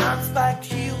on spiked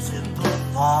heels in the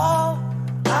fall.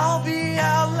 I'll be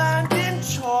outlined in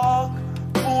chalk,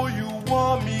 for you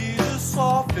want me to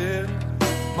soften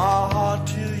my heart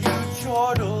till you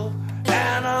chortle,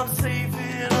 and I'm safe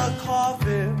in a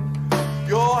coffin.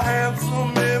 You're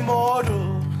handsome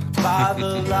immortal by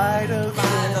the light of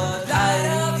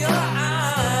your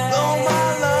eyes. Though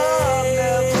my love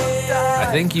never dies,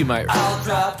 I think you might. I'll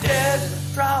drop dead,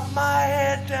 drop my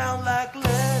head down like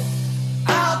lead.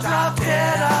 I'll drop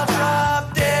dead, I'll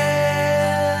drop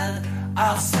dead.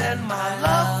 I'll send my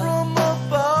love from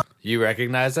above. You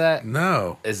recognize that?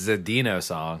 No. It's a Dino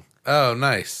song. Oh,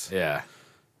 nice. Yeah.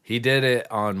 He did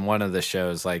it on one of the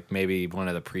shows, like maybe one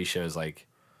of the pre-shows. Like,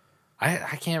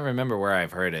 I can't remember where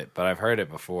I've heard it, but I've heard it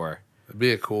before. It'd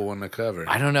be a cool one to cover.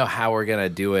 I don't know how we're going to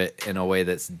do it in a way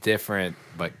that's different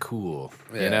but cool,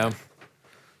 Yeah. you know?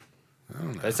 I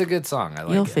don't know. That's a good song. I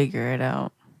like You'll it. figure it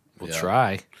out. We'll Yeah.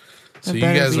 try. So It you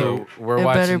better guys be- are. We're it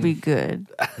watching. better be good.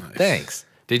 Thanks.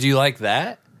 Did you like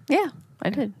that? Yeah, I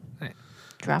did. Hey.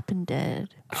 Dropping dead.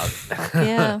 Fuck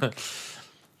yeah.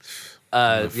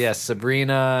 Yeah,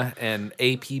 Sabrina and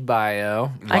AP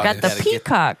Bio. I got the Gotta get-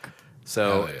 peacock.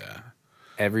 So Oh, yeah.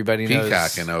 everybody knows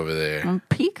Peacocking over there. I'm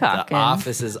The peacocking.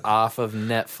 Office is off of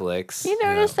Netflix. You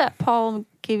notice that Paul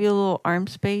gave you a little arm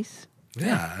space?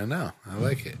 Yeah, I know. I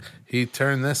like it. He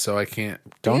turned this so I can't.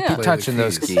 Don't Yeah. be play touching the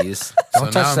those keys. keys. So Don't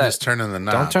now touch I'm that. just turning the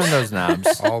knobs. Don't turn those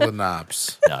knobs. All the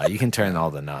knobs. No, you can turn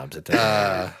all the knobs. It doesn't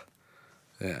matter.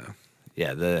 Yeah.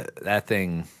 Yeah, that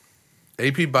thing.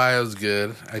 AP Bio's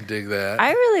good. I dig that.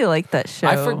 I really like that show.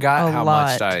 I forgot a how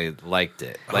lot. much I liked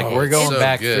it. Like Oh, we're it's going so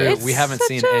back good. through. We It's haven't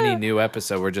seen such a- any new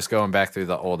episode. We're just going back through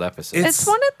the old episodes. It's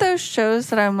one of those shows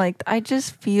that I'm like, I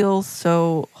just feel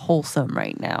so wholesome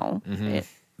right now.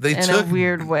 They in took a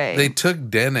weird way. They took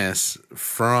Dennis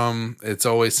from It's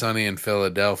Always Sunny in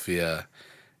Philadelphia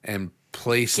and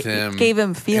placed him gave him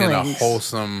in a feelings.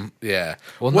 wholesome. Yeah.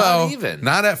 Well, not even.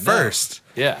 Not at No. first.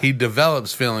 Yeah. He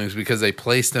develops feelings because they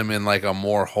placed him in like a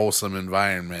more wholesome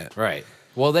environment. Right.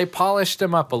 Well, they polished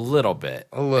him up a little bit.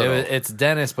 A little. It's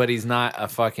Dennis, but he's not a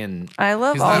fucking. I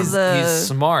love He's all not- He's the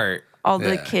smart, all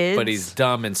the Yeah, kids, but he's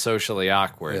dumb and socially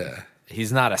awkward. Yeah.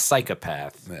 He's not a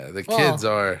psychopath. Yeah. The Well, kids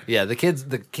are. Yeah, the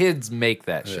kids make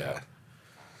that show.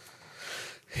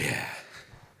 Yeah.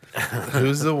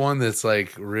 Who's the one that's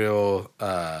like real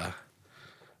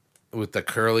with the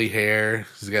curly hair?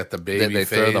 He's got the baby Did they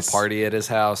face. throw the party at his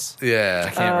house? I Yeah.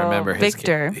 can't remember his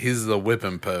Victor. He's the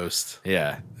whipping post.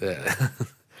 Yeah. Yeah.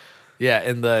 Yeah,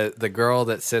 and the girl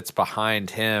that sits behind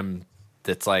him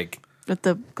that's like with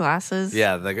the glasses.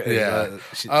 yeah, Yeah.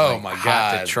 she's Oh like my hot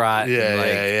God. to trot. Yeah, and like,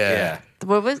 yeah.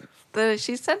 What was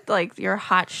she said like your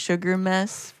hot sugar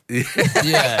mess?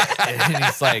 Yeah, and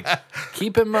he's like,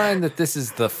 keep in mind that this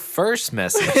is the first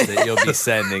message that you'll be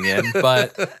sending in,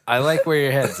 but I like where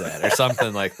your head's at, or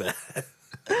something like that.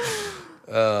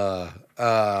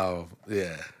 Oh,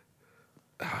 yeah.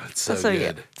 Oh, it's so, So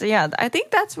yeah, good. I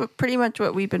think that's pretty much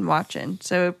what we've been watching.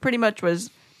 So it pretty much was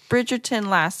Bridgerton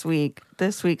last week,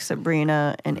 this week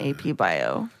Sabrina and AP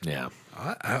Bio. Yeah.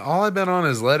 All I've been on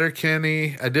is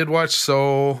Letterkenny. I did watch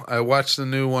Soul. I watched the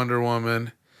new Wonder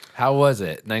Woman. How was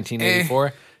it?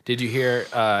 1984? Did you hear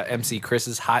MC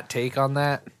Chris's hot take on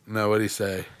that? No, what'd he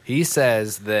say? He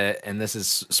says that, and this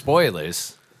is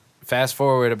spoilers, fast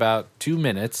forward about 2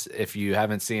 minutes if you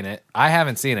haven't seen it. I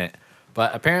haven't seen it,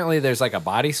 but apparently there's like a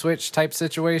body switch type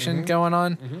situation going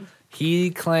on.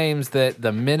 He claims that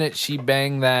the minute she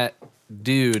banged that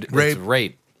dude, it's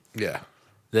rape. Yeah.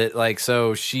 That like,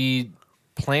 so she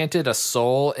planted a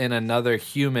soul in another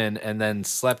human and then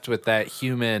slept with that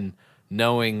human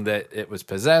knowing that it was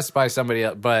possessed by somebody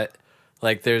else. But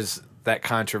like, there's that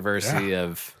controversy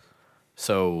of,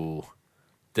 so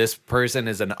this person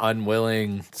is an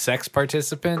unwilling sex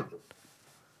participant,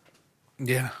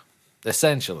 Yeah.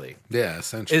 essentially. Yeah,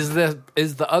 essentially.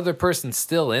 Is the other person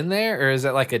still in there, or is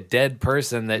it like a dead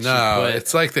person that No, she put?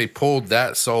 it's like they pulled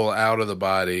that soul out of the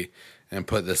body and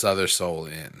put this other soul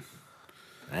in.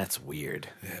 That's weird.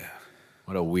 Yeah.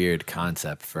 What a weird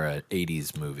concept for an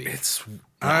 80s movie. It's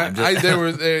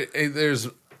there's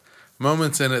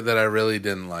moments in it that I really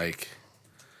didn't like.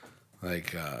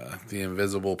 Like the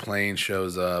invisible plane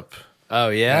shows up. Oh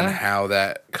yeah, and how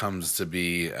that comes to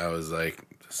be. I was like,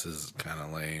 this is kind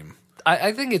of lame.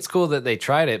 I think it's cool that they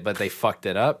tried it, but they fucked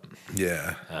it up.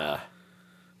 Yeah.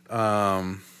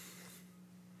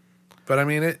 But I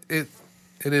mean, it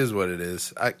is what it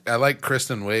is. I like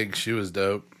Kristen Wiig. She was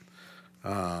dope.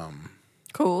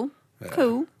 Cool. Yeah.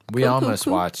 Cool. We Cool, almost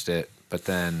cool. watched it, but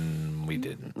then we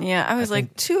didn't. Yeah, I was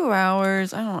like 2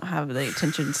 hours. I don't have the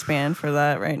attention span for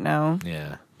that right now.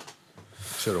 Yeah.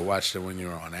 Should have watched it when you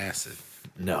were on acid.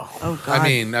 No. Oh God.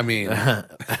 I mean,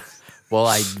 Well,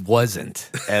 I wasn't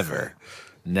ever.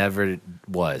 Never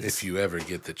was. if you ever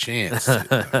get the chance.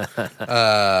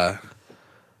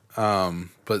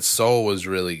 But Soul was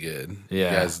really good.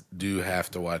 Yeah. You guys do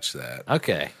have to watch that.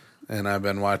 Okay. And I've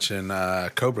been watching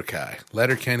Cobra Kai,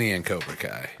 Letterkenny and Cobra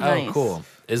Kai. Nice. Oh, cool.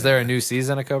 Is there a new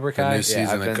season of Cobra Kai? new season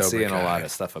I've of been Cobra seeing Kai. a lot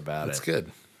of stuff about It's it.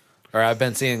 good. Or I've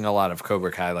been seeing a lot of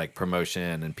Cobra Kai like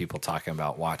promotion and people talking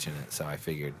about watching it, so I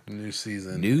figured New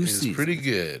season New is season. pretty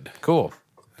good. cool.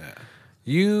 Yeah.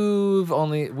 We've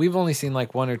only seen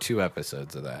like 1 or 2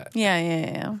 episodes of that.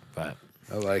 Yeah. But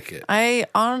I like it. I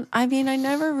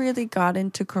never really got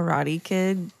into Karate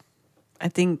Kid. I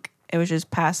think it was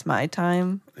just past my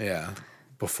time. Yeah.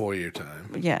 Before your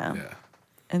time. Yeah. Yeah.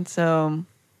 And so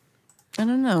I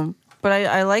don't know. But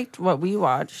I liked what we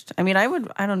watched. I mean, I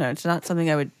don't know. It's not something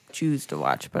I would choose to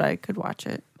watch, but I could watch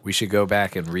it. we should go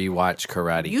back and rewatch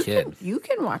Karate Kid You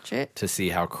can watch it. to see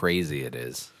how crazy it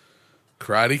is.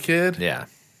 Karate Kid? Yeah.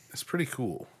 It's pretty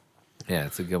cool. Yeah,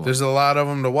 it's a good one. There's a lot of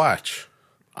them to watch.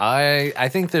 I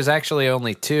think there's actually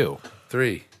only 2.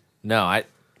 3. No,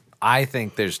 I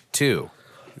think there's 2.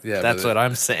 Yeah. That's what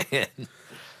I'm saying.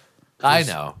 I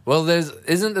know. Well,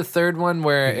 isn't the third one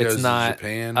where He goes it's to not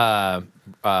Japan.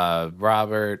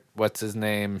 Robert, what's his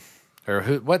name? Or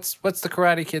what's the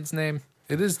Karate Kid's name?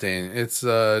 It is Dan. It's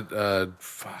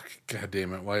fuck, god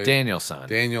damn it. Why Daniel-san.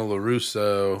 Daniel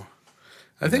LaRusso.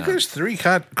 I think there's 3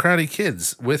 Karate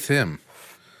Kids with him.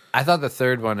 I thought the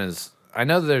third one is. I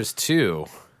know there's 2.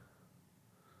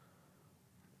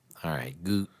 All right,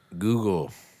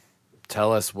 Google,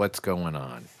 tell us what's going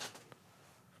on.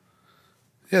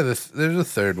 Yeah, there's a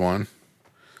third one.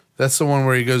 That's the one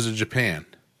where he goes to Japan.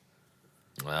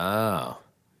 Oh,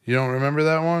 You don't remember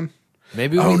that one?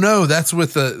 maybe. Oh no, that's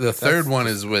with the third one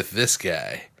is with this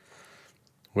guy,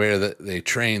 where they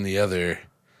train the other.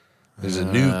 There's a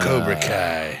new Cobra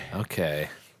Kai. Okay.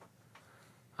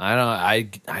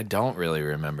 I don't really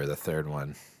remember the third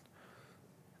one.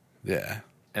 Yeah,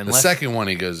 the Unless- second one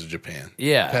he goes to Japan.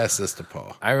 Yeah. pass this to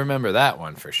Paul. I remember that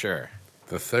one for sure.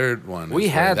 The third one. We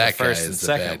is where had the that first guy and is the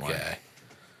second bad one. guy.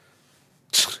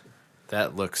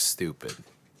 That looks stupid.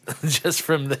 Just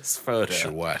from this photo. You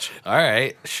should watch it. All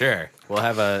right, sure. We'll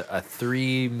have a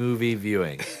 3-movie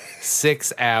viewing.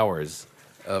 6 hours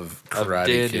Of of Karate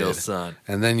Kid. Daniel-san.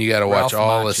 And then you got to watch Ralph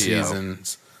all the Macchio.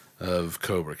 seasons of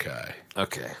Cobra Kai.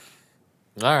 Okay.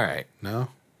 All right. No,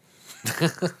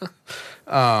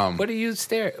 What do you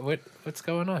stare? What's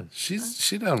going on? she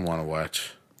doesn't want to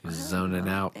watch. Zoning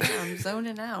out. Yeah, I'm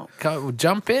zoning out.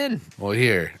 Jump in. Well,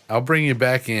 here I'll bring you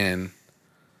back in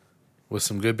with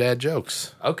some good bad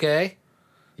jokes. Okay.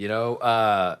 You know,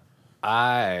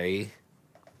 I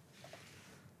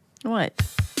What?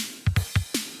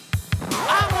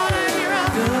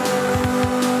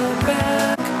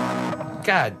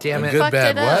 God damn it. Good fucked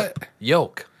bad it up. what?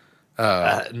 Yolk.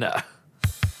 No. You're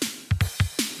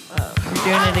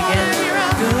doing it again?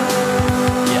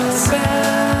 Yes.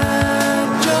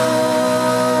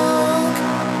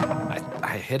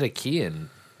 I hit a key and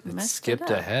it Messed it skipped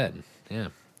up. ahead. Yeah.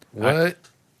 What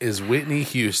is Whitney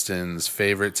Houston's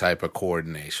favorite type of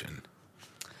coordination?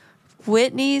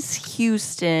 Whitney's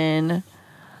Houston.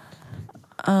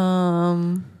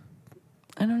 I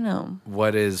don't know.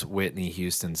 What is Whitney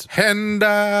Houston's Hand-eye.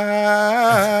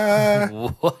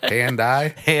 what?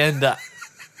 Hand-eye. Hand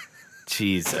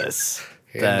Jesus.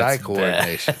 Hand-eye That's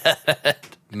coordination.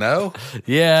 No?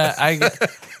 Yeah,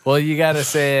 well, you got to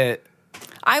say it.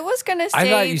 I was gonna say. I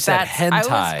thought you said I was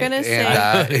hentai. gonna say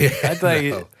Hand-eye. I thought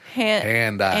you.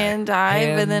 Hand-eye.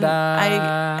 hand-eye, but then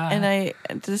Hand-eye.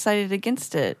 I decided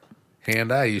against it.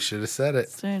 Hand-eye, you should have said it.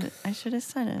 So I should have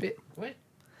said it. What?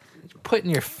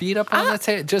 Putting your feet up on the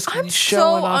table, just I'm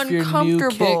showing so off your new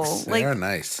uncomfortable. kicks. They Like, are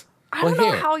nice. I Well, don't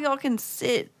know here. how y'all can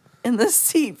sit in the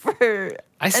seat for.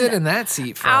 I sit in that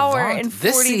seat for hour a long and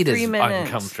This seat 43 is minutes.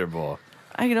 uncomfortable.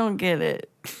 I don't get it.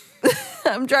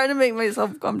 I'm trying to make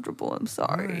myself comfortable. I'm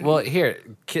sorry. Well, here,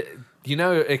 you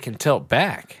know it can tilt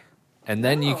back, and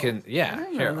then you can. I Yeah,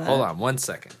 didn't know here, that. hold on 1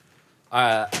 second.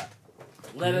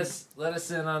 Let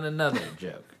us in on another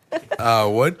joke.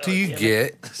 What do you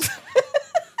get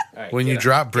when you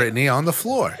drop Brittany on the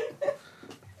floor?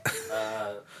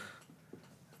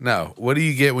 No. What do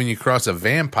you get when you cross a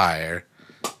vampire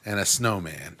and a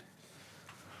snowman?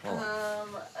 A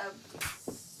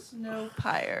snow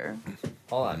pyre.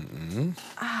 Hold on.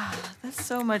 That's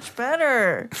so much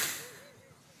better.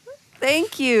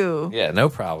 Thank you. Yeah, no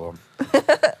problem.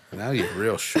 Now you're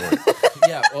real short.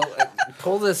 Yeah, well,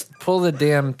 pull the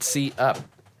damn seat up.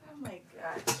 Oh my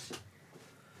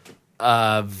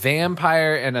gosh.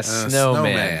 Vampire and a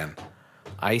snowman.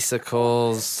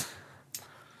 Icicles.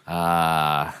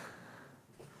 Vampire.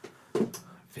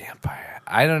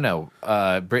 I don't know.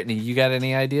 Brittany, you got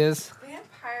any ideas?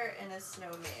 Vampire and a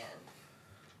snowman.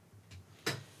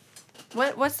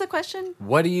 What's the question?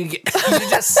 What do you get? You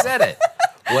just said it.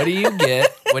 What do you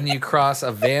get when you cross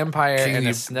a vampire and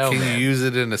a snowman? Can you use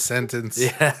it in a sentence?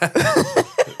 Yeah.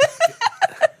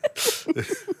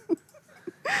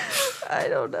 I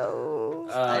don't know.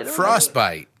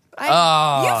 Frostbite.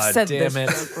 You've said damn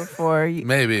this joke before.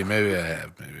 Maybe I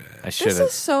have. I should This have.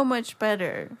 is so much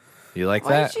better. You like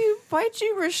that? Why'd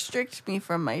you restrict me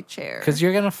from my chair? Because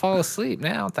you're gonna fall asleep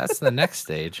now. That's the next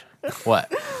stage.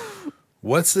 What?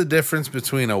 What's the difference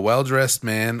between a well-dressed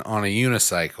man on a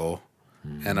unicycle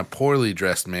and a poorly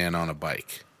dressed man on a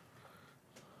bike?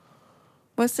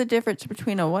 What's the difference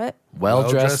between a what?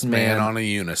 Well-dressed man on a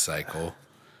unicycle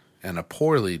and a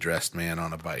poorly dressed man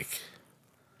on a bike.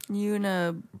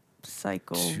 Unicycle.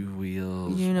 2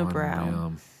 wheels. Unibrow. 1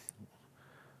 wheel.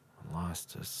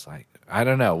 Lost a cycle. I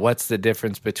don't know. What's the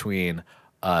difference between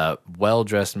a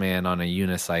well-dressed man on a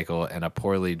unicycle and a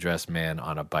poorly dressed man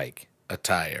on a bike? A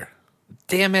tire.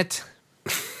 Damn it.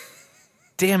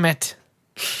 Damn it.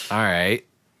 All right.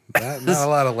 Not a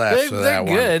lot of laughs for that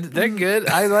one. They're good. They're good.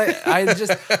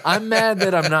 I'm mad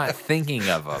that I'm not thinking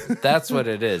of them. That's what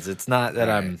it is. It's not that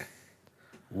I'm.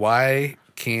 Why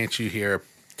can't you hear a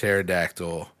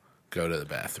pterodactyl go to the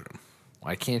bathroom?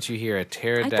 Why can't you hear a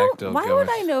pterodactyl Why going would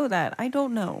I know that? I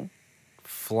don't know.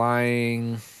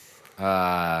 flying?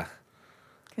 Because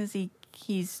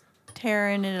he's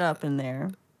tearing it up in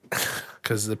there.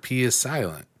 Because the P is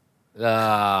silent. In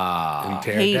Ah,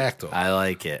 pterodactyl. I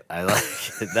like it. I like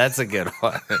it. That's a good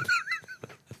one.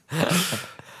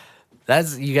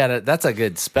 That's a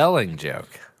good spelling joke.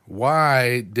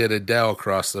 Why did Adele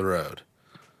cross the road?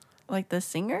 Like the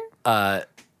singer?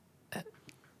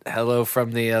 Hello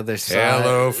from the other side.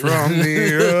 Hello from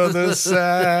the other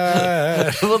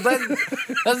side. Well,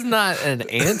 that's not an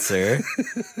answer.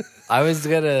 I was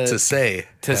gonna To say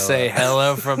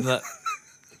hello from the.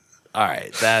 All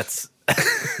right, that's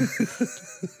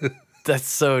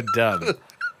so dumb.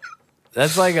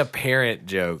 That's like a parent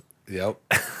joke. Yep.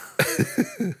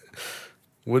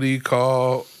 What do you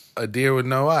call a deer with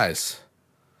no eyes?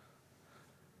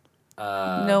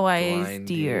 No eyes Blind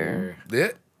deer.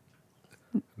 Yeah.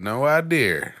 No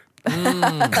idea. And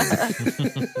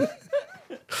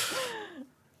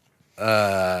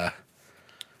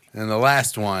the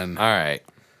last one. All right.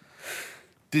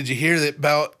 Did you hear that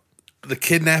about the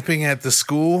kidnapping at the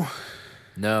school?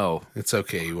 No. It's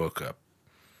okay. You woke up.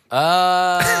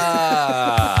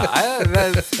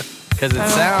 Because it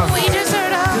sounds. We just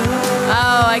heard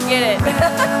Oh, I get it.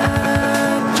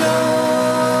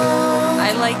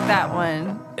 I like that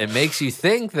one. It makes you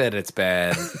think that it's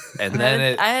bad, and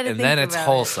then I had to think it's about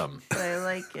wholesome. But I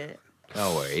like it.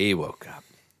 Don't worry, he woke up.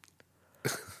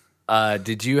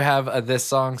 Did you have this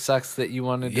song sucks that you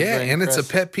wanted to Yeah, bring, and it's a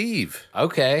Chris? pet peeve.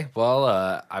 Okay, well,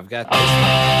 I've got this.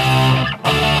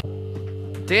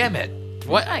 Damn it!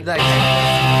 What?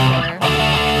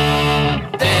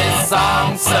 This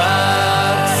song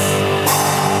sucks.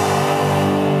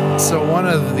 So one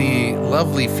of the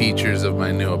lovely features of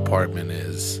my new apartment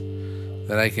is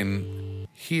that I can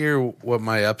hear what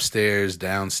my upstairs,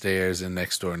 downstairs, and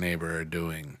next door neighbor are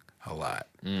doing a lot.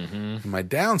 Mm-hmm. My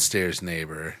downstairs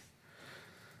neighbor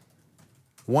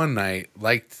one night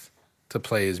liked to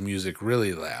play his music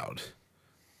really loud,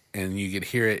 and you could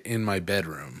hear it in my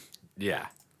bedroom. Yeah.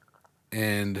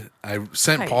 And I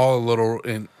sent Hi. Paul a little,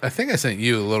 and I think I sent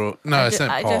you a little. No, I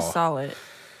sent Paul I just saw it.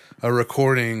 a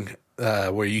recording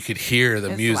where you could hear the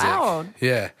It's music. loud.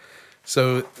 Yeah.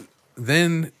 So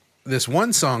then this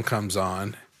one song comes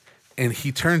on, and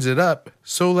he turns it up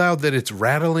so loud that it's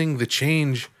rattling the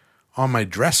change on my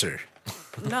dresser.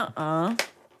 Nuh-uh.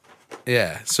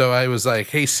 Yeah. So I was like,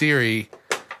 "Hey Siri,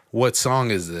 what song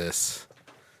is this?"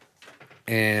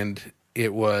 And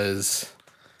it was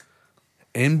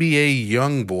NBA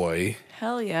Youngboy,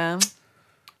 Hell yeah.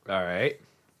 All right.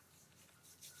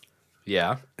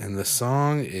 Yeah. and the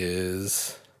song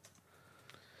is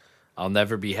I'll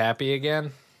never be happy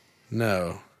again.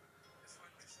 no.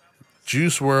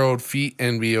 Juice WRLD feat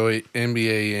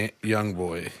NBA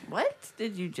Youngboy. What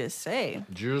did you just say?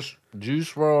 Juice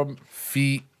WRLD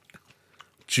feat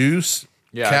Juice.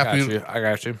 Yeah, I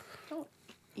got you.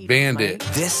 Bandit.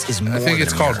 This is more I think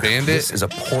it's called Bandit. This is a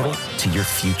portal to your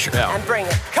future. Yeah. And bring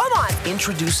it. Come on.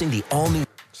 Introducing the all-new...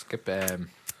 Skip It's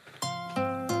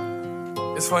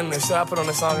funny, the shit I put on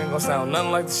the song ain't gonna sound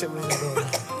nothing like the shit we was doing.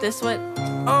 This what?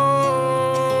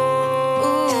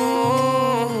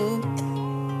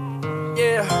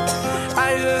 Yeah.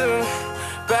 I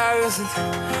just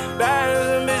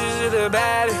baddest bitches to the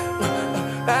baddest.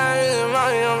 Baddest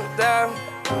money on the dial.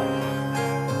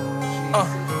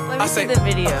 Let me see the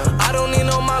video. I don't need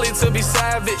no Molly to be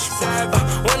savage.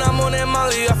 When I'm on that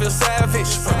Molly, I feel savage.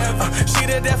 She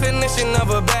the definition of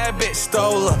a bad bitch.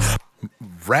 Stole her.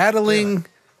 Rattling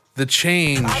the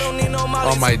change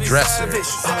on my dresser.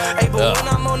 Hey, but when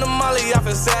I'm on the Molly, I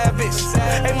feel savage.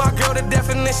 Hey, my girl, the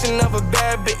definition of a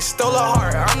bad bitch. Stole her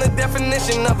heart, I'm the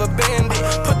definition of a bandit.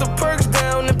 Put the perks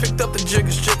down and picked up the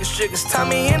jiggers.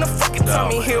 Tommy in the fucking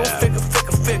Tommy Hill, figure.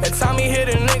 And Tommy hit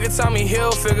a nigga, Tommy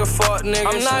Hill, figure, fuck nigga.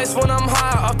 I'm nice when I'm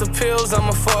high off the pills,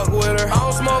 I'ma fuck with her. I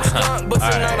don't smoke skunk, but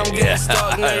tonight I'm getting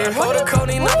stuck, nigga. What are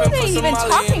they even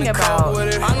talking about?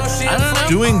 I don't know.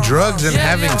 Doing drugs and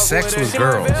having sex with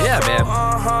girls. Yeah, man.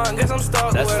 That's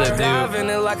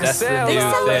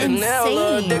the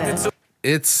new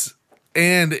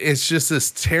thing. It's just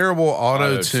this terrible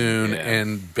auto-tune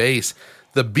and bass.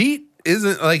 The beat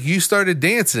isn't like you started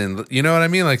dancing. You know what I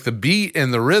mean? Like the beat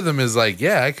and the rhythm is like,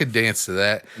 yeah, I could dance to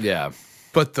that. Yeah.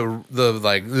 But the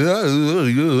like,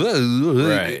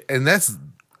 right. And that's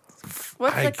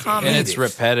what's the comment? And it's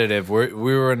repetitive. We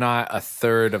were not a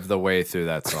third of the way through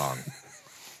that song.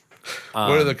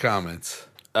 What are the comments?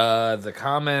 The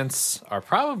comments are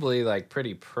probably like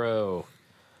pretty pro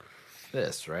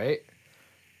this, right?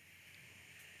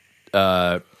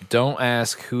 Don't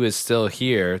ask who is still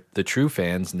here. The true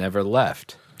fans never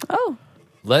left. Oh.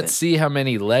 Let's see how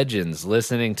many legends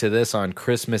listening to this on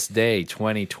Christmas Day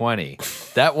 2020.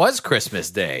 That was Christmas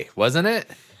Day, wasn't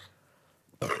it?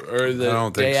 Or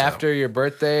the day after your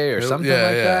birthday or something like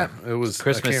that? It was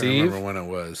Christmas I can't Eve. remember when it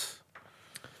was.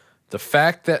 The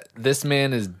fact that this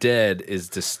man is dead is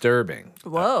disturbing.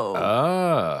 Whoa.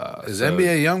 Oh. Is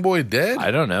NBA Youngboy dead?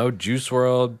 I don't know. Juice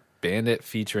WRLD Bandit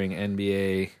featuring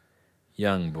NBA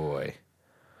Youngboy.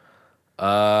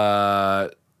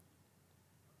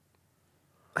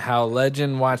 How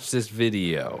Legend watched this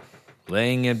video.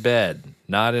 Laying in bed,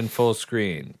 not in full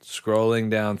screen, scrolling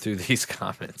down through these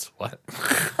comments. What?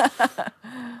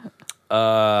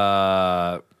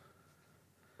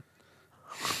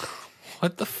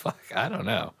 What the fuck? I don't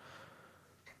know.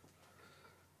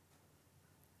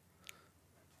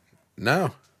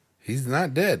 No, he's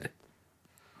not dead.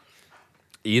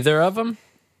 Either of them?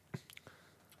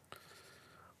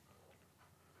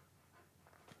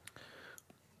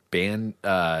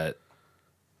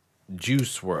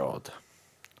 Juice WRLD.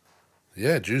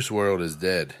 Yeah, Juice WRLD is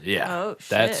dead. Yeah, oh, shit.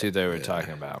 That's who they were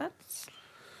talking about.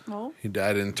 He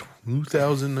died in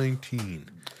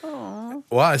 2019. Aww.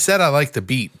 Well, I said I like the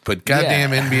beat, but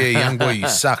goddamn NBA Youngboy, you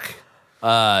suck.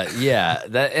 Yeah,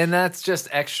 that's just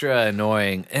extra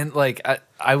annoying. And like,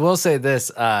 I will say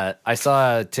this: I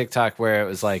saw a TikTok where it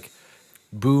was like,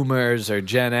 boomers or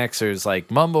Gen Xers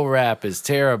like mumble rap is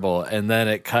terrible, and then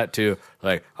it cut to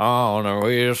like, on the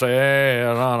we say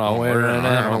on a winning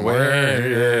and a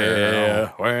win,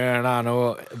 when I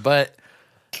know. But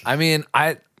I mean,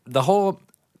 the whole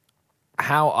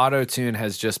how auto-tune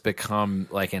has just become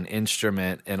like an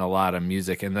instrument in a lot of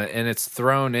music, and it's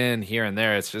thrown in here and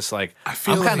there. It's just like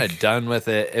I'm kind of done with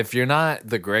it. If you're not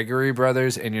the Gregory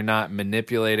Brothers and you're not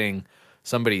manipulating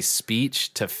somebody's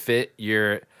speech to fit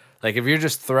your, like if you're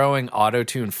just throwing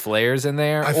auto-tune flares in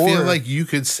there, I feel like you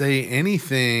could say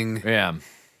anything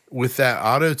with that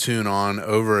auto-tune on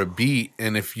over a beat,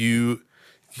 and if you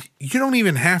don't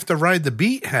even have to ride the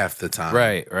beat half the time.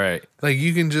 Right. Like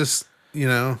you can just,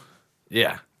 Yeah.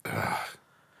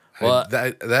 Well,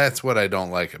 that's what I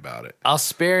don't like about it. I'll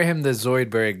spare him the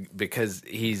Zoidberg because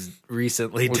he's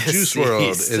recently deceased. Juice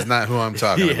WRLD is not who I'm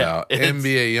talking about.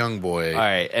 NBA Youngboy. All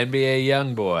right, NBA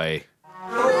Youngboy.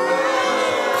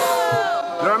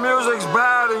 Your music's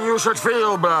bad and you should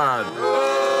feel bad.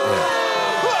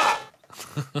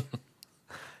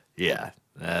 Yeah.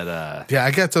 Yeah,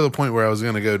 I got to the point where I was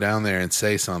going to go down there and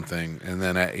say something, and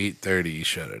then at 8:30 he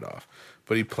shut it off.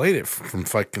 But he played it from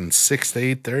fucking 6 to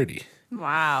 8:30.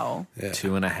 Wow. Yeah.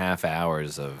 2.5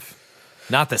 hours of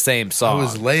not the same song. I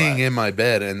was laying in my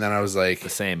bed, and then I was like, the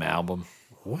same album.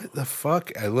 What the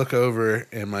fuck? I look over,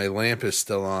 and my lamp is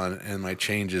still on, and my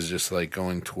change is just like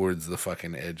going towards the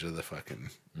fucking edge of the fucking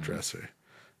dresser.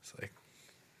 It's like,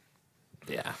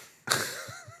 Yeah.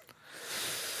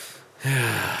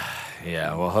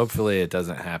 Yeah, well, hopefully it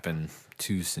doesn't happen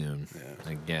too soon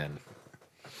again.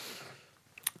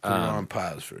 Put it on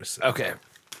pause for a second. Okay.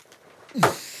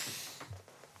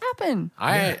 Happen. All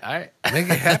right. Make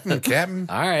it happen, Captain.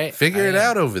 All right. Figure it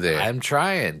out over there. I'm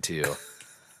trying to.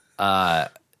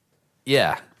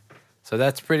 Yeah. So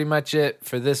that's pretty much it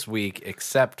for this week,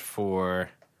 except for...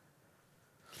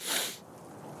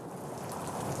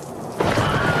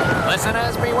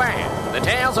 Listeners, beware. The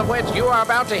tales of which you are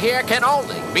about to hear can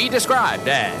only be described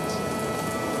as...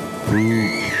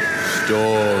 Poop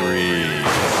stories.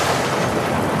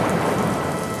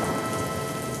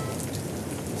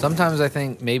 Sometimes I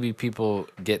think maybe people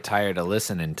get tired of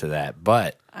listening to that,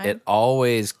 but it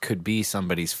always could be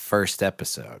somebody's first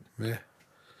episode. Yeah.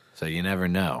 So you never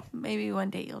know. Maybe one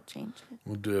day you'll change it.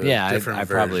 We'll do a different I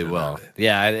probably version will. of it.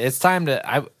 Yeah, it's time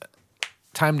to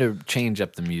change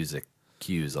up the music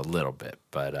cues a little bit,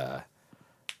 but I'm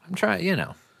trying,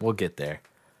 we'll get there.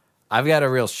 I've got a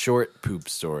real short poop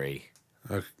story.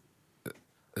 Okay.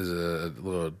 Is it a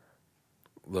little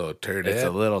turd? It's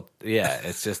a little,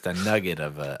 it's just a nugget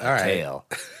of a tail.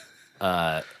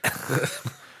 Both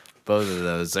of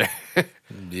those are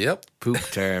poop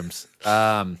terms.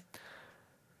 So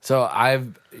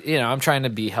I'm trying to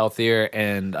be healthier,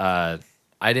 and I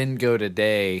didn't go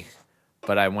today,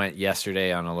 but I went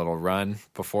yesterday on a little run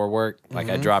before work. Like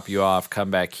I drop you off,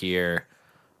 come back here,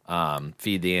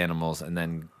 feed the animals, and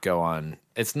then go on.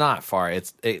 It's not far.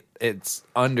 It's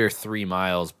under 3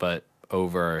 miles, but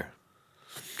over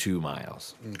 2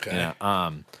 miles. Okay.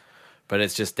 But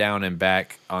it's just down and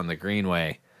back on the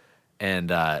Greenway,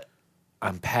 and I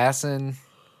pass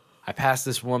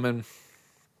this woman,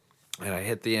 and I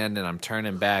hit the end, and I'm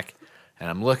turning back, and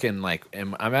I'm looking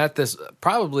and I'm at this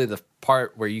probably the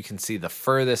part where you can see the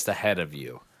furthest ahead of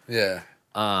you. Yeah.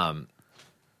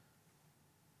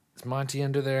 Is Monty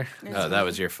under there? Oh, that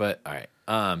was your foot. All right.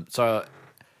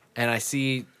 And I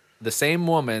see the same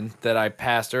woman that I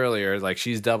passed earlier, like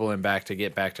she's doubling back to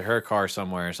get back to her car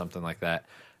somewhere or something like that.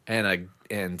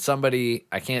 And somebody,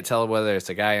 I can't tell whether it's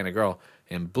a guy and a girl,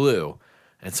 in blue.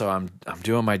 And so I'm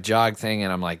doing my jog thing,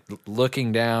 and I'm like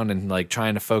looking down and like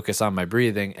trying to focus on my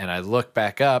breathing. And I look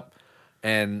back up,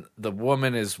 and the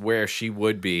woman is where she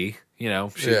would be.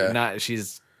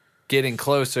 She's getting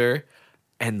closer,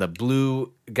 and the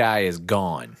blue guy is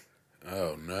gone.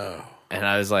 Oh no! And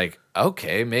I was like,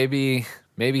 okay, maybe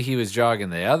he was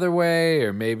jogging the other way,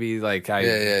 or maybe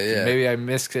maybe I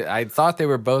missed it. I thought they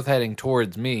were both heading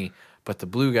towards me, but the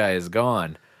blue guy is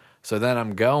gone. So then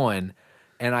I'm going,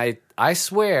 and I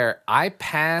swear I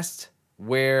passed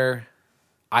where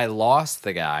I lost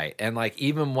the guy, and like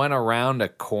even went around a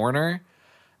corner,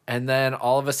 and then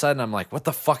all of a sudden I'm like, what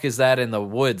the fuck is that in the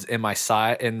woods in my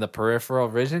side, in the peripheral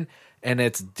vision? And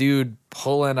it's dude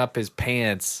pulling up his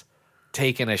pants,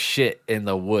 taking a shit in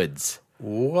the woods.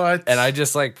 What? And I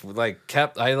just looked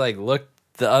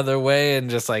the other way and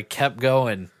just like kept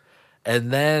going.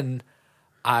 And then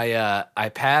I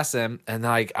pass him, and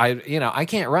like I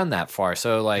can't run that far.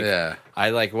 So like I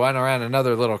like went around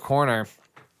another little corner,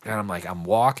 and I'm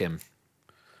walking.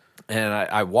 And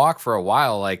I walk for a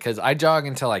while, like, because I jog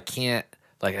until I can't,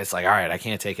 like, it's like, all right, I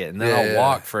can't take it. And then I'll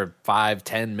walk for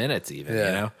 5-10 minutes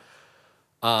even,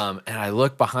 And I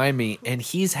look behind me, and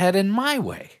he's heading my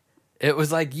way. It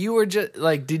was like, you were just,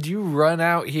 like, did you run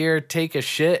out here, take a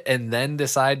shit, and then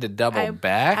decide to double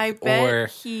back? I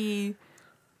bet he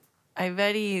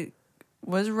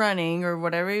was running or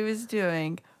whatever he was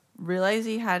doing, realized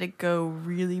he had to go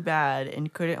really bad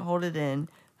and couldn't hold it in,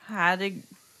 had to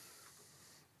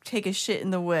take a shit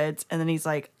in the woods, and then he's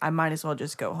like, I might as well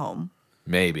just go home.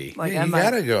 Maybe. Like, you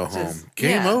gotta go home.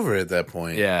 Game over at that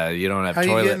point. Yeah, you don't have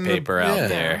toilet paper out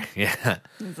there. Yeah.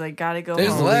 He's like, gotta go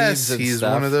There's home. less. He's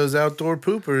one of those outdoor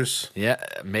poopers. Yeah,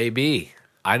 maybe.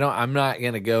 I'm not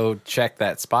gonna go check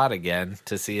that spot again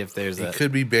to see if there's He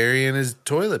could be burying his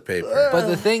toilet paper. But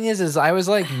the thing is I was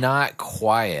like not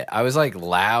quiet. I was like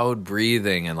loud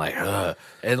breathing and like, ugh.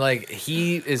 And like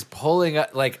he is pulling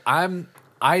up. Like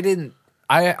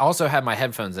I also had my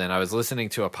headphones in. I was listening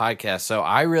to a podcast, so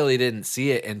I really didn't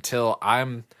see it until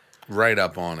I'm right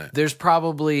up on it. There's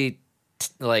probably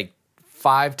like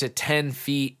 5 to 10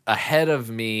 feet ahead of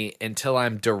me until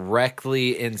I'm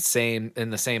directly in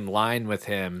the same line with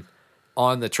him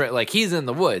on the trail. Like he's in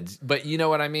the woods, but you know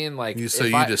what I mean? Like you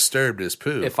disturbed his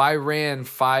poo. If I ran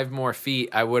 5 more feet,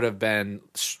 I would have been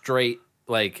straight,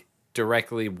 like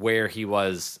directly where he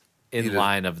was in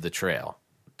line of the trail.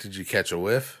 Did you catch a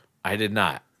whiff? I did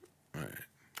not.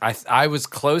 Right. I was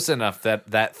close enough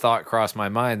that thought crossed my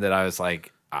mind that I was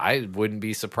like, I wouldn't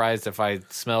be surprised if I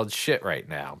smelled shit right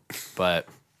now. But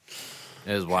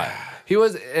It was wild. He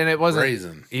was, and it wasn't.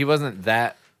 Brazen. He wasn't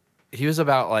that. He was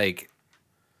about like,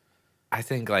 I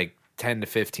think like 10 to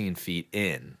 15 feet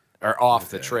in or off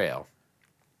the trail.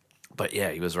 But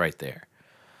yeah, he was right there.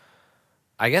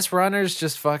 I guess runners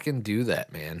just fucking do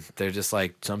that, man. They're just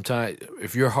like, sometimes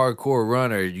if you're a hardcore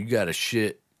runner, you got to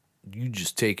shit. You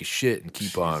just take a shit and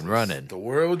keep on running. The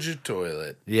world's your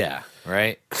toilet. Yeah,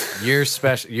 right? You're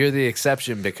special. You're the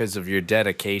exception because of your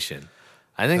dedication.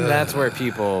 I think that's where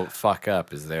people fuck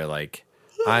up, is they're like,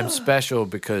 I'm special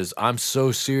because I'm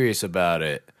so serious about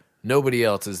it. Nobody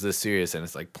else is this serious. And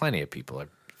it's like plenty of people are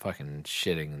fucking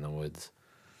shitting in the woods.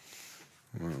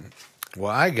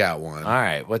 Well, I got one. All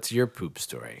right, what's your poop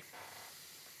story?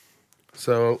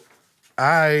 So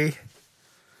I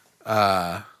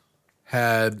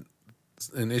had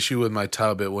an issue with my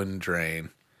tub. It wouldn't drain.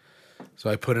 So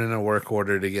I put in a work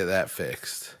order to get that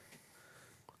fixed.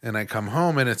 And I come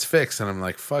home and it's fixed. And I'm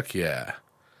like, fuck yeah.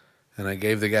 And I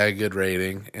gave the guy a good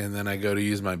rating. And then I go to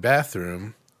use my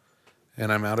bathroom.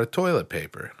 And I'm out of toilet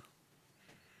paper.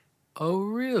 Oh,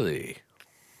 really?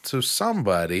 So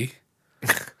somebody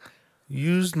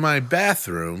used my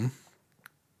bathroom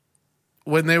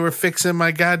when they were fixing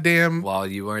my goddamn while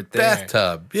you weren't there.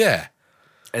 Bathtub. Yeah.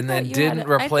 And then didn't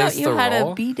replace the roll? I thought you had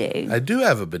a bidet. I do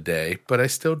have a bidet, but I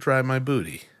still dry my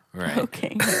booty. Right.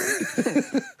 Okay.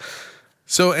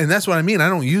 So, and that's what I mean. I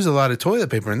don't use a lot of toilet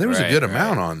paper, and there was a good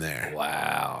amount on there.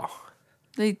 Wow.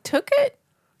 They took it?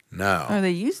 No. Or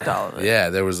they used all of it? Yeah,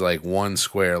 there was like one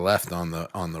square left on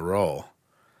the roll.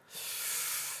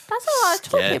 That's a lot of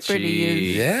toilet paper to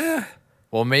use. Yeah.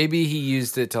 Well, maybe he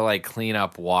used it to like clean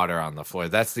up water on the floor.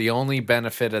 That's the only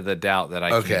benefit of the doubt that I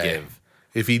can give.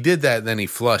 If he did that, then he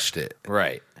flushed it.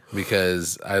 Right.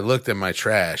 Because I looked at my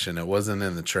trash and it wasn't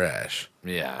in the trash.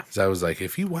 Yeah. So I was like,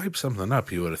 if he wiped something up,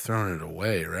 he would have thrown it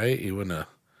away, right? He wouldn't have.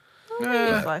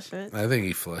 He flushed it. I think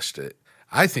he flushed it.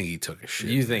 I think he took a shit.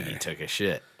 You think he took a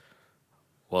shit?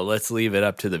 Well, let's leave it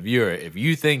up to the viewer. If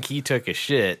you think he took a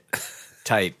shit,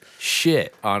 type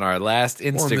shit on our last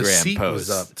Instagram the seat post. was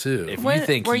up too. If you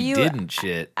think he didn't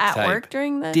shit, at type work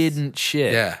during this? didn't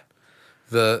shit. Yeah.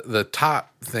 The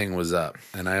top thing was up,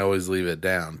 and I always leave it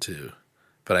down too.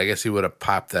 But I guess he would have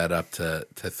popped that up to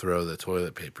throw the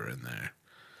toilet paper in there.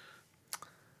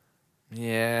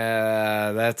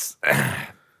 Yeah, that's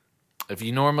if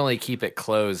you normally keep it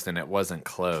closed and it wasn't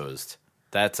closed,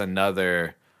 that's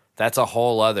a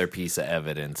whole other piece of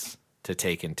evidence to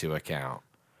take into account.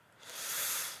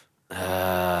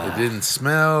 It didn't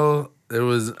smell. There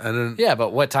was Yeah,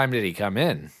 but what time did he come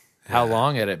in? How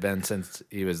long had it been since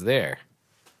he was there?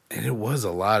 And it was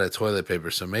a lot of toilet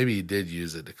paper, so maybe he did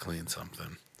use it to clean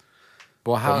something.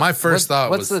 Well, But my first thought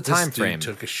what's was the time this frame? dude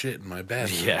took a shit in my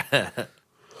bathroom. Yeah.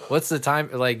 What's the time?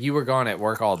 Like, you were gone at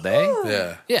work all day?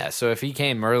 Yeah. Yeah, so if he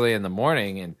came early in the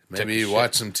morning and took Maybe a he shit-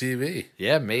 watched some TV.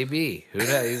 Yeah, maybe. Who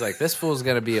knows? He's like, this fool's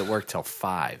going to be at work till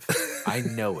 5. I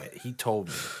know it. He told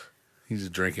me. He's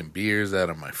drinking beers out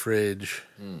of my fridge.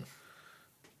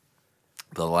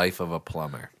 The life of a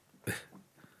plumber.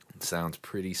 It sounds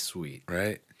pretty sweet.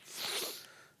 Right?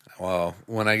 Well,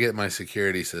 when I get my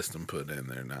security system put in,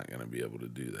 they're not going to be able to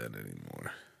do that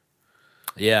anymore.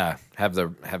 Yeah, have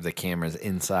the cameras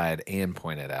inside and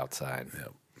pointed outside.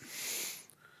 Yep.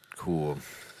 Cool.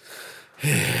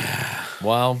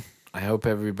 Well, I hope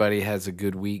everybody has a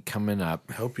good week coming up.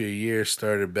 I hope your year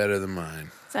started better than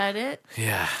mine. Is that it?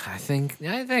 Yeah, I think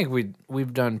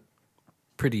we've done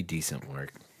pretty decent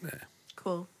work. Yeah.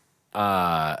 Cool.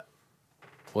 Well,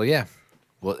 yeah.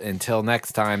 Well, until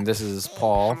next time, this is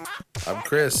Paul. I'm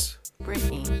Chris.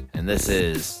 Brittany. And this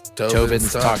is Tobin's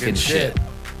Tobin's Talking Shit.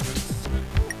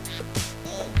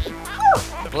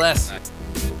 Bless.